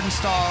on Jordan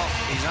Stahl.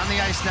 He's on the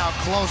ice now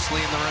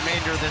closely in the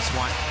remainder of this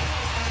one.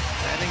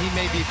 I think he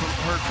may be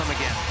heard from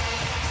again.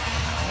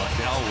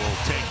 Lundell will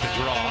take the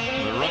draw.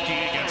 The rookie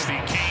against the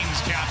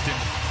Canes captain,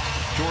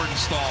 Jordan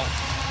Stahl.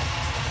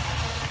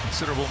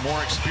 Considerable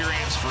more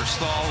experience for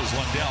Stahl as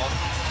Lundell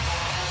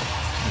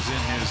is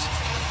in his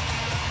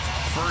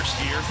first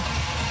year.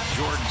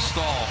 Jordan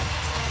Stahl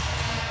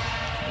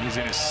is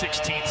in his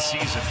 16th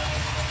season.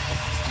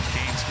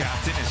 Canes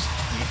captain as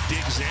he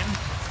digs in.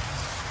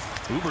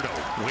 Huberdeau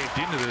waved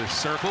into the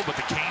circle, but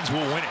the Canes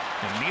will win it.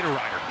 And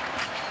Niederreiter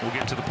will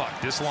get to the puck.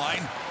 This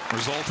line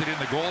resulted in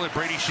the goal that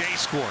Brady Shea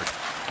scored.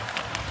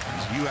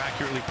 As you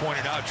accurately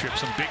pointed out, Trip,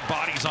 some big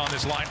bodies on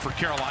this line for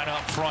Carolina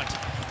up front.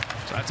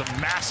 So that's a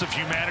massive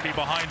humanity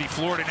behind the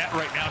Florida net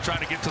right now, trying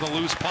to get to the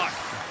loose puck.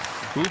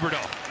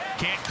 Huberdeau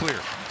can't clear.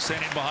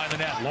 Sent in behind the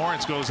net.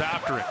 Lawrence goes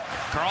after it.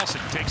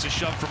 Carlson takes a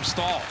shove from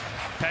Stahl.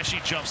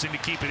 Pesci jumps in to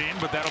keep it in,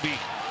 but that'll be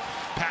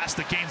past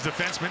the Canes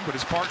defenseman, but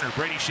his partner,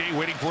 Brady Shea,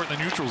 waiting for it in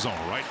the neutral zone.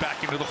 Right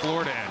back into the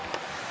Florida end.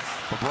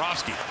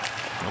 Bobrovsky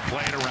will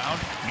play it around.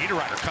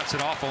 Niederreiter cuts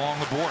it off along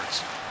the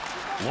boards.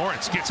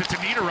 Lawrence gets it to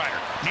Niederreiter.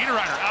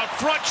 Niederreiter out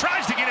front,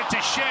 tries to get it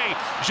to Shea,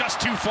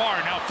 just too far.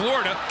 Now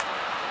Florida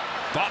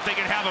thought they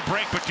could have a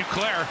break, but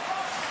Duclair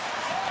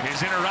is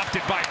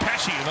interrupted by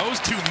Pesci. And those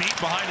two meet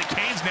behind the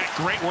Canes net.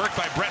 Great work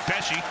by Brett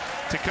Pesci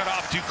to cut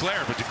off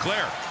Duclair, but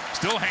Duclair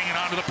still hanging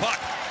on to the puck.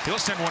 He'll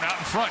send one out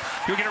in front.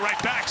 He'll get it right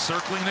back,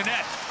 circling the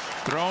net.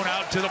 Thrown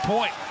out to the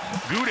point.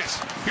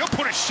 Gudas, he'll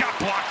put a shot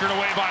blocker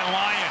away by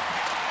Lyon.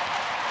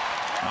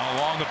 Now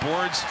along the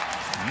boards,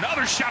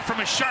 another shot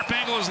from a sharp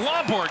angle is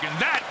Lomborg, and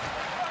that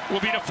will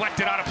be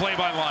deflected out of play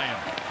by Lyon.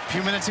 A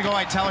few minutes ago,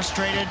 I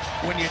telestrated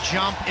when you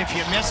jump, if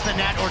you miss the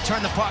net or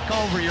turn the puck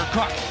over, you're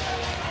cooked.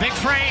 Big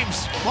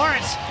frames.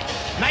 Lawrence,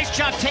 nice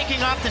job taking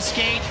off the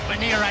skate,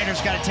 but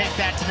Niederreiter's got to take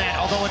that to net,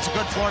 although it's a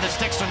good Florida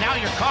stick, so now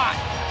you're caught.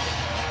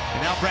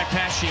 And now Brett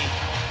Pesci,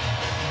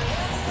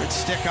 good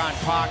stick on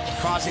puck,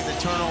 causing the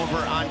turnover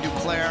on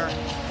Duclair.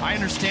 I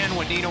understand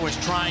what Nino was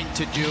trying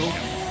to do,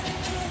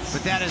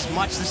 but that is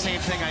much the same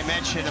thing I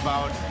mentioned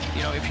about,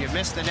 you know, if you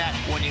miss the net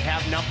when you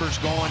have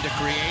numbers going to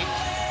create,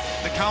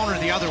 the counter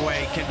the other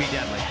way can be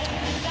deadly.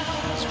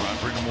 As Rod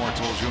Brindamore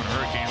told you in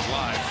Hurricanes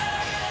Live,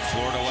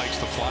 Florida likes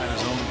to fly the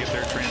zone and get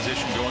their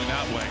transition going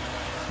that way.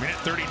 Minute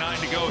 39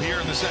 to go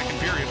here in the second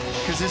period.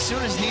 Because as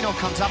soon as Nino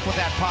comes up with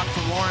that puck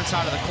from Lawrence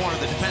out of the corner,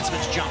 the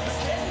defenseman's jumping.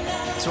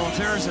 So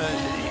if there's a,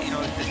 you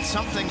know,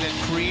 something that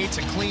creates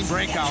a clean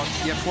breakout,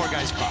 you have four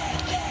guys caught.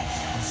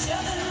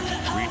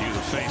 Redo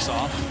the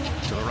face-off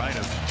to the right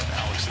of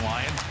Alex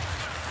Lyon.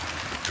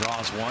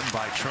 Draws one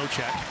by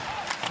Trocheck.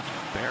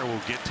 Bear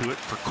will get to it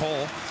for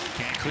Cole.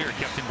 Can't clear,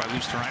 kept in by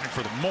Luosterainen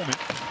for the moment.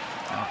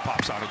 Now it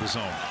pops out of the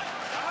zone.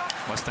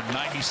 Less than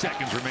 90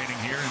 seconds remaining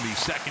here in the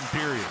second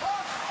period.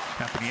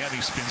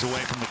 Kampaniemi spins away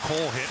from the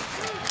Cole hit.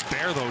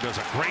 Bear, though, does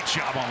a great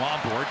job on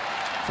Lomborg.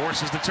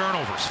 Forces the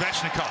turnover.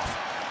 Svechnikov.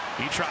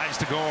 He tries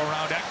to go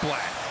around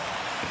Ekblad.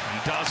 He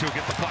does. He'll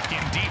get the puck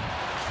in deep.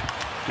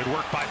 Good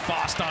work by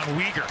Fost on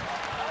Uyghur.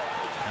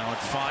 Now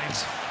it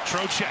finds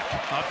Trocheck.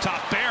 Up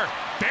top, Bear.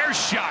 Bear's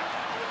shot.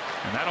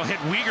 And that'll hit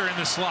Uyghur in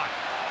the slot.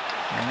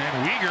 And then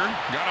Uyghur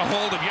got a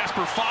hold of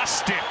Jesper Fost's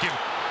stick, and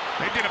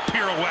they did a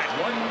pirouette.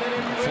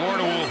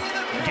 Florida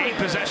will gain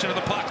possession of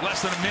the puck.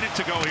 Less than a minute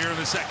to go here in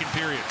the second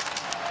period.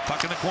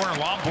 Puck in the corner.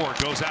 Lomborg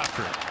goes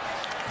after it.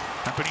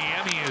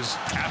 Kampaniemi is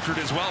after it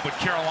as well, but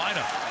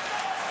Carolina,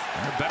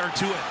 they're better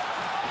to it.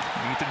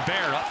 Ethan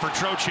Bear up for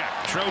Trocheck.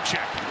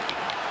 Trocheck.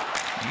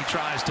 He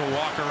tries to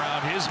walk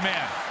around his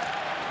man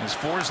as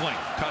Forsling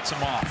cuts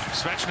him off.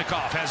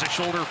 Svechnikov has a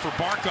shoulder for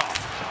Barkov.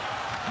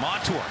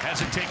 Montour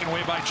has it taken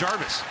away by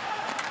Jarvis.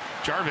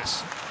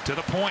 Jarvis to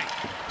the point.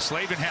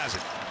 Slavin has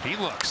it. He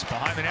looks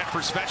behind the net for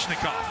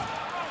Svechnikov.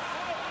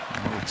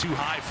 A little too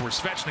high for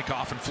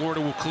Svechnikov, and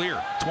Florida will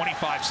clear.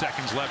 25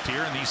 seconds left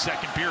here in the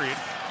second period.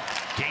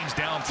 Canes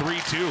down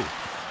 3-2.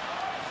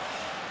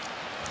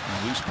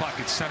 Loose puck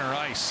at center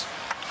ice.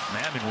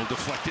 Mammon will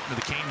deflect it into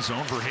the Canes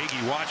zone.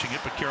 Verhaeghe watching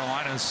it, but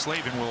Carolina's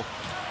Slavin will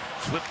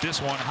flip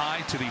this one high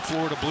to the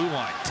Florida blue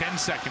line. 10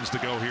 seconds to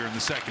go here in the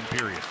second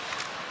period.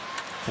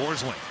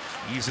 Forsling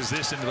eases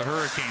this into the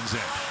Hurricanes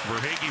end.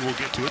 Verhaeghe will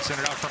get to it, send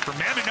it out front for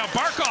Mammon. Now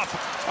Barkov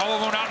all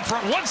alone out in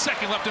front. 1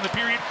 second left in the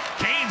period.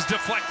 Canes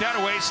deflect that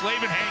away.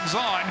 Slavin hangs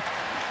on.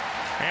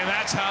 And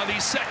that's how the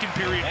second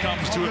period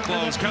comes to a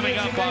close. Coming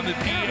up on the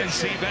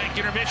PNC Bank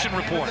Intermission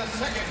Report,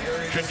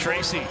 Trent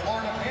Tracy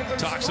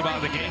talks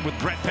about the game with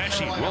Brett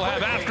Pesci. We'll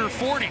have After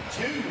 40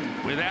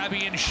 with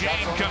Abby and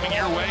Shane coming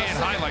your way, and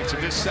highlights of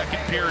this second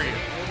period.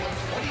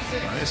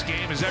 This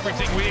game is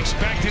everything we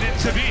expected it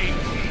to be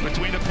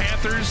between the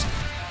Panthers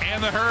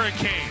and the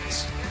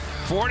Hurricanes.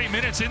 40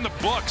 minutes in the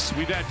books.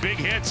 We've had big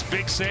hits,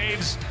 big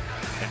saves,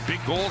 and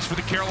big goals for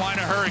the Carolina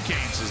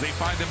Hurricanes as they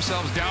find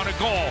themselves down a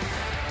goal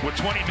with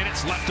 20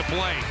 minutes left to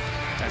play,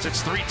 as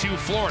it's 3-2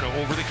 Florida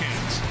over the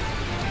Canes.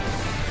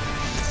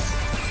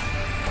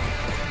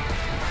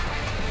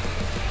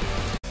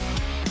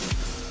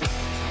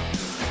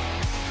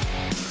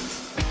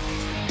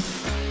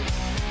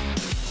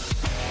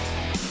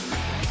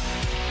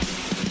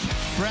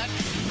 Brett,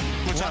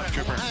 what's up,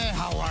 Trooper?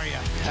 How are you?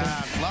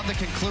 Love the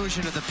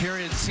conclusion of the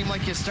period. It seemed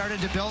like you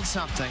started to build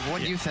something.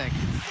 What do you think?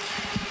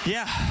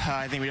 Yeah,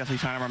 I think we definitely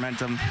found our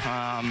momentum.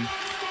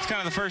 It's kind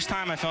of the first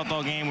time I felt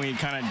all game we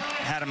kind of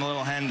had him a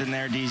little hemmed in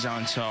their D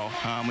zone, so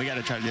we got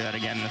to try to do that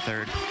again in the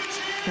third.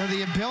 You know,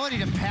 the ability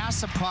to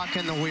pass the puck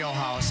in the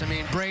wheelhouse. I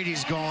mean,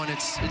 Brady's going.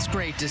 It's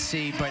great to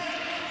see, but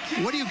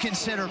what do you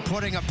consider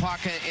putting a puck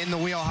in the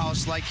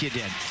wheelhouse like you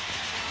did?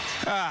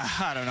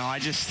 I don't know.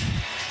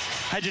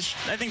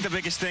 I think the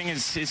biggest thing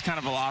is kind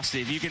of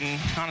velocity. If you can,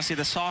 honestly,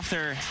 the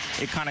softer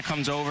it kind of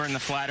comes over and the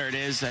flatter it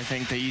is, I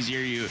think the easier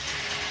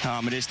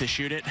it is to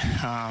shoot it.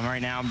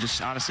 Right now, I'm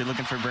just honestly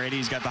looking for Brady.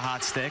 He's got the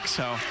hot stick,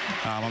 so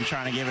I'm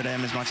trying to give it to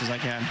him as much as I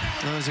can.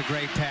 That was a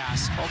great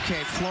pass.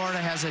 Okay, Florida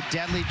has a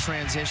deadly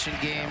transition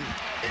game.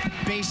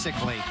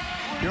 Basically,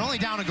 you're only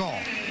down a goal.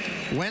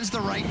 When's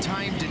the right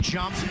time to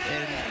jump,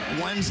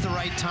 and when's the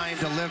right time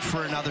to live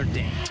for another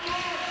day?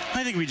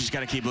 I think we just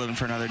got to keep living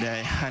for another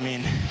day. I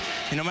mean,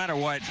 no matter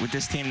what, with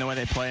this team, the way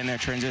they play in their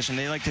transition,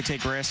 they like to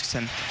take risks.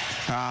 And,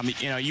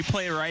 you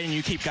play it right and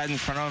you keep guys in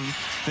front of them,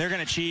 they're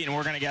going to cheat and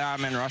we're going to get out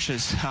of them in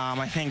rushes.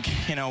 I think,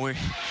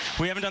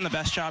 we haven't done the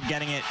best job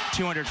getting it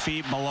 200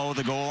 feet below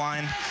the goal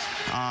line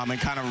and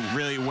kind of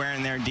really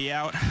wearing their D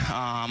out.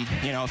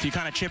 If you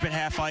kind of chip it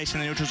half ice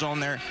in the neutral zone,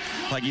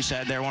 like you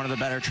said, they're one of the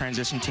better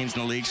transition teams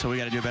in the league, so we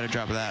got to do a better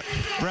job of that.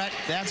 Brett,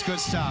 that's good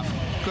stuff.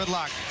 Good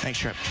luck. Thanks,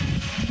 Trip.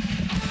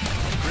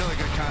 Really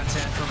good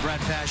content from Brett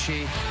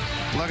Pesce.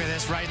 Look at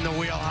this, right in the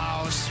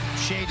wheelhouse.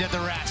 Shea did the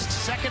rest.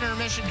 Second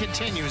intermission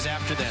continues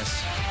after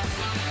this.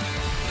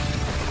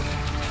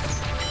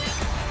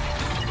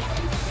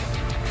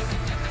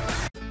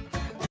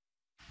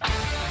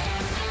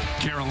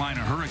 Carolina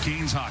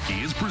Hurricanes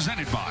hockey is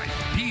presented by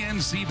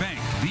PNC Bank,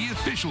 the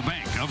official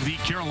bank of the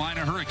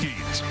Carolina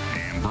Hurricanes,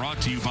 and brought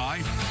to you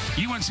by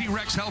UNC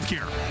Rex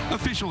Healthcare,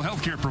 official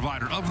healthcare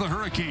provider of the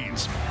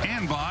Hurricanes,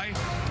 and by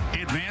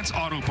Advance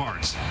Auto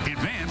Parts.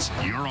 Advance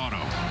your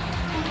auto.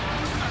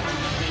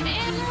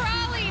 In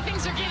Raleigh,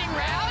 things are getting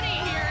rowdy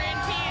here in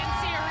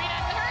PNC Arena.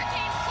 The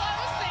Hurricanes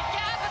close the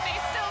gap, but they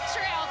still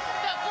trail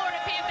the Florida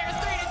Panthers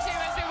 3-2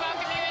 as we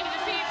welcome you into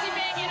the PNC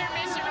Bank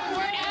Intermission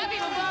Report.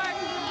 Abby Lamar,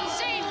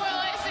 Shane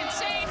Willis, and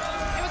Shane,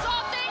 it was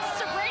all thanks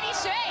to Brady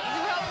Shea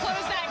who helped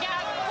close that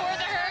gap for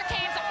the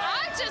Hurricanes.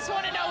 I just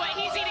want to know what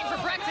he's eating for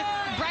breakfast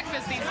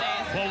these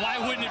days. Well, why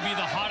wouldn't it be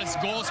the hottest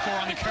goal scorer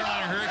on the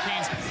Carolina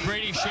Hurricanes,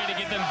 Brady Shea, to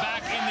get them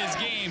back in this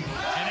game?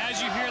 And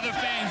as you hear the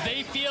fans,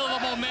 they feel the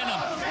momentum.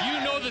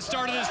 You know the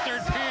start of this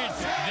third period,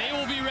 they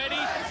will be ready,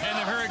 and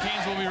the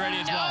Hurricanes will be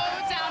ready as well.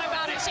 No doubt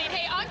about it, Shane.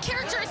 Hey,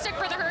 uncharacteristic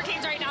for the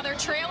Hurricanes right now. They're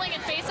trailing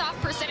in face-off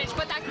percentage,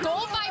 but that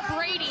goal by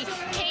Brady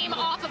came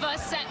off of a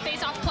set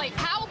face-off play.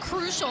 How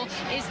crucial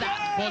is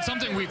that? Well, it's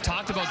something we've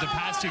talked about the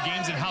past two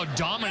games and how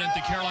dominant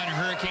the Carolina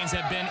Hurricanes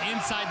have been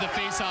inside the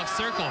face-off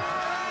circle.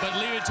 But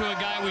leave it to a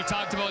guy we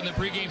talked about in the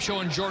pregame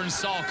show, in Jordan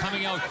Staal,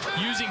 coming out,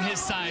 using his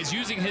size,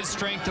 using his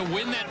strength to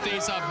win that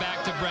face-off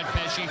back to Brett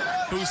Pesce,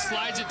 who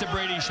slides it to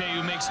Brady Shea,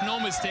 who makes no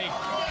mistake,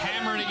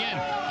 hammering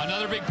again.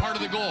 Another big part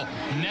of the goal,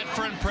 net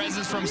front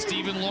presence from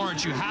Steven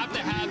Lawrence. You have to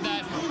have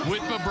that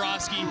with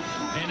Bobrovsky.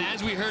 And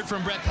as we heard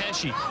from Brett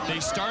Pesce, they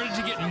started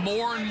to get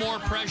more and more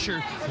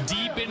pressure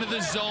deep into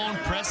the zone,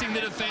 pressing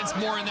the defense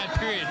more in that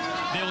period.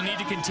 They will need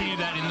to continue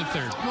that in the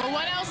third. Well,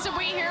 what else did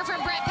we hear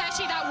from Brett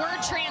Pesce? That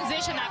word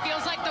transition, that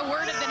feels like the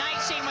word of the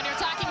night, Shane, when you're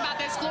talking about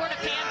this Florida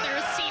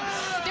Panthers team.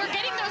 They're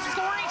getting those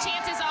scoring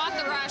chances off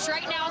the rush.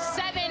 Right now,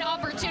 7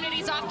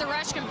 opportunities off the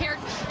rush compared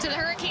to the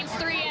Hurricanes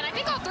 3, and I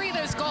think all 3 of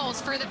those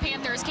goals for the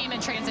Panthers came in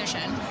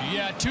transition.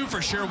 Yeah, 2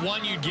 for sure.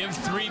 1 you'd give,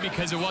 3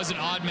 because it was an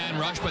odd man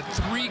rush, but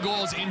 3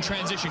 goals in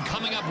transition,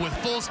 coming up with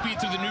full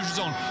speed through the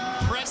neutral zone,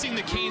 pressing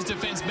the Canes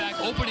defense back,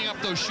 opening up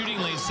those shooting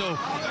lanes. So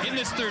in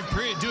this third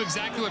period, do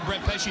exactly what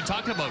Brett Pesce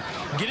talked about.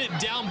 Get it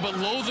down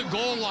below the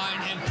goal line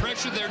and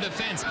pressure their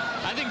defense.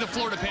 I think the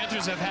Florida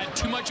Panthers have had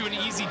too much of an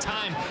easy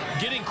time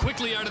getting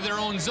quickly out of their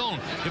own zone.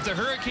 If the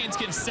Hurricanes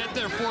can set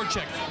their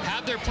forecheck,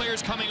 have their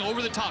players coming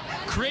over the top,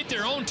 create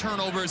their own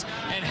turnovers,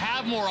 and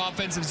have more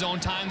offensive zone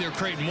time, they'll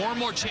create more and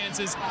more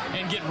chances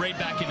and get right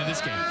back into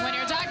this game. When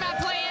you're talking about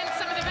playing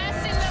some of the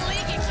best in the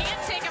league, you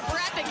can't take a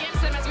breath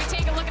against them as we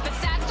take a look at the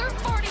stats. They're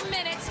 40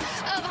 minutes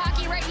of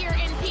hockey right here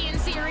in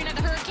PNC Arena.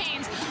 The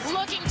Hurricanes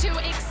looking to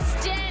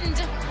extend,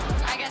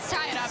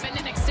 tie it up and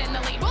then extend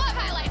the lead. We'll have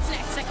highlights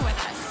next. Stick with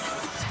us.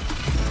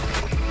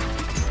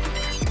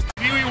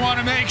 We want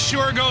to make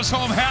sure goes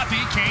home happy.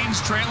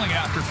 Canes trailing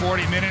after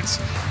 40 minutes.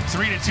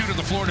 3-2 to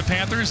the Florida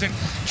Panthers. And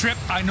Tripp,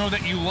 I know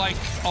that you like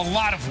a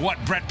lot of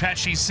what Brett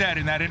Pesce said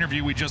in that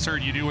interview we just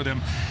heard you do with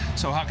him.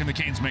 So how can the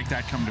Canes make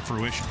that come to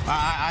fruition?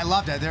 I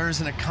love that. There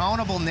is an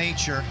accountable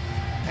nature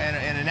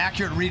and an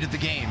accurate read of the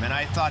game, and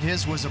I thought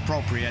his was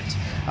appropriate.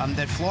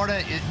 That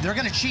Florida, they're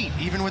going to cheat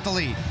even with the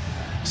lead.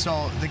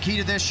 So the key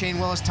to this, Shane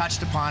Willis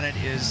touched upon it,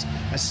 is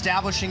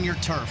establishing your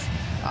turf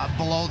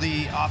below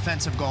the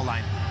offensive goal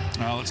line.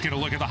 Let's get a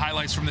look at the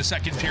highlights from the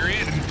second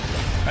period.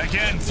 And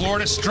again,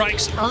 Florida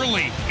strikes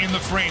early in the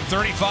frame,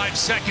 35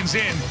 seconds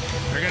in.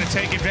 They're going to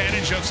take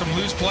advantage of some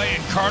loose play,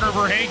 and Carter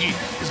Verhaeghe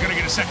is going to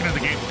get a second of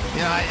the game.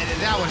 You know,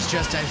 that was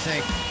just, I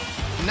think,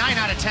 9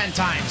 out of 10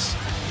 times.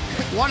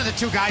 One of the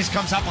two guys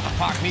comes up with the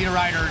puck,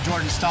 Niederreiter or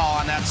Jordan Staal,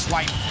 on that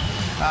swipe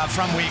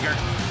from Weegar.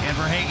 And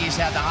Verhaeghe's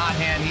had the hot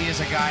hand. He is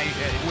a guy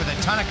with a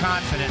ton of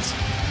confidence.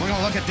 We're going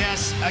to look at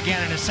this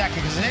again in a second,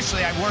 because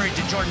initially I worried,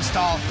 did Jordan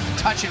Staal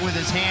touch it with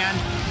his hand?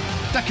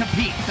 The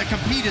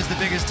compete is the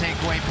biggest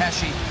takeaway.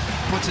 Pesce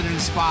puts it in a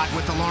spot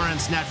with the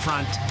Lawrence net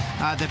front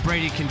that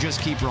Brady can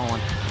just keep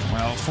rolling.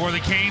 Well, for the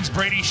Canes,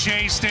 Brady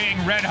Shea staying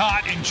red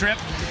hot in Tripp.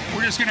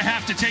 We're just going to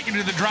have to take him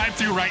to the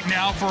drive-thru right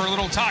now for a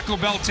little Taco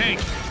Bell take.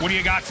 What do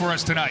you got for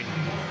us tonight?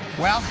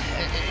 Well,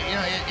 you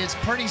know, it's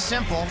pretty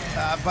simple,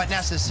 but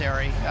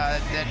necessary.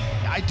 That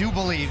I do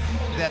believe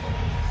that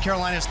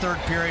Carolina's third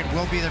period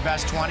will be their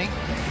best 20.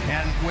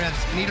 And with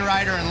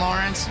Niederreiter and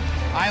Lawrence,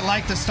 I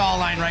like the Staal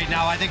line right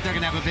now. I think they're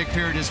going to have a big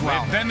period as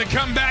well. And then the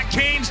comeback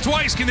Canes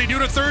twice. Can they do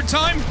it a third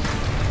time?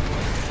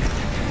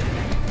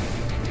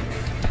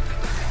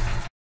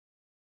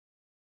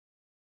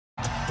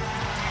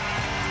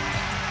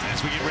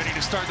 As we get ready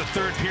to start the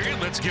third period,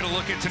 let's get a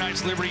look at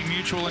tonight's Liberty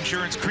Mutual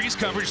Insurance crease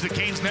coverage. The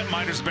Canes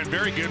netminders have been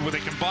very good with a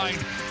combined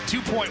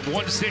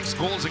 2.16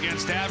 goals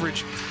against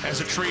average as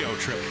a trio,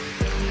 Tripp.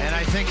 And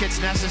I think it's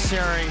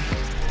necessary,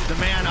 the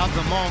man of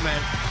the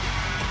moment,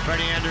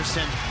 Freddie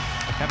Anderson,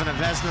 having a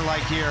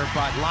Vezina-like year,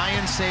 but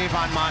Lions save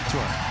on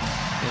Montour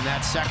in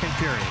that second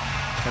period.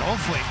 And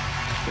hopefully,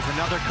 if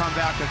another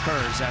comeback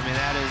occurs, I mean,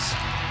 that is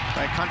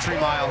by a country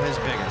mile his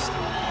biggest.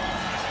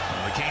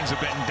 Well, the Canes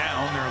have been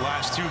down their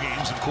last two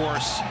games. Of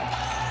course,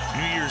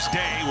 New Year's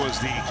Day was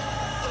the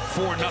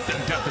 4-0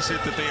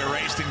 deficit that they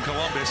erased in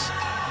Columbus.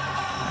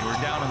 They were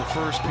down in the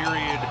first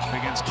period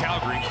against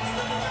Calgary.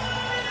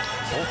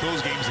 Both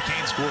those games, the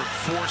Canes scored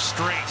 4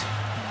 straight.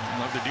 I'd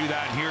love to do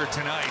that here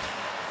tonight.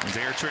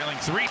 They are trailing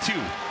 3-2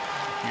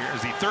 here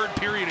as the third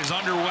period is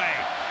underway.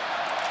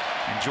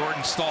 And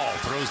Jordan Staal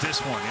throws this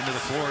one into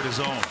the Florida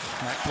zone.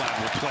 Ekblad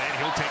will play it.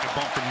 He'll take a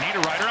bump from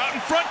Niederreiter out in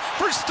front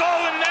for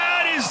Staal, and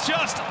that is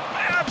just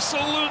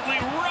absolutely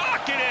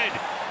rocketed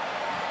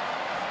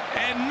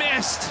and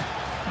missed.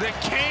 The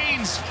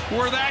Canes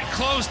were that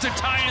close to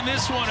tying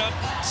this one up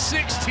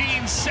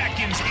 16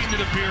 seconds into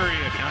the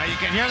period. You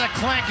can hear the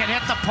clink. It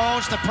hit the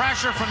post. The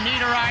pressure from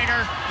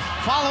Niederreiter.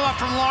 Follow up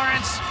from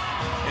Lawrence.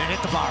 And it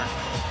hit the bar.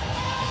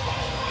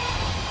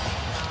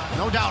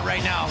 No doubt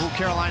right now who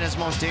Carolina's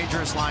most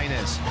dangerous line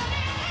is.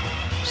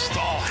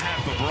 Staal had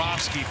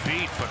Bobrovsky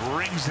beat, but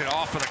rings it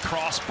off of the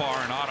crossbar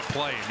and out of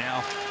play.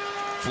 Now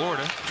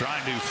Florida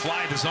trying to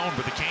fly the zone,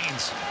 but the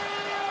Canes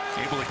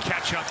able to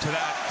catch up to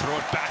that, throw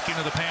it back into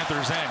the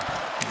Panthers' end.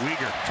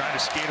 Weegar trying to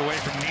skate away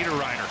from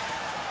Niederreiter.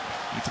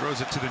 He throws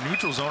it to the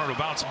neutral zone. It'll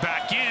bounce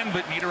back in,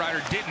 but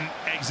Niederreiter didn't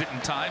exit in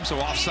time, so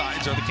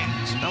offsides are the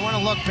Canes. I want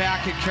to look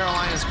back at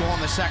Carolina's goal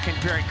in the second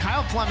period.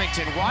 Kyle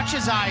Flemington, watch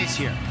his eyes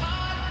here.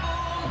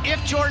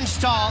 If Jordan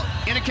Staal,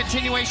 in a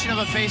continuation of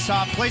a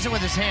faceoff, plays it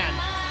with his hand,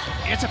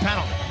 it's a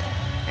penalty.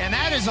 And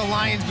that is a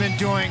linesman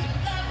doing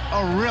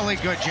a really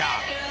good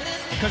job.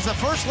 Because the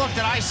first look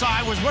that I saw,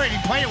 I was worried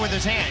he played it with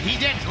his hand. He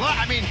didn't. Look,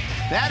 I mean,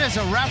 that is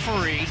a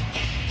referee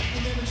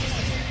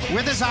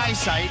with his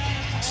eyesight,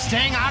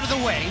 staying out of the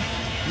way,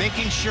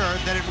 making sure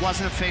that it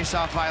wasn't a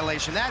face-off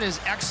violation. That is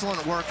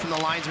excellent work from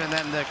the linesman,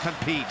 then the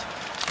compete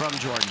from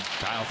Jordan.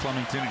 Kyle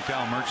Flemington and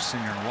Cal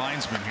Murchison are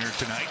linesmen here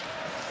tonight,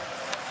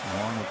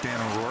 along with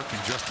Dan O'Rourke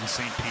and Justin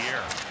St.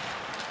 Pierre.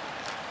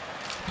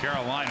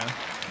 Carolina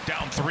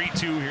down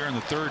 3-2 here in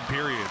the third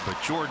period, but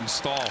Jordan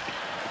Staal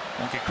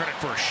won't get credit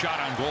for a shot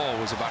on goal.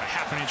 Was about a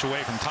half an inch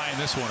away from tying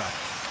this one up.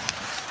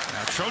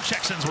 Now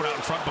Trocheck sends one out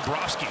in front.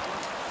 Bobrovsky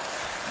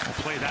will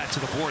play that to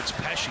the boards.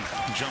 Pesce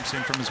jumps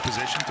in from his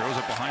position, throws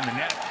it behind the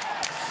net.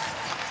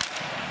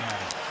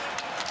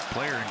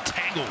 Player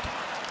entangled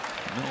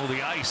in the middle of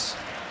the ice.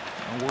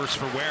 No worse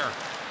for wear.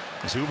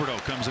 As Huberdeau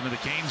comes into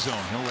the Canes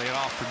zone, he'll lay it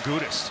off for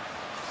Gudas.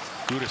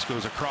 Gudas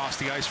goes across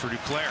the ice for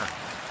Duclair.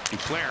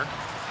 Duclair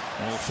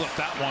will flip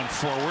that one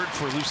forward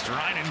for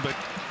Luosterainen, but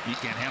he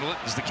can't handle it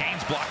as the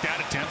Canes block that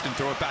attempt and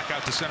throw it back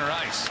out to center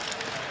ice.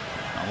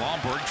 Now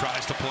Lomberg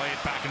tries to play it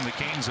back into the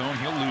Canes zone.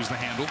 He'll lose the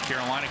handle.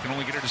 Carolina can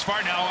only get it as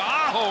far. Now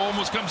Aho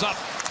almost comes up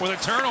with a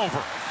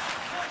turnover.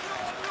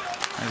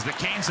 As the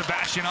Canes,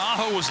 Sebastian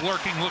Aho was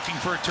looking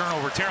for a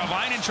turnover.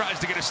 Teravainen tries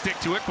to get a stick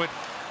to it, but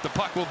the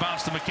puck will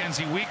bounce to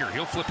Mackenzie Weegar.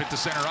 He'll flip it to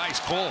center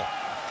ice. Cole,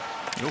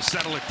 he'll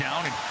settle it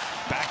down and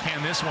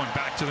backhand this one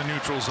back to the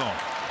neutral zone.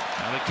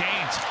 Now the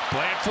Canes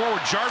play it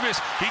forward. Jarvis,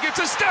 he gets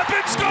a step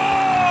and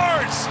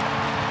scores!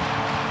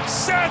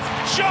 Seth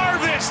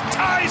Jarvis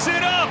ties it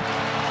up.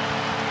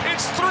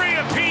 It's 3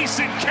 apiece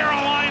in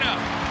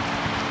Carolina.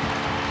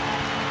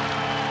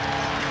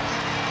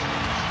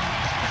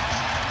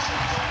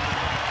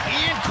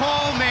 Ian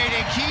Cole made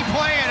a key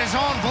play at his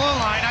own blue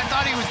line. I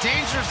thought he was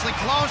dangerously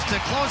close to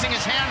closing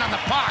his hand on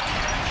the puck,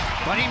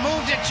 but he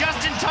moved it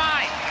just in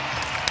time.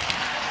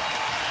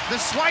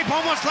 The swipe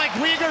almost like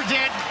Weegar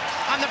did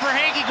on the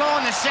Verhaeghe goal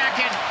in the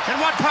second.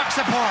 And what puck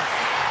support?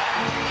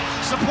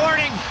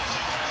 Supporting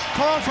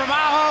Cole from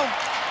Aho,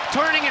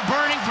 turning and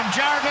burning from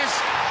Jarvis.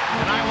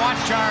 And I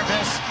watched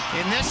Jarvis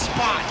in this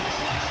spot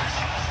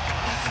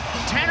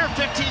 10 or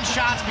 15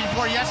 shots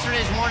before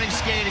yesterday's morning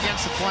skate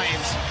against the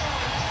Flames.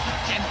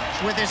 And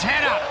with his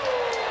head up,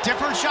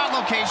 different shot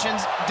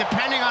locations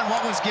depending on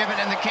what was given,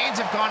 and the Canes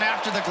have gone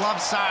after the glove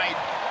side.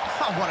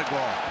 Oh, what a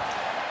goal.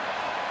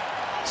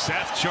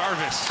 Seth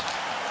Jarvis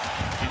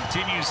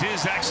continues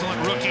his excellent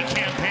rookie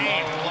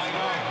campaign.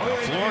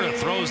 Florida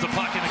throws the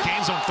puck in the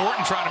Canes zone.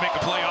 Thornton trying to make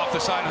a play off the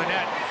side of the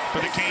net,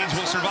 but the Canes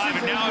will survive.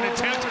 And now an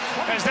attempt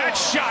as that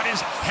shot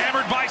is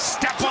hammered by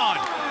Stepan.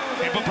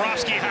 And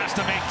Bobrovsky has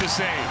to make the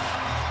save.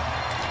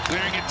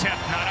 Clearing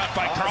attempt, not out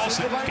by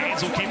Carlson.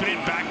 Canes will keep it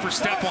in, back for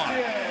Stepan.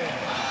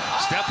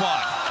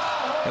 Stepan,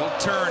 he'll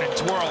turn and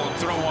twirl and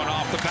throw one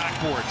off the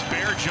backboards.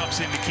 Bear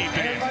jumps in to keep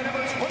it in.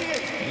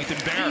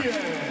 Ethan Bear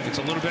gets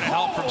a little bit of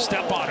help from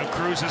Stepan, who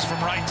cruises from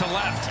right to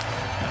left.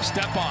 Now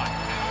Stepan,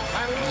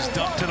 he's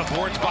dumped to the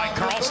boards by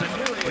Carlson,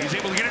 but he's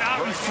able to get it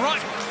out in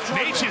front.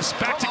 Natchez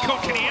back to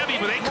Kotkaniemi,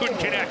 but they couldn't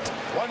connect.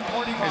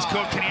 As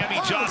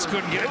Kotkaniemi just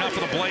couldn't get enough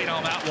of the blade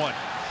on that one.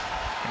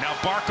 And now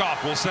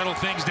Barkov will settle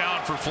things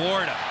down for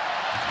Florida.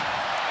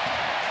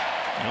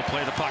 He'll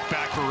play the puck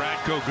back for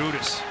Radko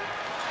Gudas.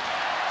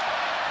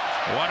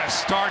 What a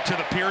start to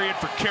the period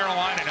for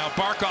Carolina. Now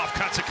Barkov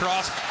cuts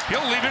across.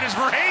 He'll leave it as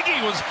Verhaeghe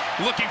was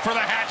looking for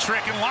the hat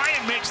trick, and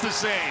Lyon makes the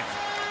save.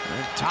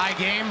 Tie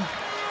game.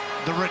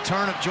 The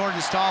return of Jordan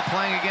Staal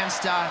playing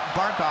against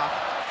Barkov.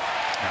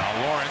 Now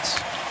Lawrence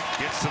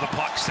gets to the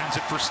puck, sends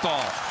it for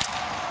Staal.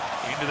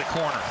 Into the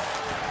corner.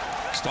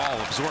 Staal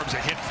absorbs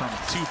a hit from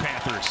 2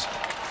 Panthers.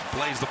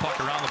 Plays the puck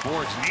around the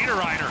boards.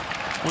 Niederreiter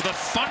with a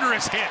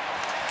thunderous hit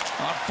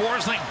on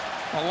Forsling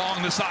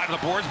along the side of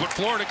the boards, but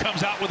Florida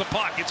comes out with a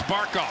puck. It's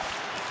Barkov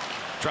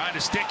trying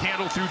to stick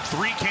handle through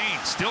 3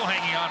 Canes, still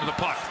hanging on to the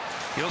puck.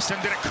 He'll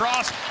send it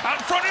across, out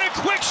in front, and a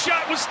quick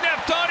shot was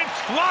snapped on, and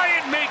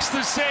Lyon makes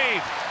the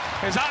save.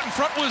 As out in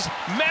front was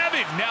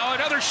Mavin. Now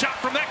another shot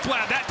from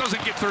Ekblad. That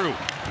doesn't get through.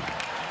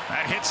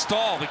 That hits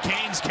Staal, the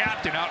Canes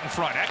captain, out in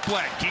front.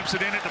 Ekblad keeps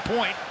it in at the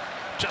point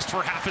just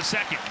for half a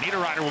second.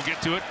 Niederreiter will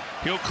get to it.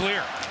 He'll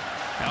clear.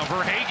 Now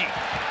Verhaeghe.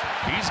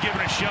 He's given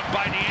a shove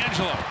by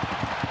D'Angelo.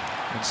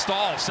 And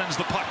Staal sends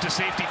the puck to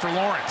safety for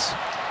Lawrence.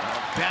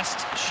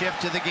 Best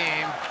shift of the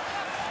game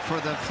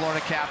for the Florida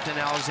captain,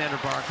 Alexander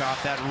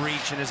Barkov. That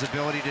reach and his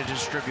ability to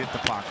distribute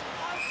the puck.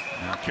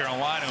 Now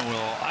Carolina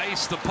will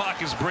ice the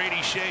puck as Brady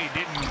Shea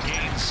didn't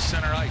gain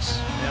center ice.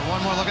 And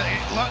one more look at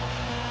it. Look,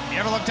 you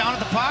ever look down at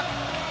the puck?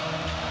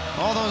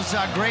 All those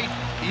great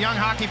young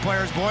hockey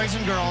players, boys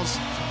and girls.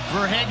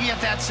 Verhaeghe at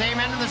that same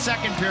end of the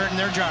second period, and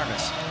they're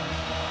Jarvis.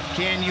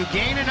 Can you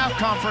gain enough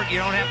comfort?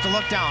 You don't have to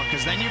look down,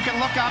 because then you can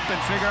look up and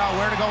figure out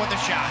where to go with the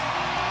shot.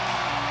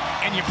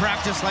 And you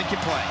practice like you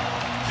play.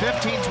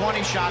 15,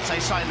 20 shots I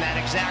saw in that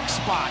exact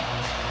spot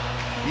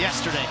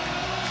yesterday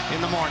in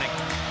the morning.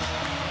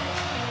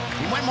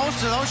 He went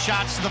most of those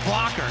shots to the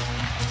blocker.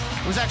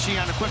 It was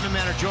actually on equipment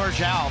manager George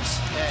Alves,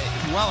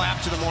 well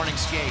after the morning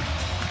skate.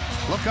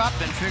 Look up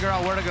and figure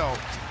out where to go.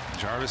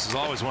 Jarvis is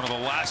always one of the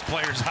last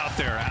players out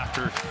there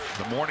after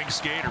the morning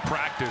skate or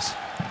practice,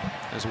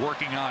 is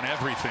working on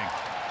everything.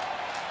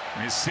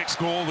 And his 6th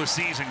goal of the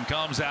season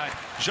comes at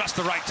just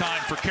the right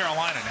time for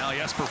Carolina. Now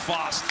Jesper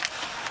Fast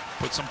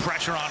put some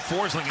pressure on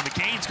Forsling, and the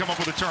Canes come up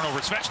with a turnover.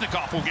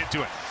 Svechnikov will get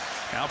to it.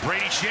 Now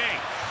Brady Shea,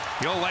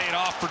 he'll lay it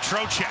off for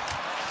Trocheck.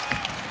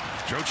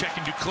 Trocheck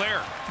and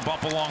Duclair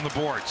bump along the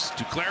boards.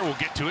 Duclair will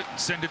get to it and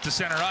send it to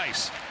center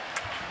ice.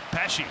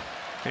 Pesce,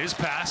 his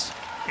pass,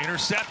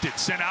 intercepted,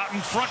 sent out in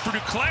front for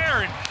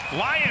Duclair, and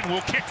Lyon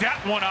will kick that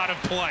one out of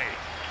play.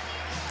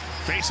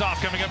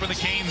 Face-off coming up in the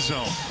Canes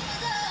zone.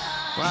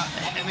 Well,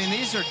 I mean,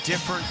 these are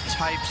different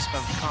types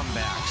of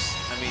comebacks.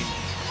 I mean,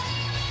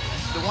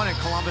 the one in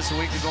Columbus a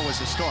week ago was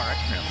historic.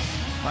 Yeah.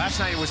 Last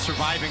night it was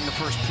surviving the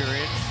first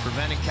period,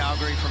 preventing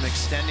Calgary from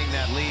extending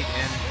that lead.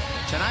 And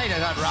tonight I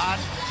thought Rod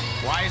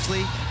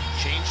wisely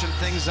changed some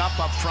things up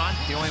front.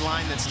 The only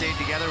line that stayed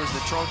together was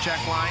the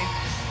Trocheck line.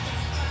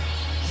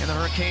 And the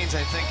Hurricanes,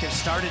 I think, have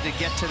started to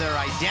get to their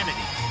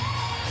identity.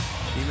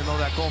 Even though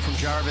that goal from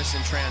Jarvis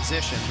in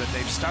transition, but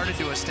they've started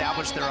to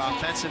establish their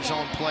offensive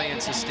zone play in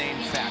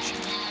sustained fashion.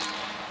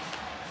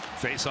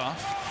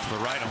 Face-off to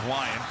the right of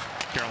Lyon.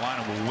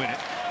 Carolina will win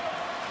it.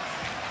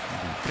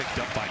 Picked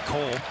up by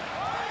Cole.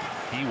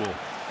 He will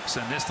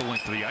send this to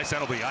link to the ice.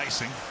 That'll be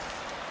icing.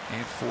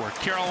 And for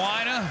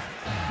Carolina,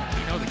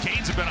 you know the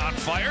Canes have been on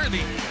fire.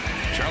 The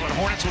Charlotte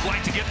Hornets would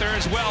like to get there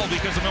as well,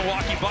 because the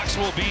Milwaukee Bucks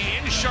will be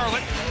in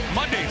Charlotte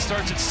Monday. It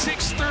starts at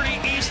 6:30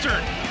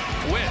 Eastern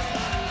with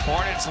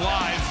Hornets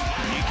live.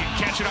 You can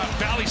catch it on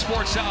Valley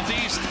Sports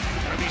Southeast.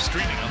 It'll be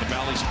streaming on the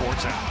Valley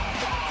Sports app.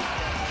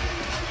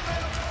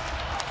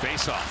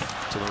 Face-off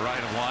to the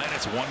right of line.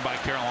 It's won by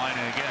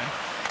Carolina again.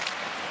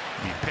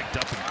 He picked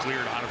up and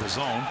cleared out of the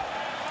zone.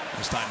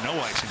 This time no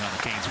icing on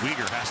the Canes.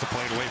 Weegar has to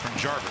play it away from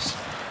Jarvis.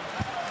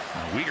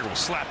 Weegar will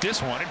slap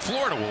this one, and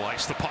Florida will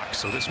ice the puck.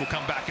 So this will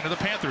come back into the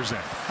Panthers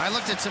end. I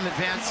looked at some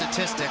advanced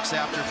statistics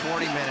after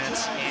 40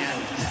 minutes, and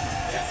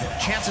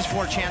chances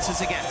for,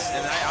 chances against.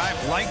 And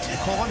I've liked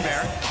Cole and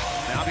Bear.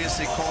 And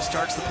obviously, Cole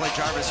starts the play,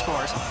 Jarvis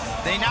scores.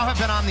 They now have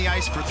been on the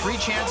ice for 3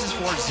 chances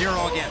for,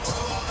 0 against.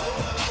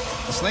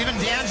 Slavin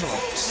D'Angelo,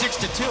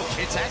 6-2.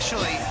 It's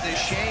actually the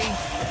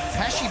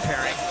Shea-Pesce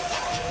pairing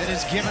that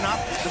has given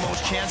up the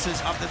most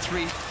chances of the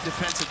 3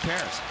 defensive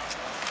pairs.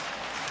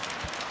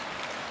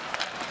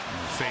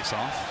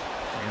 Face-off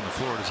in the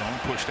Florida zone,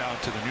 pushed out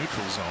to the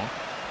neutral zone.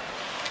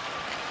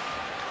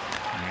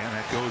 And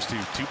that goes to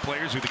 2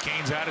 players who the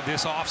Canes added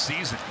this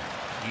offseason.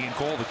 Ian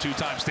Cole, the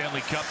 2-time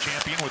Stanley Cup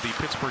champion with the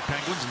Pittsburgh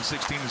Penguins in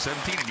 16 and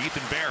 17, and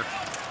Ethan Bear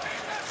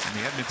and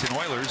the Edmonton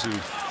Oilers, who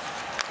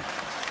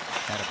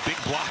had a big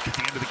block at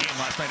the end of the game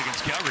last night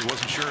against Calgary.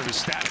 Wasn't sure of his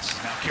status.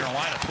 Now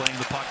Carolina playing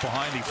the puck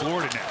behind the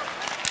Florida net.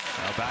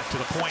 Now back to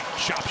the point.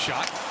 Chop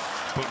shot.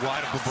 Put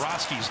wide of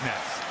Bobrovsky's net.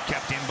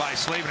 Kept in by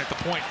Slavin at the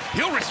point.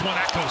 He'll wrist one.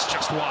 That goes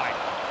just wide.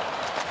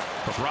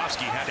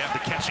 Bobrovsky had to have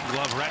the catching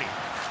glove ready.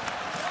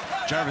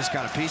 Jarvis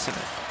got a piece of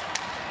it.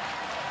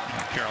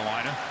 Now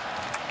Carolina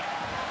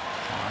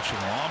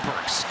watching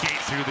Lomberg skate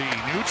through the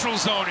neutral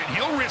zone, and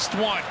he'll wrist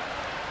one.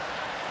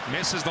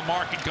 Misses the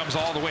mark and comes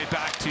all the way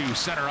back to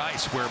center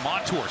ice where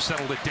Montour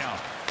settled it down.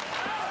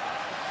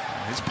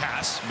 His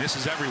pass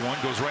misses everyone,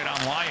 goes right on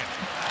Lyon.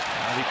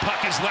 The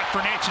puck is left for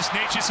Necas.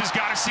 Necas has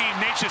got to see him.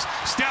 Necas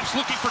steps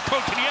looking for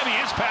Kotkaniemi.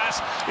 His pass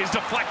is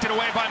deflected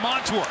away by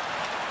Montour.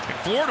 And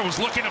Florida was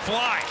looking to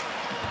fly.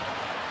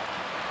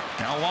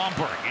 Now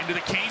Lomberg into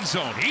the Kane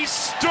zone. He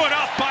stood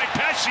up by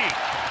Pesce.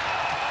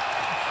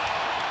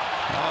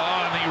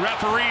 Oh, and the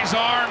referee's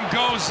arm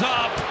goes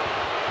up.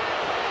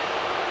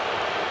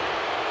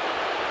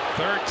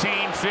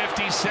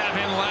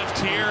 13:57 left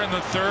here in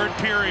the 3rd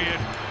period.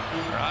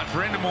 Rod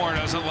Brindamore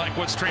doesn't like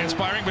what's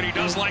transpiring, but he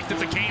does like that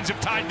the Canes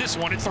have tied this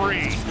one at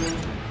 3.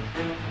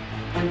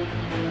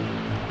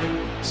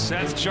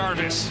 Seth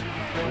Jarvis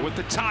with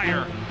the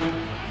tire.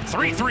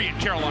 3-3 in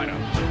Carolina.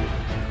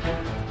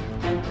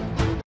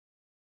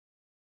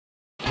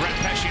 Brett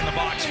Pesce in the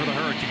box for the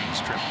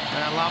Hurricanes trip.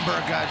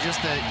 Lomberg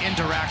just the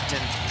indirect,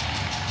 and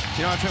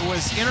you know, if it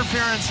was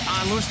interference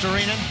on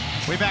Luostarinen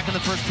way back in the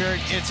 1st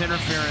period, it's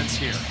interference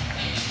here.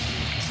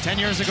 10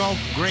 years ago,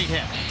 great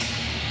hit.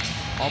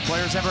 All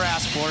players ever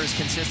asked for is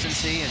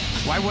consistency, and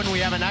why wouldn't we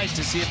have a night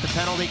to see if the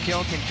penalty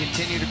kill can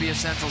continue to be a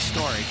central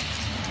story?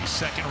 The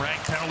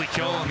 2nd-ranked penalty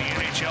kill in the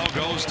NHL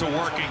goes to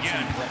work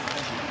again.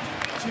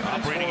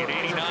 Operating at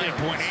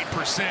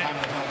 89.8%.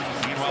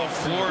 Meanwhile,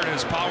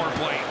 Florida's power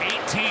play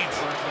 18th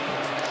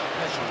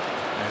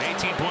at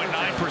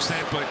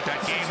 18.9%, but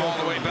that game all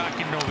the way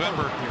back in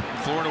November,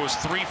 Florida was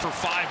 3 for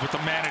 5 with the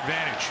man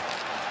advantage.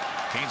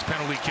 Canes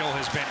penalty kill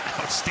has been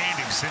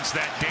outstanding since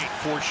that date,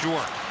 for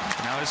sure.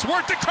 Now it's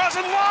worked across,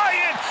 and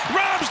Lyon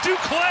robs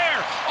Duclair.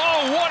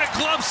 Oh, what a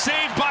glove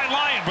save by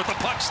Lyon, but the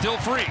puck's still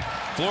free.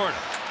 Florida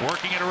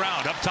working it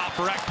around, up top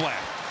for Ekblad.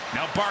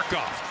 Now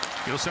Barkov.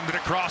 He'll send it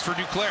across for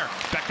Duclair.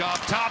 Back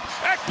up top.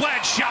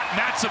 Ekblad shot, and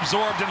that's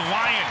absorbed, and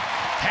Lyon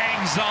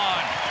hangs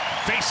on.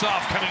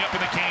 Face-off coming up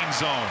in the Kane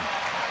zone.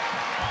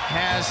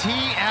 Has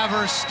he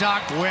ever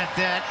stuck with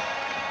it?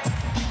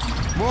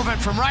 Moving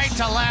from right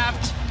to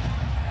left.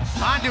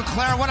 On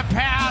Duclair, what a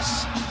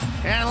pass.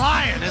 And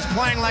Lyon is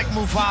playing like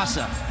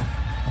Mufasa.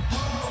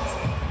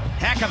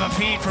 Heck of a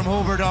feed from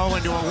Huberdeau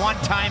into a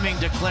one-timing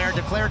Duclair.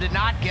 Duclair did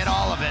not get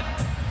all of it.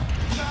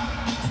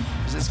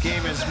 As this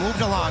game has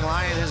moved along,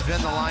 Lyon has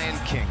been the Lion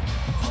King.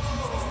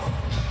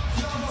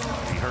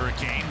 The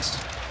Hurricanes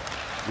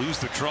lose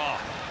the draw.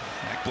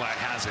 Ekblad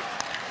has it.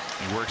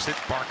 He works it.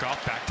 Barkov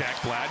back to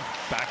Ekblad.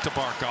 Back to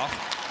Barkov.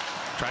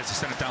 Tries to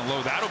send it down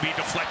low. That'll be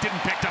deflected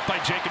and picked up by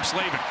Jacob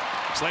Slavin.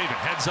 Slavin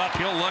heads up,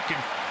 he'll look, and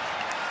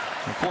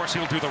of course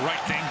he'll do the right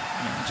thing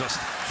and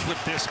just flip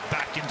this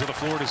back into the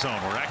Florida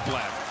zone where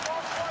Ekblad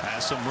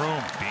has some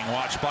room, being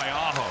watched by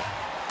Aho.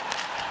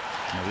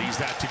 He leaves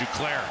that to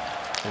Duclair.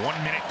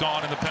 1 minute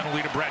gone in the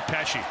penalty to Brett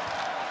Pesce.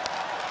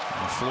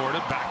 And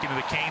Florida back into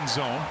the Kane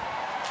zone.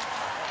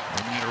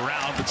 Moving it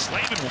around, but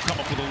Slavin will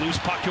come up with a loose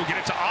puck. He'll get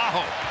it to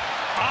Aho.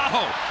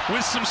 Aho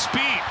with some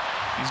speed.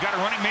 He's got a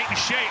running mate in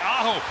Shea.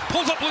 Aho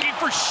pulls up looking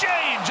for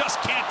Shea and just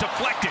can't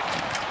deflect it.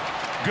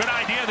 Good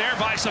idea there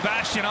by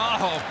Sebastian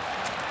Aho.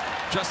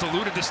 Just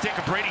eluded the stick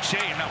of Brady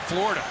Shea, and now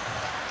Florida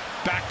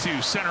back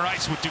to center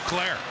ice with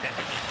Duclair.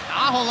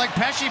 Aho, like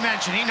Pesce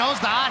mentioned, he knows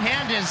the hot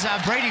hand is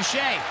Brady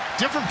Shea.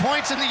 Different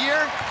points in the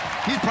year,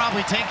 he's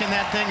probably taking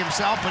that thing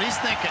himself, but he's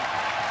thinking,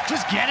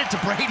 just get it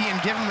to Brady and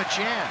give him a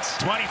chance.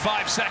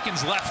 25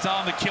 seconds left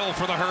on the kill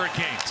for the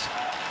Hurricanes.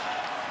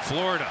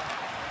 Florida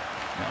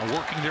now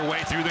working their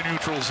way through the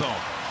neutral zone.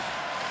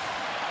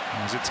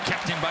 As it's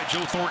kept in by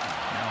Joe Thornton.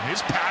 Now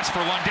his pass for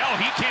Lundell.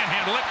 He can't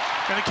handle it.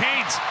 And the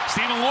Canes.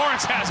 Stephen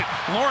Lawrence has it.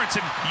 Lawrence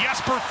and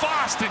Jesper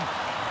Fost. And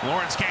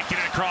Lawrence can't get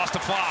it across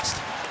to Fost.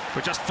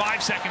 But just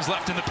 5 seconds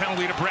left in the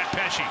penalty to Brett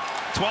Pesce.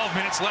 12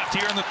 minutes left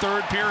here in the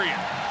third period.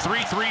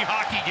 3-3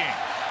 hockey game.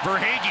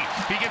 Verhaeghe,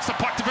 he gets the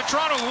puck to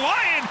Vetrano.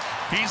 Lyon,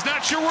 he's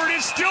not sure where it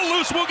is. Still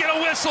loose. We'll get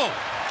a whistle.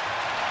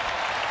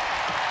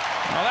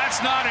 Well, that's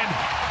not in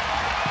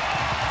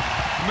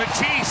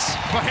Matisse,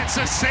 but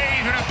it's a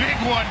save and a big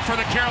one for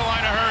the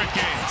Carolina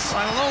Hurricanes.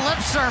 On a little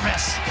lip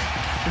service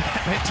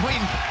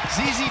between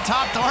ZZ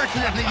Top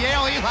Thornton and the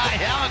Yale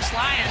Eli, Alex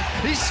Lyon.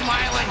 He's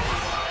smiling.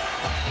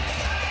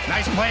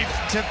 Nice play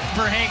to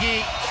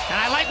Verhaeghe. And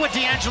I like what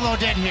D'Angelo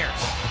did here.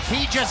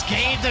 He just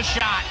gave the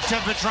shot to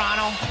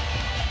Vetrano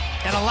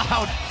and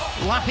allowed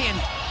Lyon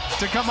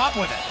to come up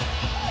with it.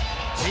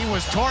 He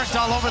was torched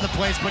all over the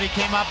place, but he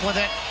came up with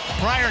it.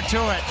 Prior to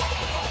it,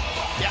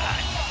 yeah,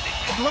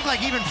 it looked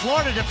like even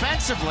Florida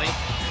defensively,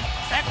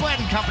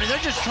 Ekblad and company, they're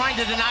just trying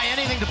to deny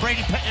anything to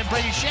Brady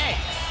Shea.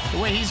 The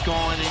way he's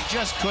going, he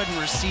just couldn't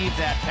receive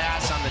that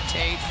pass on the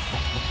tape.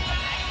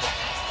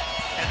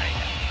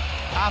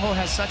 Aho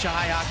has such a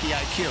high hockey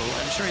IQ.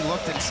 I'm sure he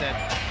looked and said,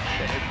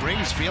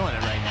 Brady's feeling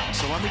it right now.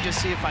 So let me just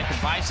see if I can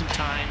buy some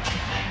time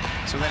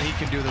so that he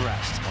can do the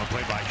rest. Well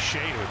played by Shea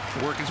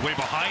to work his way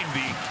behind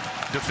the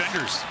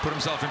defenders, put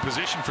himself in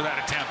position for that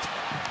attempt.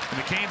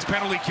 And the Canes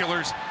penalty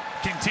killers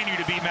continue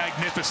to be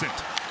magnificent.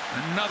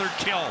 Another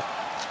kill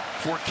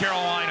for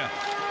Carolina.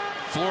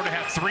 Florida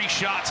had 3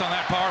 shots on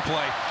that power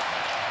play.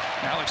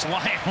 Alex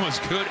Lyon was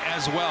good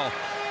as well.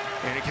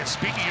 And again,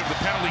 speaking of the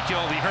penalty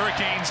kill, the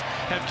Hurricanes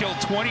have killed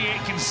 28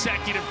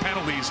 consecutive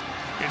penalties.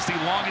 It's the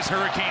longest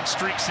Hurricane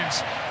streak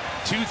since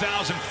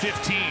 2015,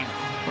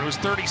 when it was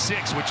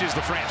 36, which is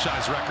the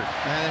franchise record.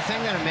 And the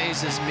thing that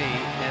amazes me,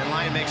 and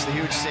Lyon makes the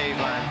huge save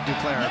on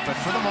Duclair, but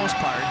for the most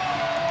part,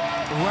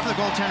 whoever the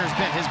goaltender's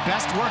been, his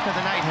best work of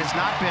the night has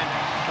not been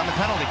on the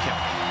penalty kill.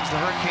 As the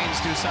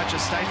Hurricanes do such a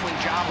stifling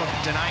job of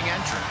denying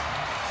entry.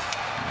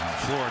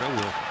 Florida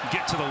will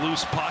get to the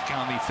loose puck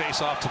on the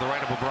face-off to the right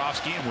of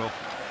Bobrovsky, and will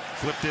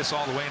flip this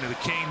all the way into the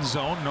Canes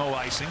zone. No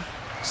icing.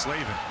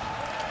 Slavin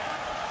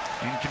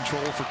in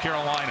control for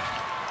Carolina.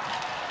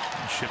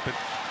 And ship it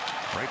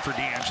right for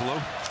D'Angelo.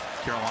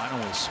 Carolina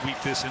will sweep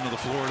this into the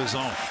Florida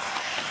zone.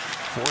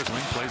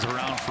 Forsling plays it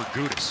around for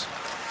Gudas.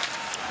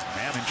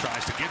 Mammon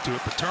tries to get to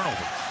it, but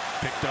turnover.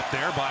 Picked up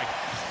there by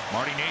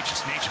Marty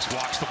Necas. Necas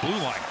walks the blue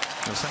line.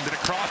 He'll send it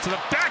across to the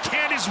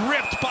backhand, is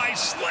ripped by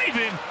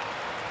Slavin.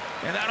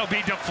 And that'll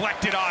be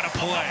deflected out of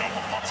play.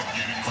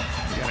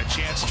 We got a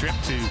chance, Trip,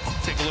 to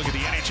take a look at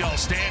the NHL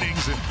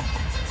standings, and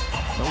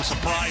no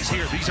surprise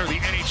here. These are the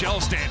NHL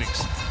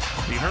standings.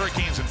 The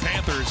Hurricanes and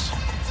Panthers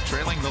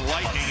trailing the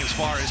Lightning as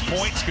far as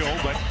points go,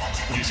 but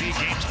when you see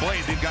games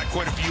played, they've got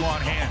quite a few on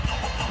hand.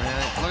 Man,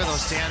 look at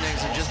those standings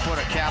and just put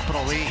a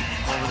capital E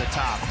over the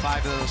top.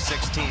 5 of those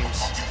 6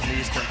 teams in the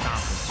Eastern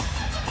Conference.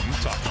 You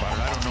talked about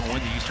it. I don't know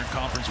when the Eastern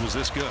Conference was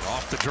this good.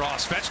 Off the draw,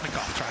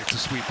 Svechnikov tries to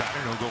sweep at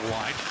it. It'll go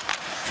wide.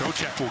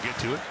 Trocheck will get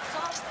to it.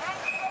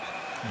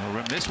 He'll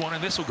rim this one,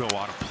 and this will go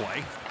out of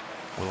play.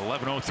 With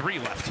 11:03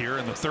 left here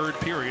in the third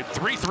period.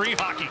 3-3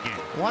 hockey game.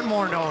 One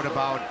more note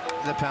about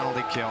the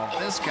penalty kill.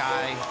 This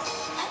guy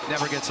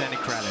never gets any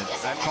credit.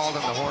 I've called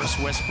him the horse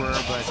whisperer,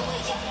 but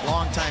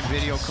longtime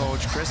video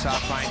coach Chris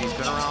Hoffine, he's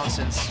been around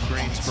since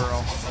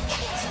Greensboro.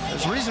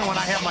 There's a reason when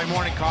I have my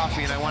morning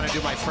coffee and I want to do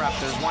my prep,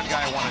 there's one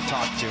guy I want to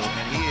talk to,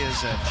 and he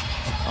is a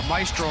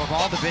maestro of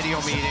all the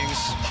video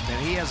meetings, and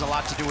he has a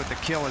lot to do with the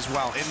kill as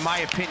well, in my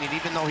opinion,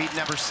 even though he'd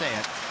never say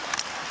it.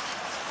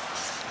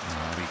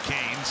 The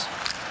Canes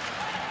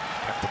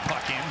kept the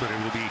puck in, but it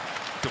will be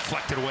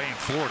deflected away in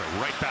Florida,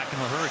 right back in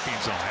the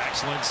Hurricane zone.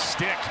 Excellent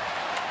stick.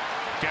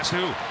 Guess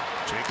who?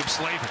 Jacob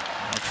Slavin.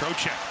 Now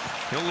Trocheck.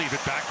 He'll leave it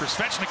back for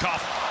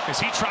Svechnikov as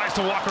he tries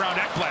to walk around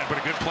Ekblad, but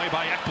a good play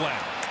by Ekblad.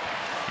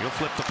 He'll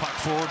flip the puck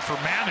forward for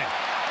Mammon.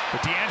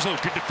 But D'Angelo,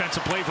 good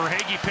defensive play.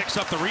 Verhaeghe picks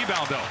up the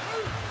rebound, though.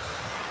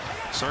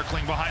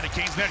 Circling behind the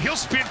Canes net. He'll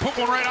spin, put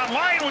one right on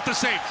Lyon with the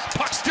save.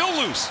 Puck still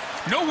loose.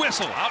 No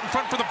whistle. Out in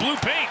front for the blue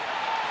paint.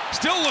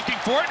 Still looking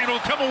for it.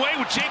 It'll come away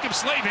with Jacob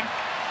Slavin.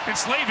 And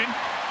Slavin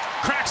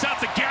cracks out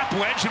the gap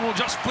wedge and will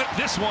just flip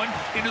this one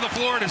into the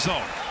Florida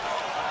zone.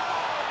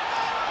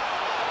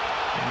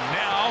 And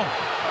now,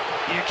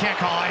 you can't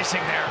call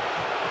icing there.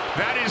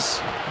 That is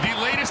the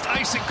latest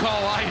icing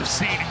call I have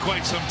seen in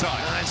quite some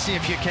time. Let's see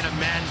if you can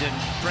amend and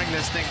bring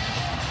this thing.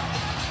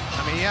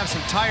 I mean, you have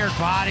some tired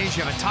bodies.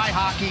 You have a tie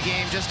hockey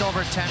game, just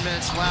over 10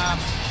 minutes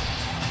left.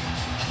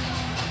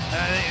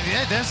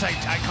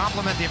 I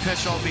compliment the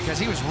official because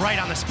he was right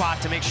on the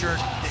spot to make sure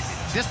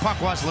this puck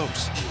was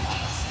loose.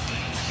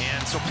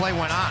 And so play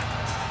went on.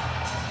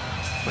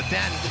 But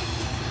then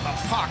a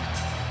puck,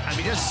 I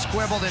mean, just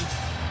squibbled and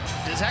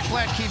does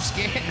Ekblad keep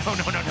skating?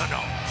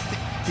 No.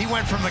 He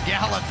went from a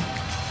gallop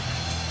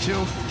to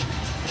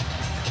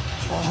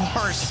a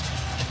horse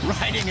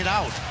riding it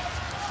out.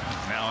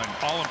 Now an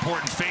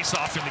all-important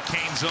face-off in the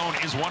Cane zone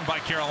is won by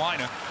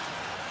Carolina.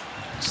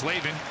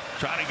 Slavin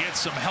trying to get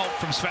some help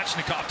from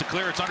Svechnikov to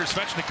clear. It's under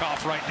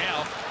Svechnikov right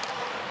now.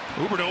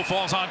 Huberdeau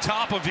falls on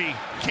top of the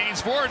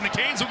Canes forward, and the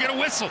Canes will get a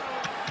whistle.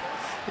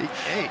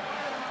 Hey,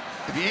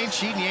 if you ain't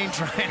cheating, you ain't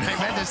trying. I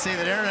meant to say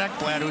that Aaron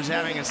Ekblad, who's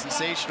having a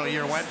sensational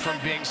year, went from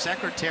being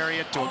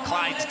Secretariat to a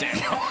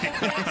Clydesdale.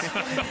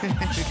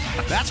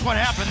 That's what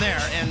happened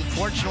there, and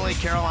fortunately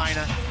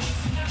Carolina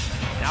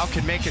now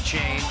can make a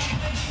change.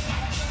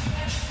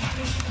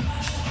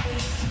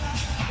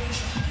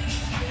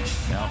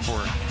 Now for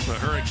the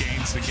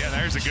Hurricanes, again,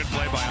 there's a good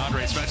play by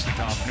Andrei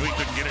Svechnikov. Knew he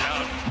couldn't get it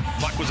out.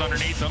 Puck was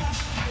underneath him.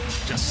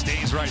 Just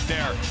stays right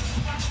there.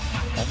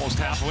 Almost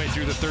halfway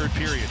through the third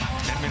period.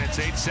 10 minutes,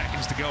 8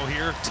 seconds to go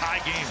here.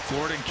 Tie game,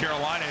 Florida and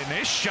Carolina. And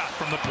this shot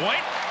from the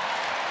point,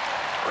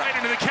 right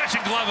into the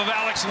catching glove of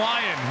Alex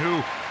Lyon,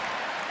 who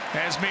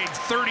has made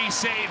 30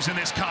 saves in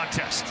this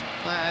contest.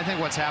 I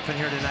think what's happened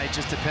here tonight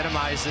just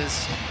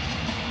epitomizes,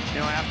 you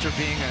know, after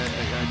being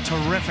a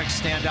terrific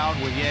standout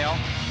with Yale,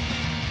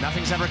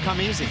 nothing's ever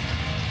come easy.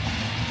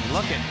 And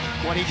look at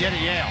what he did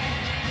at Yale.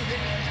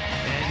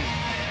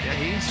 And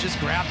he's just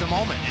grabbed the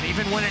moment. And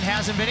even when it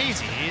hasn't been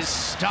easy, he's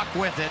stuck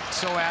with it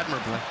so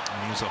admirably.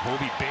 He was a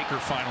Hobie Baker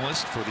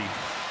finalist for the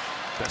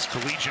best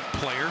collegiate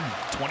player in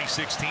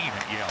 2016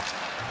 at Yale.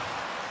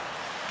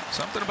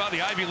 Something about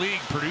the Ivy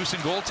League producing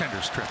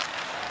goaltenders, Trip.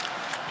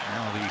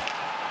 Now the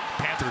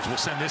Panthers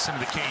will send this into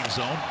the Kane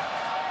zone.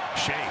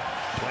 Shea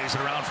plays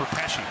it around for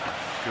Pesci.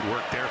 Good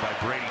work there by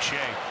Brady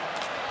Shea.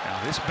 Now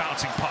this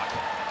bouncing puck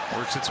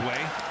works its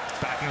way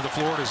back into the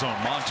Florida zone.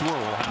 Montour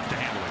will have to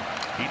handle it.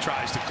 He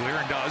tries to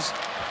clear and does.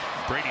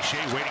 Brady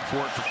Shea waiting for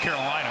it for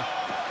Carolina.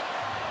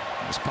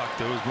 This puck,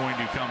 though, is going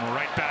to come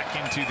right back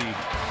into the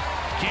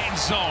Kane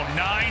zone.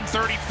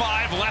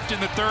 9:35 left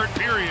in the third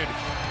period.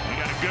 We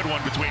got a good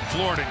one between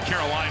Florida and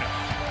Carolina.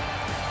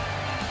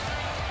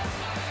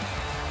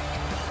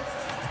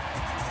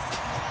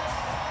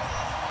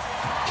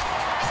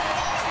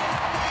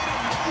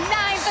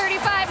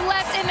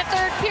 Left in the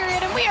third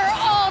period, and we are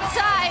all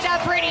tied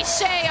up. Brady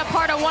Shea, a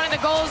part of one of the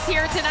goals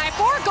here tonight.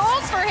 4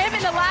 goals for him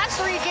in the last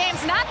 3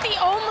 games. Not the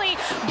only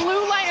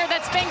blue liner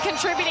that's been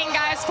contributing,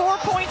 guys. 4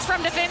 points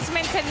from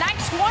defensemen tonight.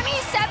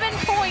 27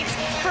 points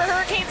for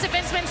Hurricanes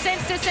defensemen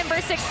since December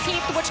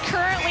 16th, which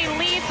currently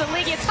leads the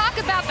league. You talk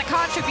about the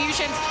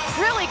contributions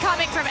really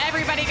coming from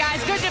everybody,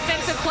 guys. Good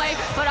defensive play,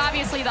 but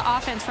obviously the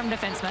offense from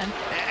defensemen.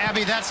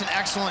 Abby, that's an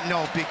excellent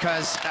note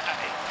because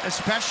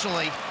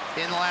especially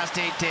in the last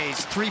 8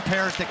 days, 3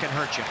 pairs that can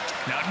hurt you.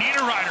 Now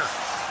Niederreiter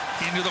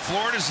into the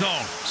Florida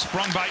zone,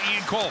 sprung by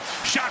Ian Cole.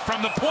 Shot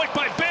from the point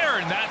by Bear,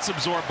 and that's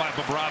absorbed by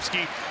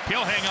Bobrovsky.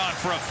 He'll hang on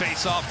for a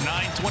face-off.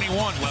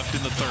 9:21 left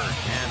in the third.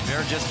 And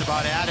Bear just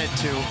about added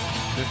to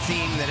the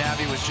theme that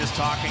Abby was just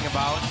talking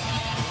about.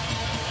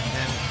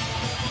 And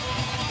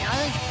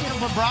I think, you know,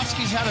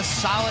 Bobrovsky's had a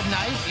solid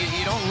night.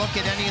 You don't look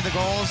at any of the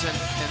goals and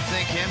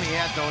think him. He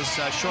had those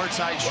short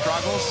side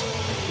struggles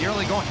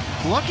early going.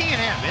 Looking at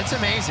him, it's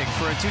amazing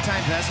for a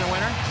 2-time Vezina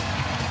winner.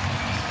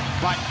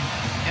 But,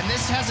 and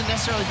this hasn't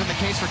necessarily been the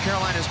case for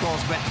Carolina's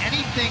goals, but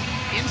anything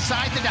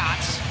inside the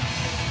dots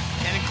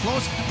and in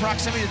close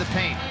proximity to the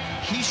paint,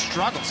 he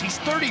struggles. He's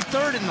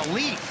 33rd in the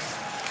league.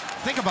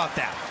 Think about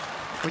that.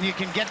 When you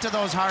can get to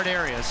those hard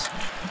areas.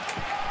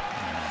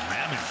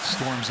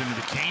 Storms into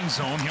the Kane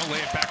zone. He'll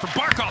lay it back for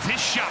Barkov. His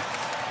shot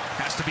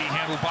has to be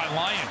handled by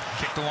Lyon.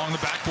 Kicked along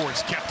the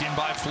backboards, kept in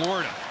by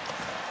Florida.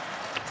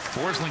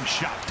 Forsling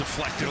shot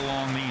deflected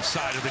along the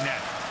side of the net.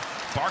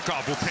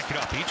 Barkov will pick it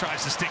up. He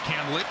tries to stick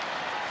handle it.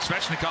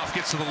 Svechnikov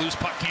gets to the loose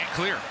puck, can't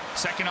clear.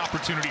 Second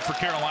opportunity for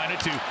Carolina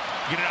to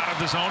get it out of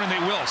the zone, and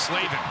they will.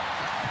 Slavin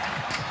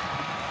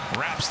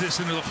wraps this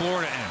into the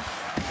Florida end.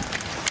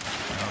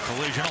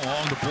 Collision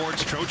along the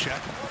boards. Trocheck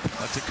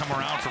lets it come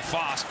around for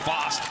Fost.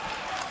 Fost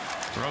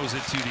throws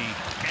it to the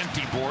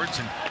empty boards,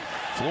 and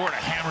Florida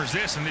hammers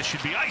this, and this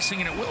should be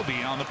icing, and it will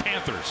be on the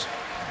Panthers.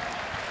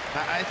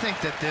 I think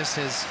that this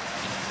has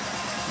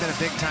been a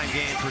big-time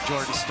game for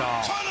Jordan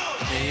Staal.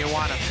 And you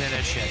want to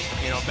finish it.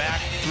 You know,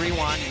 back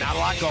 3-1, not a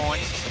lot going.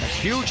 A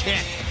huge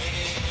hit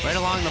right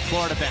along the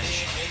Florida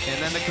bench.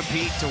 And then to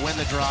compete to win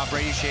the draw,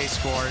 Brady Shea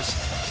scores.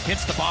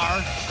 Hits the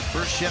bar,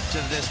 first shift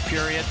of this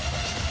period.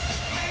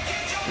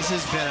 This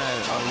has been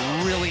a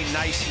really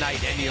nice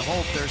night, and you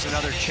hope there's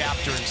another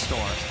chapter in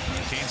store.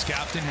 The Canes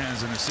captain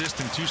has an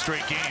assist in 2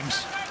 straight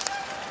games.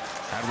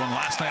 Had one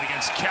last night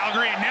against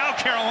Calgary, and now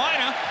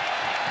Carolina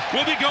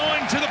will be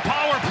going to the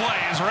power play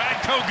as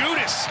Radko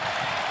Gudas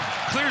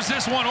clears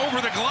this one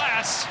over the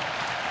glass,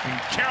 and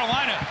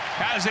Carolina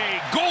has a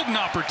golden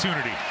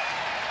opportunity.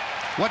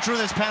 What drew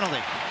this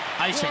penalty?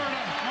 Icing.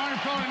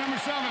 Number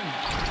 7.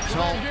 So,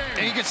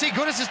 and you can see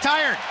Gudas is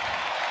tired.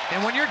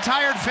 And when you're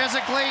tired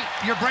physically,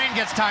 your brain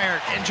gets tired.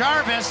 And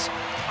Jarvis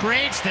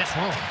creates this,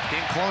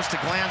 getting close to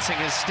glancing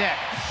his stick.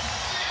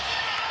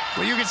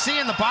 Well, you can see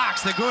in the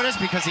box the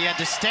Gudas, because he had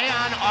to stay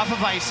on off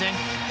of icing.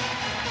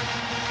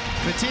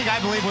 Fatigue,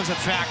 I believe, was a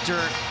factor.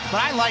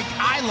 But I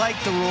like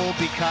the rule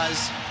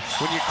because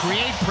when you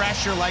create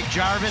pressure like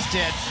Jarvis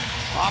did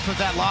off of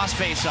that lost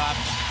faceoff,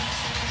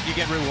 you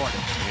get rewarded.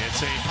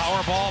 It's a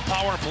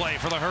power play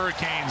for the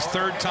Hurricanes,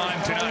 third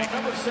time tonight.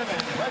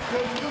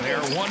 They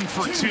are 1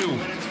 for 2.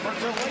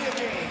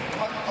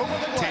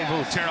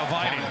 Teuvo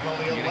Teravainen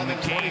getting the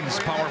Canes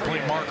power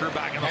play marker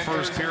back in the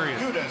first period.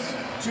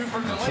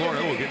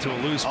 Florida will get to a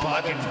loose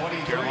puck, and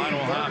Carolina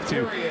will have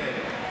to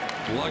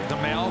lug the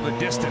mail the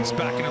distance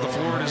back into the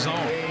Florida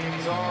zone.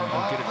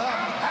 Get it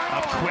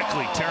up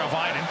quickly,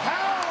 Teravainen.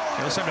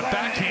 He'll send a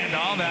backhand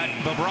on that.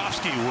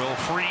 Bobrovsky will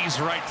freeze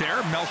right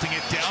there, melting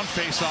it down.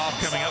 Face-off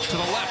coming up to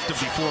the left of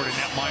the Florida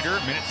netminder.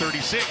 Minute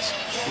 36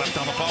 left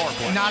on the power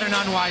play. Not an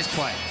unwise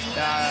play,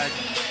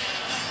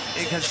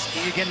 because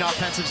you get an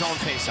offensive zone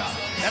face-off.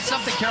 That's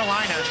something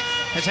Carolina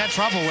has had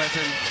trouble with,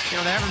 and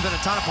there haven't been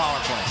a ton of power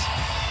plays.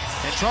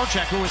 And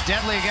Trocheck, who was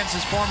deadly against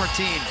his former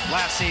team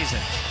last season,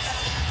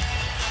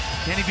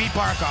 can he beat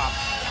Barkov?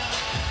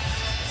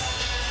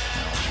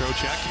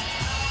 Trocheck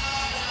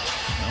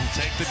will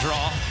take the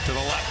draw to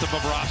the left of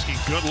Bobrovsky.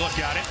 Good look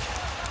at it.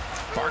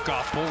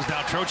 Barkov pulls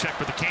down Trocheck,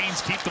 but the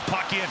Canes keep the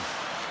puck in.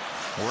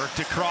 Worked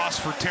across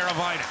for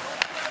Teravainen.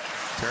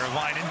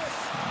 Teravainen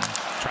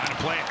trying to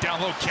play it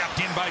down low, kept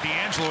in by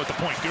DeAngelo at the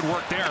point. Good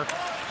work there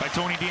by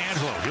Tony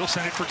DeAngelo. He'll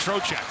send it for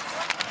Trocheck.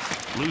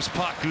 Loose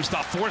puck.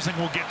 Gustav Forsling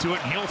will get to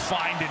it, and he'll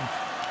find an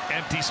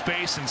empty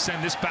space and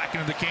send this back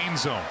into the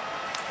Canes zone.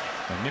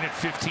 A minute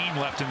 15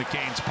 left in the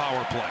Canes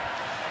power play.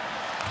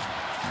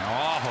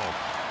 Now Aho,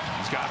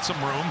 he's got some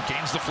room,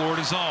 gains the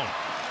Florida zone.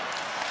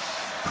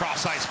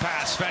 Cross ice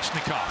pass,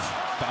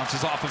 Svechnikov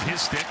bounces off of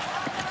his stick,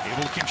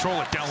 able to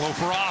control it down low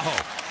for Aho.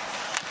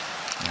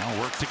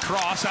 Now worked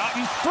across out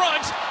in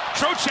front.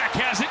 Trocheck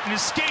has it and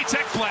his skates.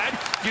 Ekblad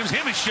gives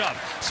him a shove.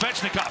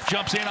 Svechnikov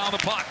jumps in on the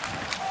puck.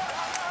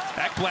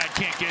 Ekblad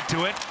can't get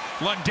to it.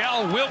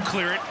 Lundell will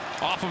clear it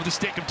off of the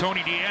stick of Tony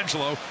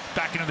DeAngelo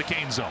back into the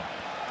Canes zone.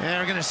 And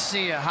we're going to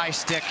see a high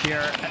stick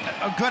here.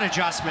 A good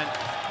adjustment,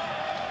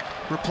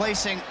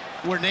 replacing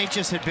where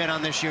Natchez had been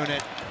on this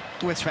unit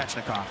with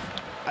Svechnikov.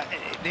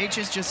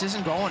 Natchez just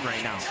isn't going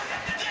right now.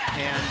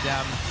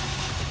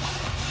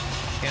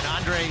 And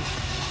Andre,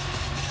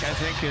 I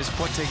think, has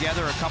put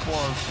together a couple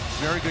of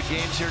very good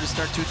games here to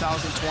start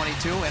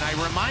 2022. And I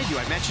remind you,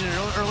 I mentioned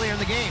it earlier in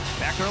the game,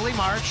 back early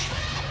March,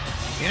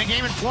 in a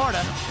game in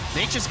Florida,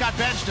 Natchez got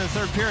benched in the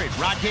third period.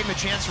 Rod gave him a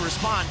chance to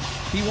respond.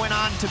 He went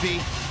on to be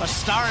a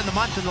star in the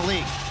month in the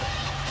league.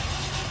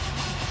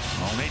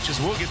 Well, Natchez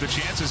will get the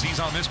chances.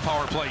 He's on this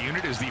power play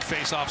unit as the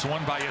faceoffs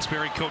won by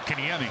Jesperi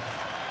Kotkaniemi.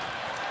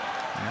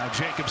 Now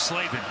Jacob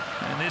Slavin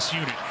and this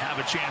unit have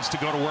a chance to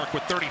go to work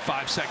with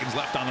 35 seconds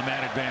left on the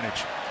man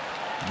advantage.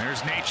 And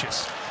there's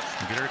Natchez.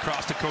 Get it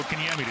across to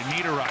Kotkaniemi, to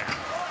Niederreiter.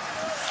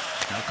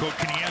 Now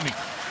Kotkaniemi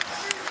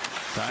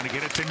trying to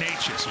get it to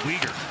Natchez.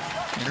 Weegar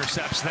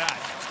intercepts that.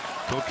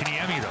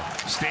 Kotkaniemi,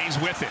 though, stays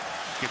with it.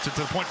 Gets it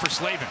to the point for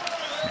Slavin.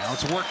 Now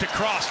it's worked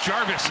across.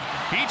 Jarvis,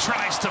 he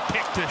tries to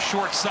pick the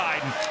short side,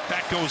 and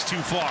that goes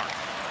too far.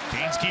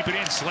 Canes keep it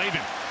in.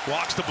 Slavin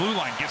walks the blue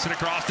line, gets it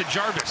across to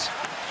Jarvis.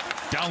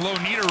 Down low,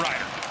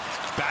 Niederreiter.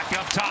 Back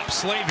up top,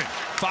 Slavin.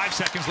 5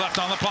 seconds left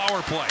on the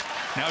power play.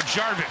 Now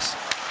Jarvis.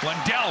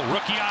 Lundell,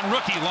 rookie on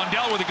rookie.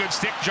 Lundell with a good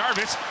stick.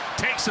 Jarvis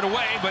takes it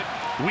away, but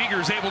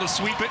Weegar's able to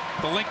sweep it.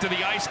 The length of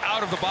the ice,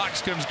 out of the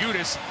box comes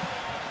Gudas,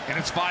 and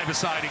it's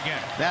 5-a-side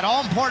again. That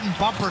all-important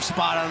bumper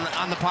spot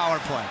on the power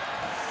play.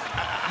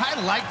 I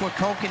like what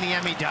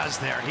Kotkaniemi does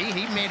there.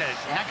 He made a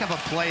heck of a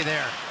play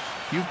there.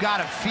 You've got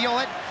to feel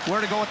it,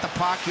 where to go with the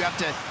puck. You have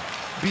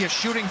to be a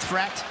shooting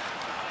threat.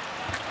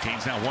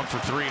 Canes now 1 for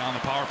 3 on the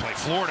power play.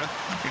 Florida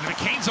into the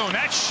Canes zone.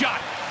 That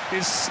shot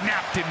is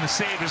snapped, and the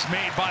save is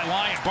made by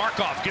Lyon.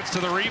 Barkov gets to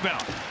the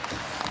rebound.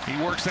 He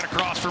works that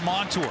across for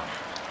Montour.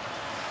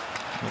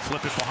 He'll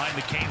flip it behind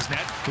the Canes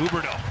net.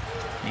 Huberdeau.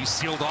 He's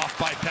sealed off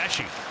by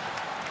Pesce.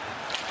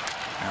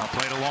 Now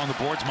played along the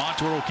boards.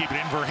 Montour will keep it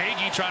in.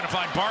 Verhaeghe trying to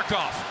find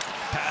Barkov.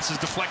 Pass is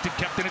deflected,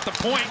 kept in at the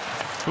point.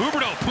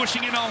 Huberdeau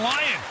pushing in on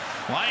Lyon.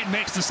 Lyon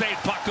makes the save.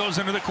 Puck goes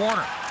into the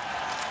corner.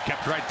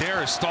 Kept right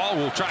there as Stahl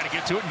will try to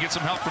get to it and get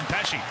some help from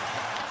Pesce.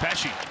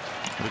 Pesce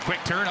with a quick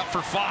turn up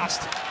for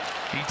Fost.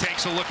 He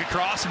takes a look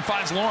across and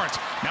finds Lawrence.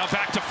 Now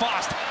back to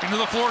Fost into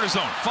the Florida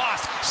zone.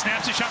 Fost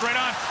snaps a shot right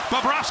on.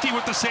 Bobrovsky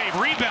with the save.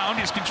 Rebound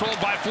is controlled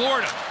by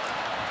Florida.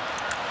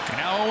 And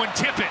now Owen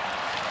Tippett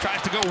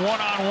tries to go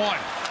one-on-one.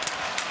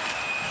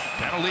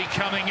 Penalty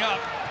coming up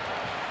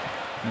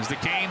as the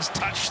Canes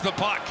touch the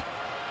puck.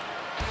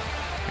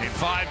 And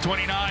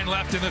 5:29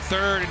 left in the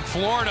third, and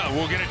Florida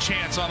will get a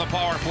chance on the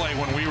power play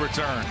when we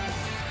return.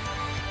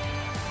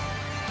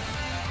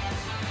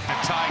 A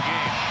tie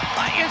game.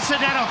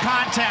 Incidental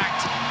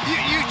contact.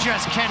 You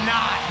just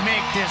cannot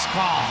make this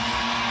call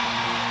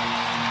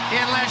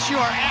unless you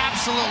are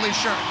absolutely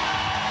sure.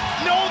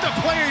 Know the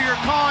player you're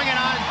calling it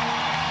on.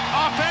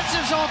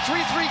 Offensive zone,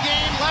 3-3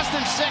 game, less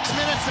than 6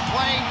 minutes to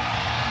play.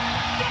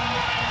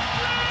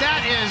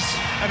 That is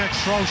an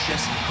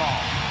atrocious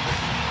call.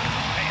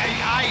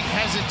 I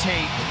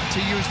hesitate to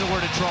use the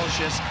word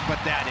atrocious,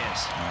 but that is.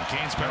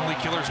 Canes penalty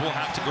killers will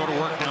have to go to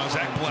work now.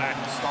 Zach Blatt.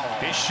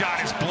 His shot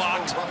is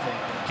blocked.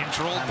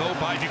 Controlled, though,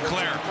 by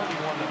Duclair.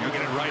 He'll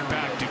get it right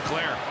back.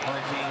 Duclair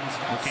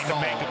looking to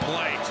make a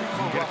play.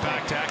 He'll get it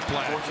back to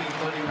Ekblad.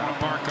 Now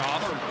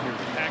Barkov.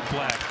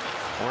 Ekblad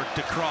worked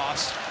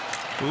across.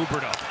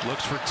 Huberdeau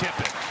looks for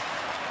Tippett.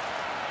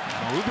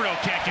 Huberdeau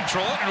can't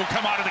control it, and it'll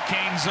come out of the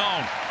Canes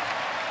zone.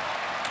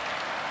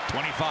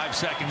 25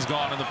 seconds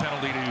gone on the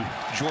penalty to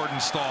Jordan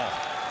Staal.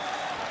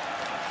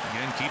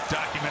 Again, keep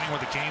documenting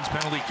what the Canes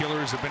penalty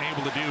killers have been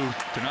able to do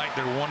tonight.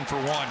 They're 1 for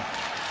 1.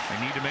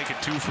 They need to make it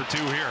 2 for 2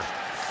 here.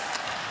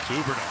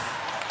 Huberdeau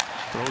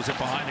throws it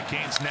behind the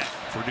Canes net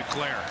for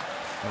Duclair.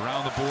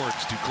 Around the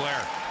boards,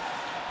 Duclair.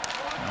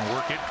 Now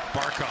work it,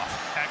 Barkov,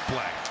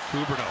 Ekblad,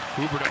 Huberdeau.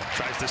 Huberdeau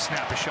tries to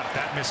snap a shot.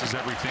 That misses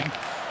everything.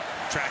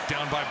 Tracked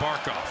down by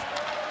Barkov.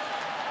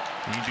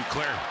 And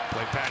Duclair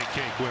play patty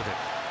cake with it.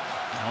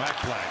 Now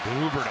Ekblad to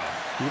Huberdeau.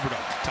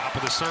 Huberdeau, top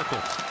of the circle.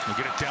 We'll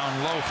get it down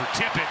low for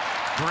Tippett.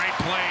 Great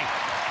play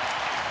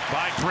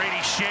by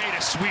Brady Shea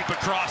to sweep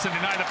across and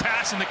deny the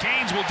pass, and the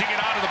Canes will dig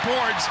it out of the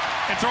boards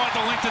and throw it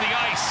the length of the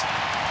ice.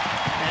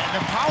 And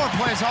the power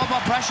play is all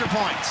about pressure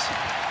points.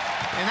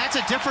 And that's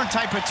a different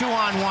type of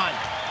 2-on-1.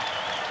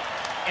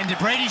 And to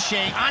Brady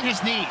Shea on his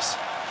knees.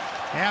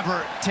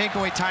 Ever take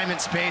away time and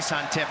space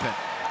on Tippett.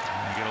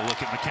 You get a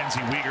look at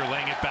Mackenzie Weegar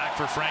laying it back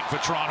for Frank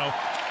Vetrano.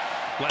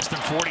 Less than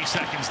 40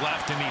 seconds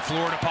left in the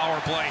Florida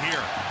power play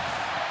here.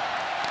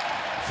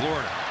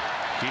 Florida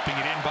keeping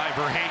it in by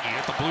Verhaeghe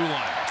at the blue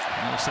line.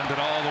 And they'll send it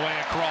all the way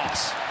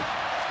across.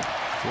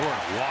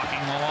 Florida walking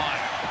the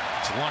line.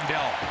 It's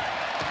Lundell.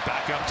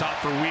 Back up top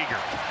for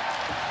Weegar.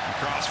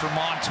 Across for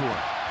Montour.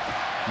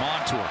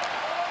 Montour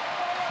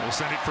will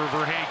send it for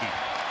Verhaeghe.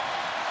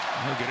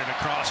 He'll get it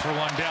across for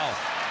Lundell.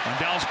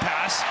 Lundell's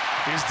pass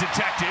is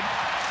detected.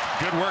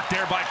 Good work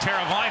there by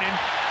Teravainen.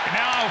 And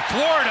now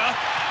Florida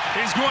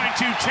is going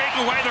to take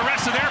away the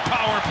rest of their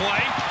power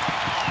play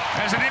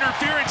as an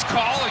interference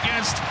call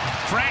against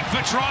Frank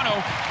Vetrano.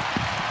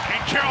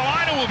 And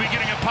Carolina will be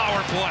getting a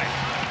power play.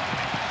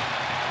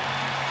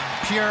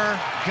 Pure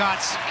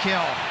guts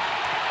kill.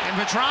 And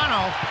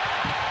Vetrano,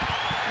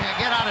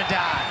 get out of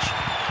Dodge.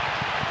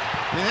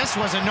 I mean, this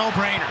was a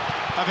no-brainer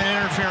of an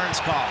interference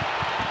call.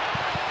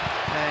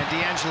 And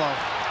D'Angelo,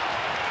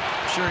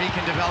 sure he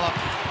can develop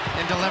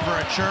and deliver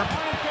a chirp.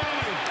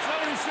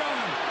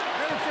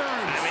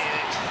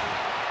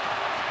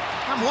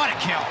 What a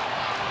kill.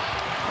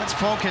 Let's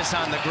focus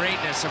on the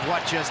greatness of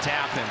what just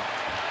happened.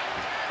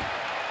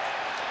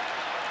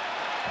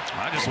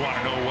 I just want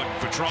to know what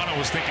Vetrano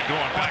was thinking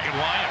going back at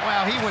line.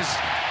 Well, he was,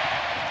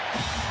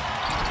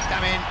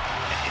 I mean,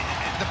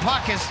 the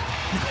puck is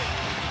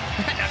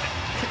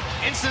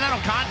incidental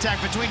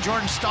contact between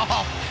Jordan Staal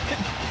and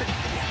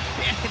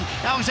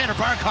Alexander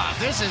Barkov.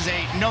 This is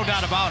a no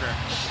doubt about her.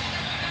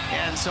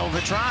 And so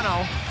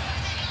Vetrano,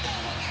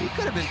 he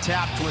could have been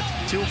tapped with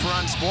 2 for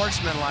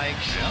unsportsmanlike.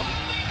 Yep.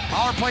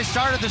 Power play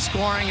started the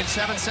scoring. In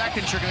 7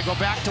 seconds, you're going to go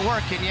back to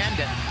work. Can you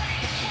end it?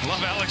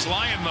 Love Alex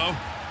Lyon, though.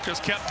 Just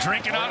kept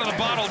drinking out of the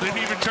bottle.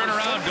 Didn't even turn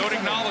around. Don't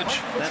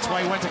acknowledge. That's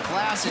why he went to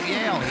class at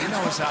Yale. He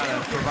knows how to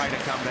provide a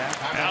comeback.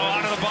 Now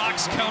out of the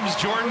box comes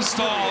Jordan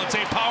Staal. It's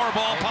a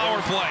Powerball power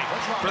play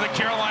for the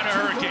Carolina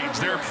Hurricanes.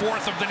 They're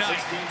 4th of the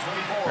night.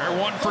 They're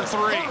 1 for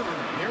 3.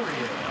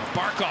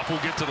 Barkov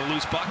will get to the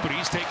loose puck, but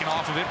he's taken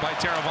off of it by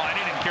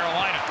Teravainen, and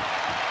Carolina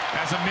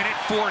has a minute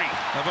 40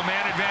 of a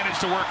man advantage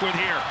to work with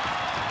here.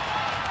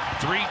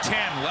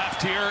 3:10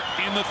 left here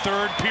in the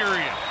 3rd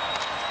period.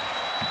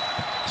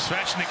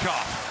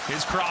 Svechnikov,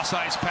 his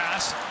cross-ice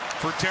pass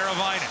for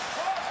Teravainen.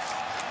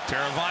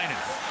 Teravainen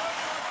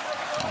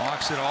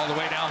walks it all the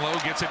way down low,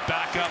 gets it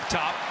back up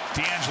top.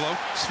 D'Angelo,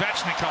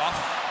 Svechnikov.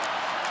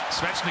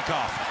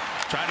 Svechnikov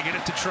trying to get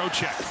it to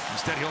Trocheck.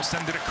 Instead, he'll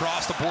send it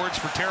across the boards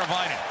for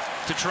Teravainen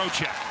to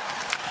Trocheck.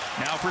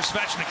 Now for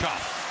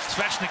Svechnikov.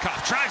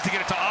 Svechnikov tries to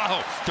get it to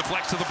Aho.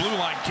 Deflects to the blue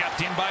line,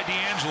 kept in by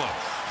D'Angelo.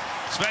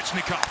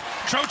 Svechnikov.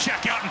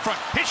 Trocheck out in front.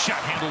 His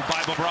shot handled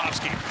by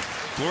Bobrovsky.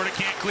 Florida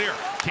can't clear.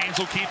 Canes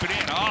will keep it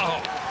in.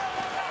 Aho.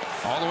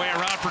 All the way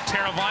around for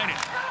Teravainen.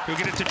 He'll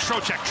get it to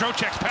Trocheck.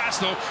 Trocheck's pass,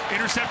 though,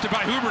 intercepted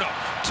by Huberdeau.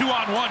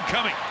 2-on-1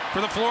 coming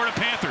for the Florida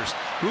Panthers.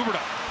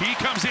 Huberdeau, he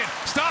comes in.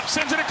 Stops,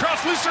 sends it across.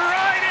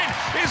 Luostarinen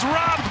is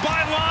robbed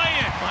by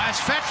Lyon. Well,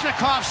 as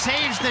Svechnikov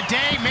saves the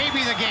day,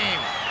 maybe the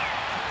game.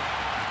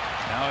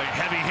 Now a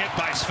heavy hit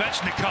by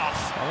Svechnikov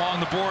along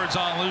the boards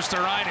on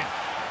Luostarinen.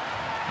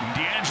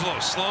 D'Angelo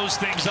slows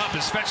things up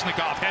as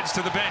Svechnikov heads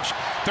to the bench.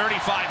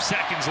 35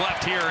 seconds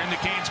left here in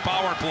the Canes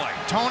power play.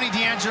 Tony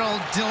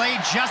DeAngelo delayed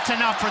just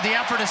enough for the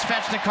effort of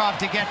Svechnikov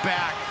to get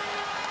back.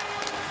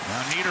 Now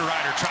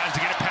Niederreiter tries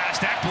to get it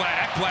past Ekblad.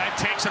 Ekblad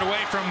takes it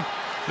away from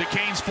the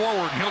Canes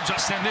forward, and he'll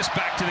just send this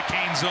back to the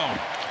Canes zone.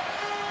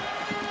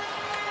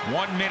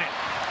 1 minute,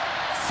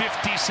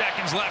 50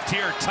 seconds left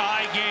here.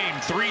 Tie game,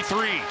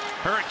 3-3.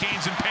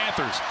 Hurricanes and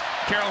Panthers.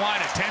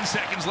 Carolina, 10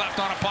 seconds left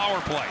on a power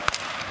play.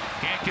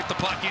 Can't get the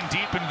puck in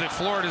deep into the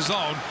Florida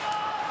zone.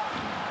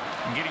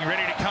 And getting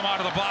ready to come out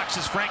of the box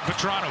box is Frank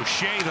Vatrano.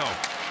 Shea, though,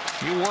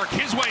 he'll work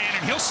his way in,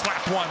 and he'll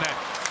slap one that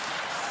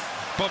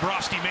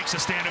Bobrovsky makes a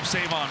stand-up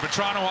save on.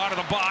 Vatrano out of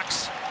the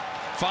box.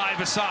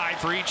 5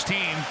 aside for each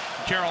team.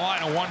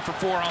 Carolina 1 for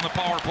 4 on the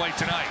power play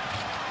tonight.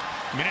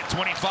 Minute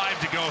 25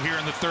 to go here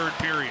in the third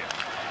period.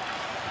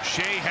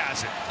 Shea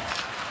has it.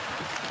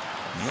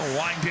 He'll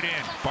wind it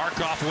in.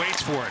 Barkov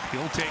waits for it.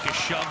 He'll take a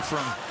shove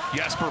from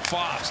Jesper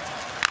Fast.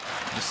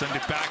 He'll send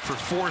it back for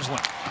Forsling.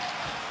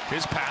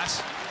 His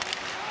pass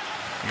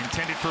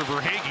intended for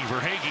Verhaeghe.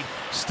 Verhaeghe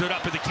stood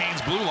up at the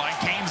Canes blue line.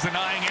 Canes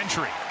denying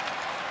entry.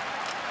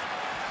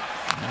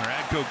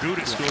 Radko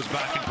Gudas goes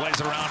back and plays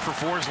around for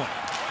Forsling.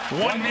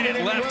 1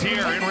 minute left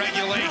here in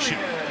regulation.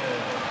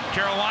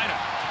 Carolina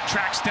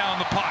tracks down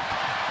the puck.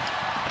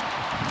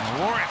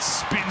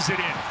 Lawrence spins it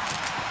in.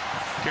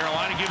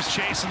 Carolina gives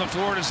chase in the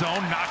Florida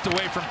zone. Knocked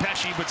away from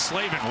Pesce, but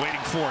Slavin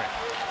waiting for it.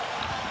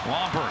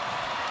 Lombard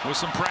with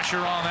some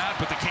pressure on that,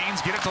 but the Canes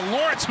get it to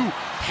Lawrence, who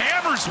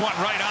hammers one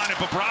right on it.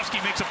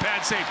 Bobrovsky makes a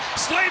pad save.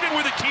 Slavin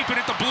with a keep it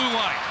at the blue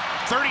line.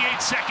 38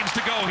 seconds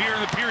to go here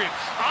in the period.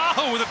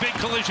 Aho with a big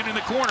collision in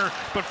the corner,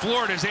 but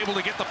Florida is able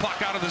to get the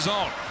puck out of the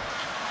zone.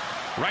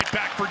 Right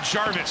back for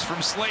Jarvis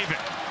from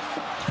Slavin.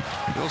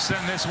 He'll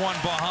send this one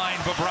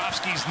behind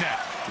Bobrovsky's net.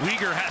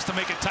 Weegar has to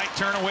make a tight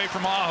turn away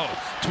from Aho.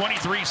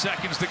 23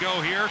 seconds to go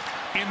here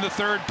in the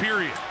third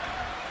period.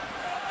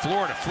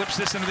 Florida flips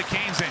this into the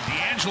Canes end.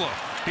 D'Angelo,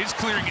 his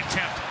clearing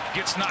attempt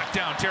gets knocked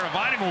down.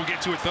 Teravainen will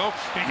get to it though,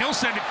 and he'll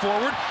send it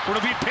forward, where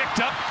it'll be picked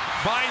up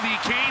by the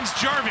Canes.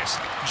 Jarvis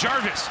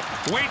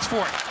waits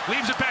for it,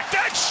 leaves it back.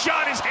 That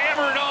shot is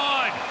hammered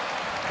on,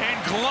 and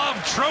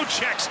glove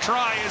Trocheck's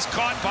try is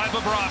caught by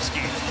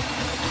Bobrovsky.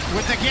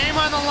 With the game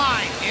on the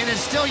line in his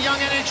still young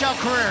NHL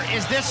career,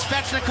 is this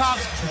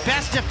Svechnikov's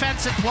best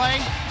defensive play?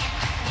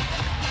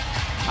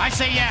 I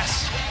say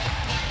yes.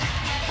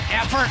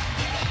 Effort,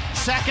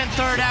 second,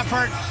 third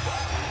effort.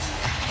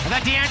 And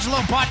that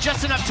D'Angelo bought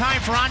just enough time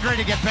for Andre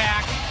to get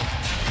back.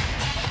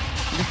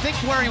 You think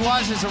where he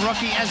was as a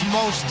rookie, as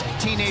most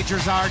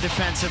teenagers are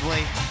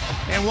defensively,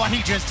 and what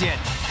he just did.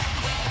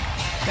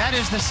 That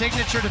is the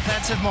signature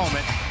defensive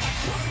moment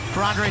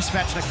for Andrei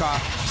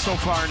Svechnikov so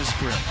far in his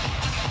career.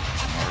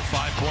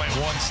 5.1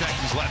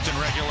 seconds left in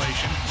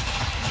regulation.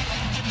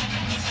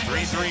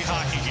 3-3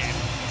 hockey game.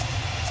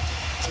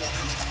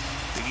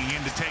 Digging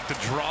in to take the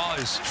draw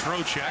is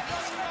Trocheck.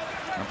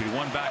 It'll be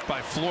won back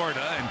by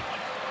Florida, and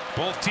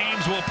both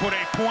teams will put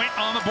a point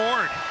on the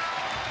board.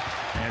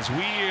 As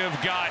we have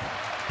got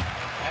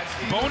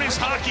bonus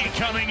hockey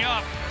coming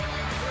up.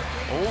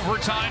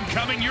 Overtime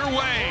coming your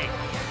way.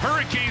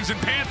 Hurricanes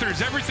and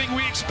Panthers, everything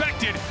we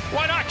expected.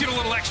 Why not get a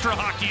little extra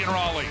hockey in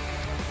Raleigh?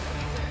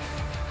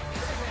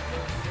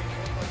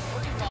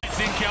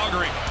 In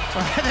Calgary.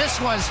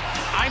 This was,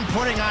 I'm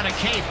putting on a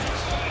cape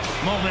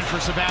moment for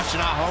Sebastian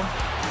Aho.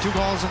 2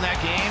 goals in that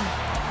game.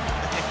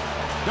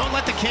 Don't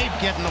let the cape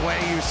get in the way,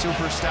 you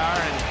superstar.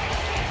 And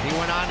he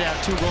went on to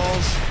have 2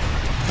 goals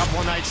a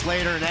couple of nights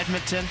later in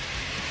Edmonton.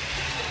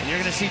 And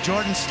you're going to see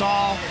Jordan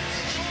Staal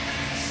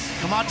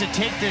come out to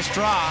take this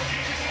draw.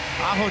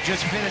 Aho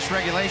just finished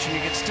regulation.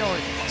 You can still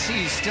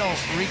see he's still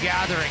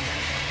regathering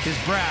his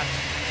breath.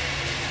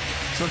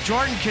 So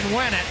Jordan can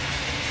win it.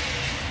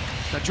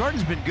 Now,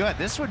 Jordan's been good.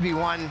 This would be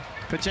one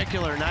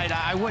particular night.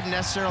 I wouldn't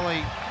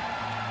necessarily,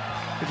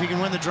 if he can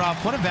win the draw,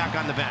 put him back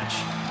on the bench.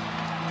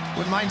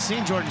 Wouldn't mind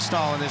seeing Jordan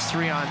Staal in this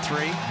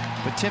 3-on-3,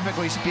 but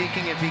typically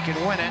speaking, if he can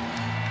win it,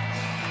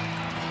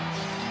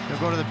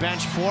 he'll go to the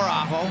bench for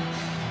Aho.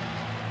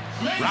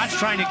 Rod's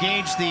trying to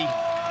gauge the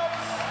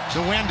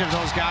wind of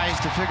those guys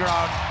to figure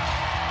out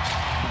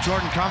if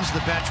Jordan comes to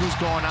the bench, who's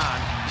going on.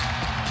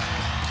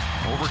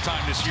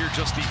 Overtime this year,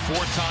 just the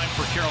 4th time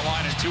for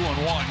Carolina,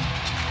 2-1.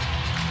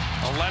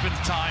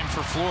 11th time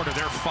for Florida.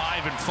 They're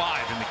 5-5,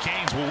 and the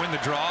Canes will win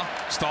the draw.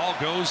 Staal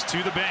goes to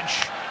the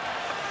bench.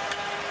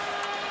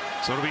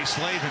 So it'll be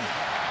Slavin,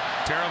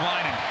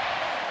 Teravainen,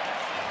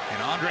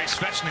 and Andrei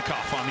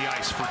Svechnikov on the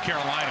ice for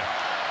Carolina.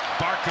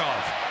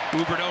 Barkov,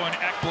 Huberdeau, and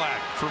Ekblad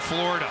for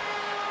Florida.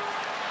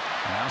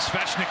 Now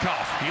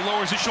Svechnikov, he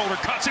lowers his shoulder,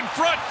 cuts in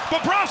front.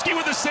 Bobrovsky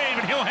with a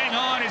save, and he'll hang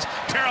on as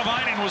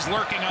Teravainen was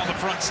lurking on the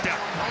front step.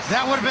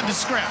 That would have been the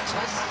script.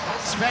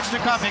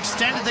 Svechnikov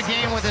extended the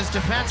game with his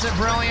defensive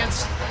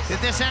brilliance. At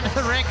this end of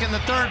the rink in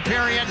the third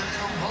period,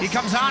 he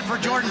comes on for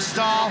Jordan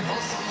Staal.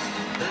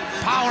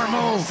 Power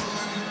move.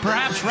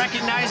 Perhaps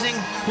recognizing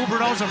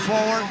Huberdeau's a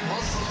forward.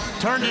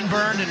 Turned and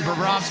burned, and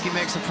Bobrovsky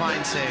makes a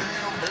fine save.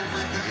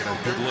 Get a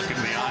good look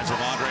into the eyes of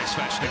Andrei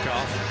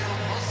Svechnikov.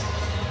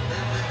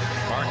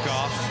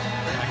 Barkov,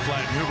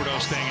 Ekblad, and Huberdeau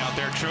staying out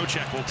there.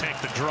 Trocheck will take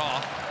the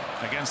draw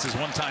against his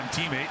one-time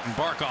teammate, and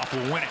Barkov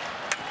will win it.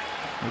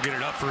 We'll get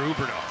it up for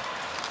Huberdeau.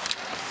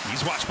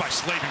 He's watched by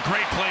Slavin.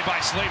 Great play by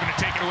Slavin to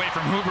take it away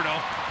from Huberdeau.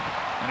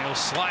 And he'll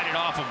slide it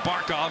off of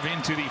Barkov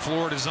into the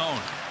Florida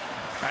zone.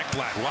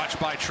 Ekblad watched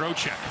by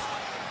Trocheck.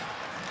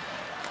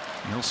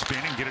 He'll spin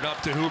and get it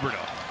up to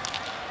Huberdeau.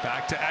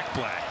 Back to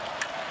Ekblad.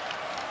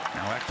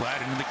 Now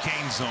Ekblad into the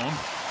Kane zone.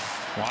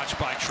 Watched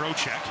by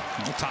Trocheck.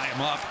 He'll tie him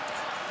up.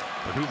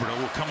 But Huberdeau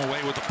will come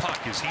away with the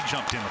puck as he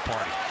jumped in the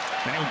party.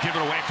 Then he'll give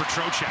it away for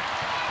Trocheck.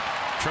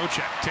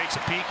 Trocheck takes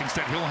a peek.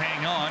 Instead, he'll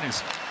hang on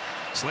as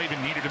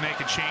Slavin needed to make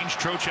a change.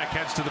 Trocheck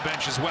heads to the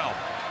bench as well.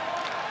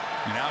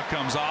 And out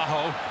comes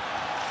Aho,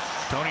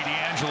 Tony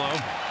DeAngelo,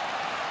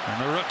 and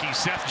the rookie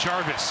Seth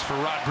Jarvis for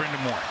Rod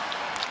Brindamore.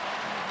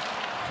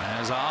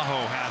 As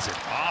Aho has it.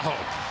 Aho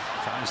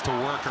tries to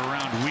work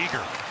around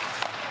Uyghur.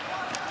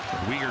 But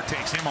Uyghur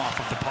takes him off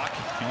of the puck.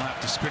 He'll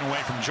have to spin away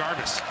from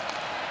Jarvis.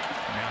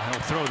 Now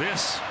he'll throw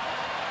this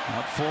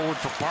up forward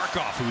for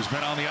Barkov, who's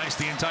been on the ice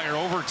the entire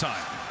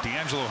overtime.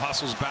 DeAngelo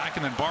hustles back,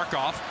 and then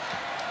Barkov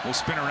will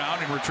spin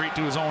around and retreat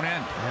to his own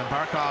end. And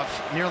Barkov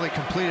nearly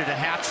completed a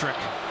hat trick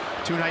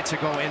 2 nights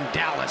ago in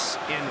Dallas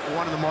in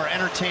one of the more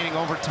entertaining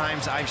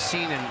overtimes I've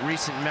seen in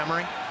recent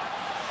memory.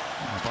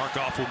 And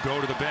Barkov will go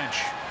to the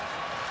bench.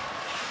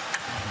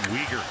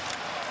 Uyghur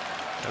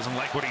doesn't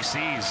like what he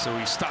sees, so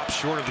he stops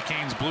short of the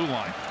Canes' blue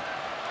line.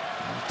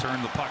 He'll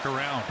turn the puck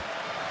around.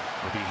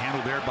 Will be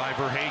handled there by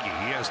Verhaeghe.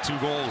 He has 2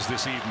 goals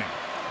this evening.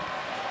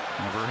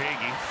 And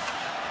Verhaeghe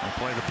will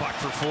play the puck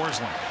for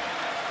Forsling.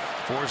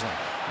 Forsling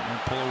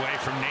will pull away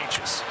from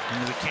Natchez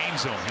into the Cane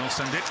zone. He'll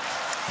send it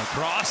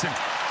across, and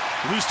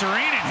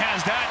Luostarinen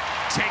has that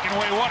taken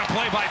away. What a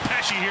play by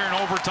Pesce here in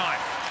overtime.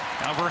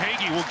 Now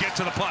Verhaeghe will get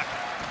to the puck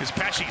as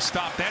Pesce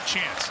stopped that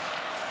chance.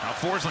 Now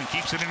Forsling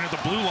keeps it into the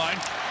blue line.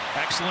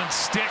 Excellent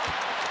stick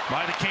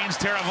by the Canes'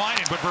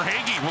 Teravainen, but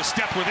Verhaeghe will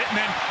step with it, and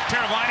then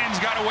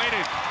Teravainen's got a way to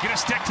get a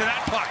stick to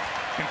that puck.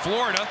 In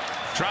Florida,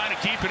 trying to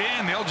keep it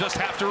in, they'll just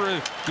have to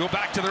go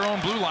back to their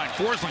own blue line.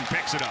 Forsling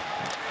picks it up.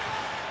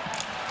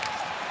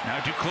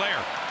 Now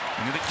Duclair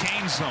into the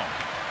Canes zone.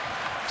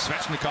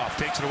 Svechnikov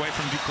takes it away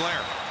from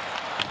Duclair.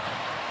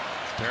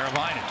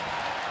 Teravainen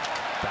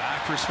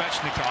back for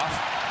Svechnikov.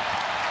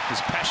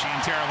 As Pesce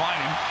and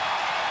Teravainen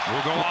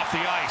will go off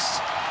the ice.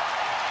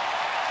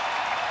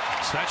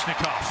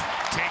 Svechnikov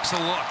takes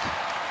a look.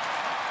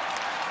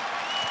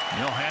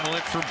 He'll handle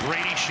it for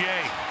Brady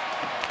Shea.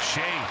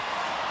 Shea,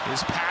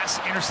 his pass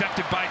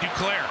intercepted by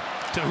Duclair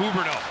to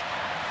Huberdeau.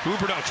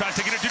 Huberdeau tries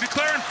to get it to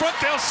Duclair in front.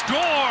 They'll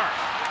score!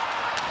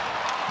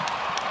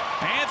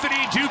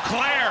 Anthony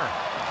Duclair.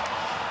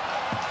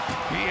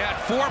 He had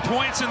 4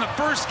 points in the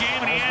first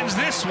game, and he ends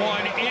this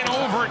one in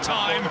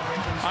overtime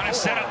on a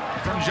setup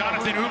from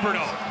Jonathan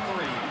Huberdeau.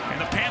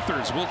 And the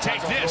Panthers will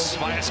take this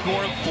by a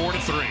score of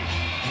 4-3.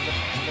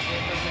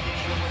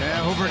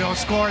 Yeah, Huberdeau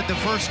scored the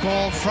first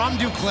goal from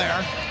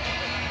Duclair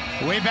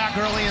way back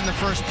early in the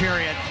first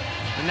period.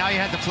 And now you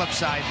had the flip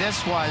side.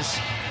 This was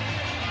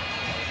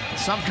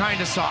some kind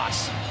of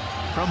sauce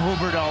from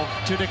Huberdeau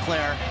to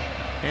Duclair.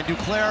 And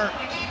Duclair,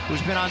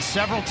 who's been on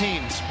several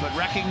teams, but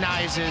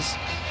recognizes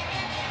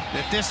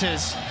that this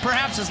is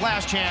perhaps his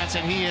last chance,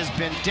 and he has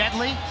been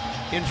deadly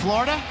in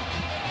Florida.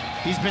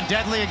 He's been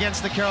deadly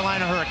against the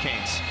Carolina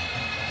Hurricanes.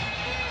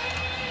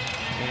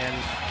 And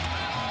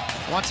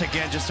once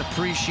again, just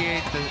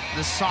appreciate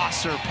the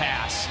saucer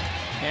pass,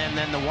 and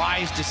then the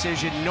wise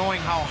decision, knowing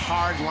how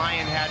hard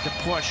Lyon had to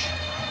push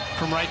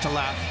from right to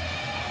left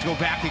to go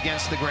back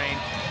against the grain.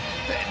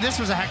 This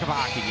was a heck of a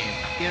hockey game.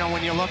 You know,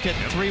 when you look at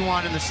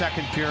 3-1 in the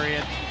second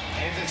period,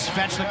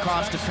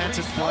 Svechnikov's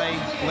defensive play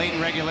late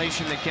in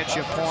regulation that gets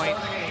you a point.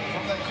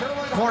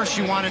 Of course,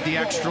 you wanted the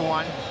extra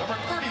one,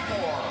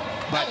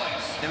 but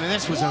I mean,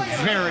 this was a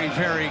very,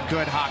 very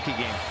good hockey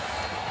game.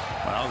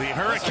 Well, the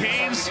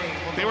Hurricanes,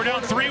 they were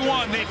down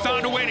 3-1. They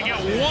found a way to get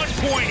 1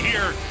 point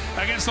here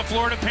against the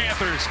Florida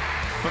Panthers.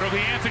 But it'll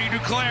be Anthony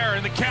Duclair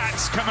and the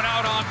Cats coming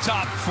out on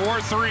top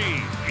 4-3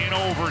 in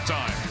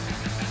overtime.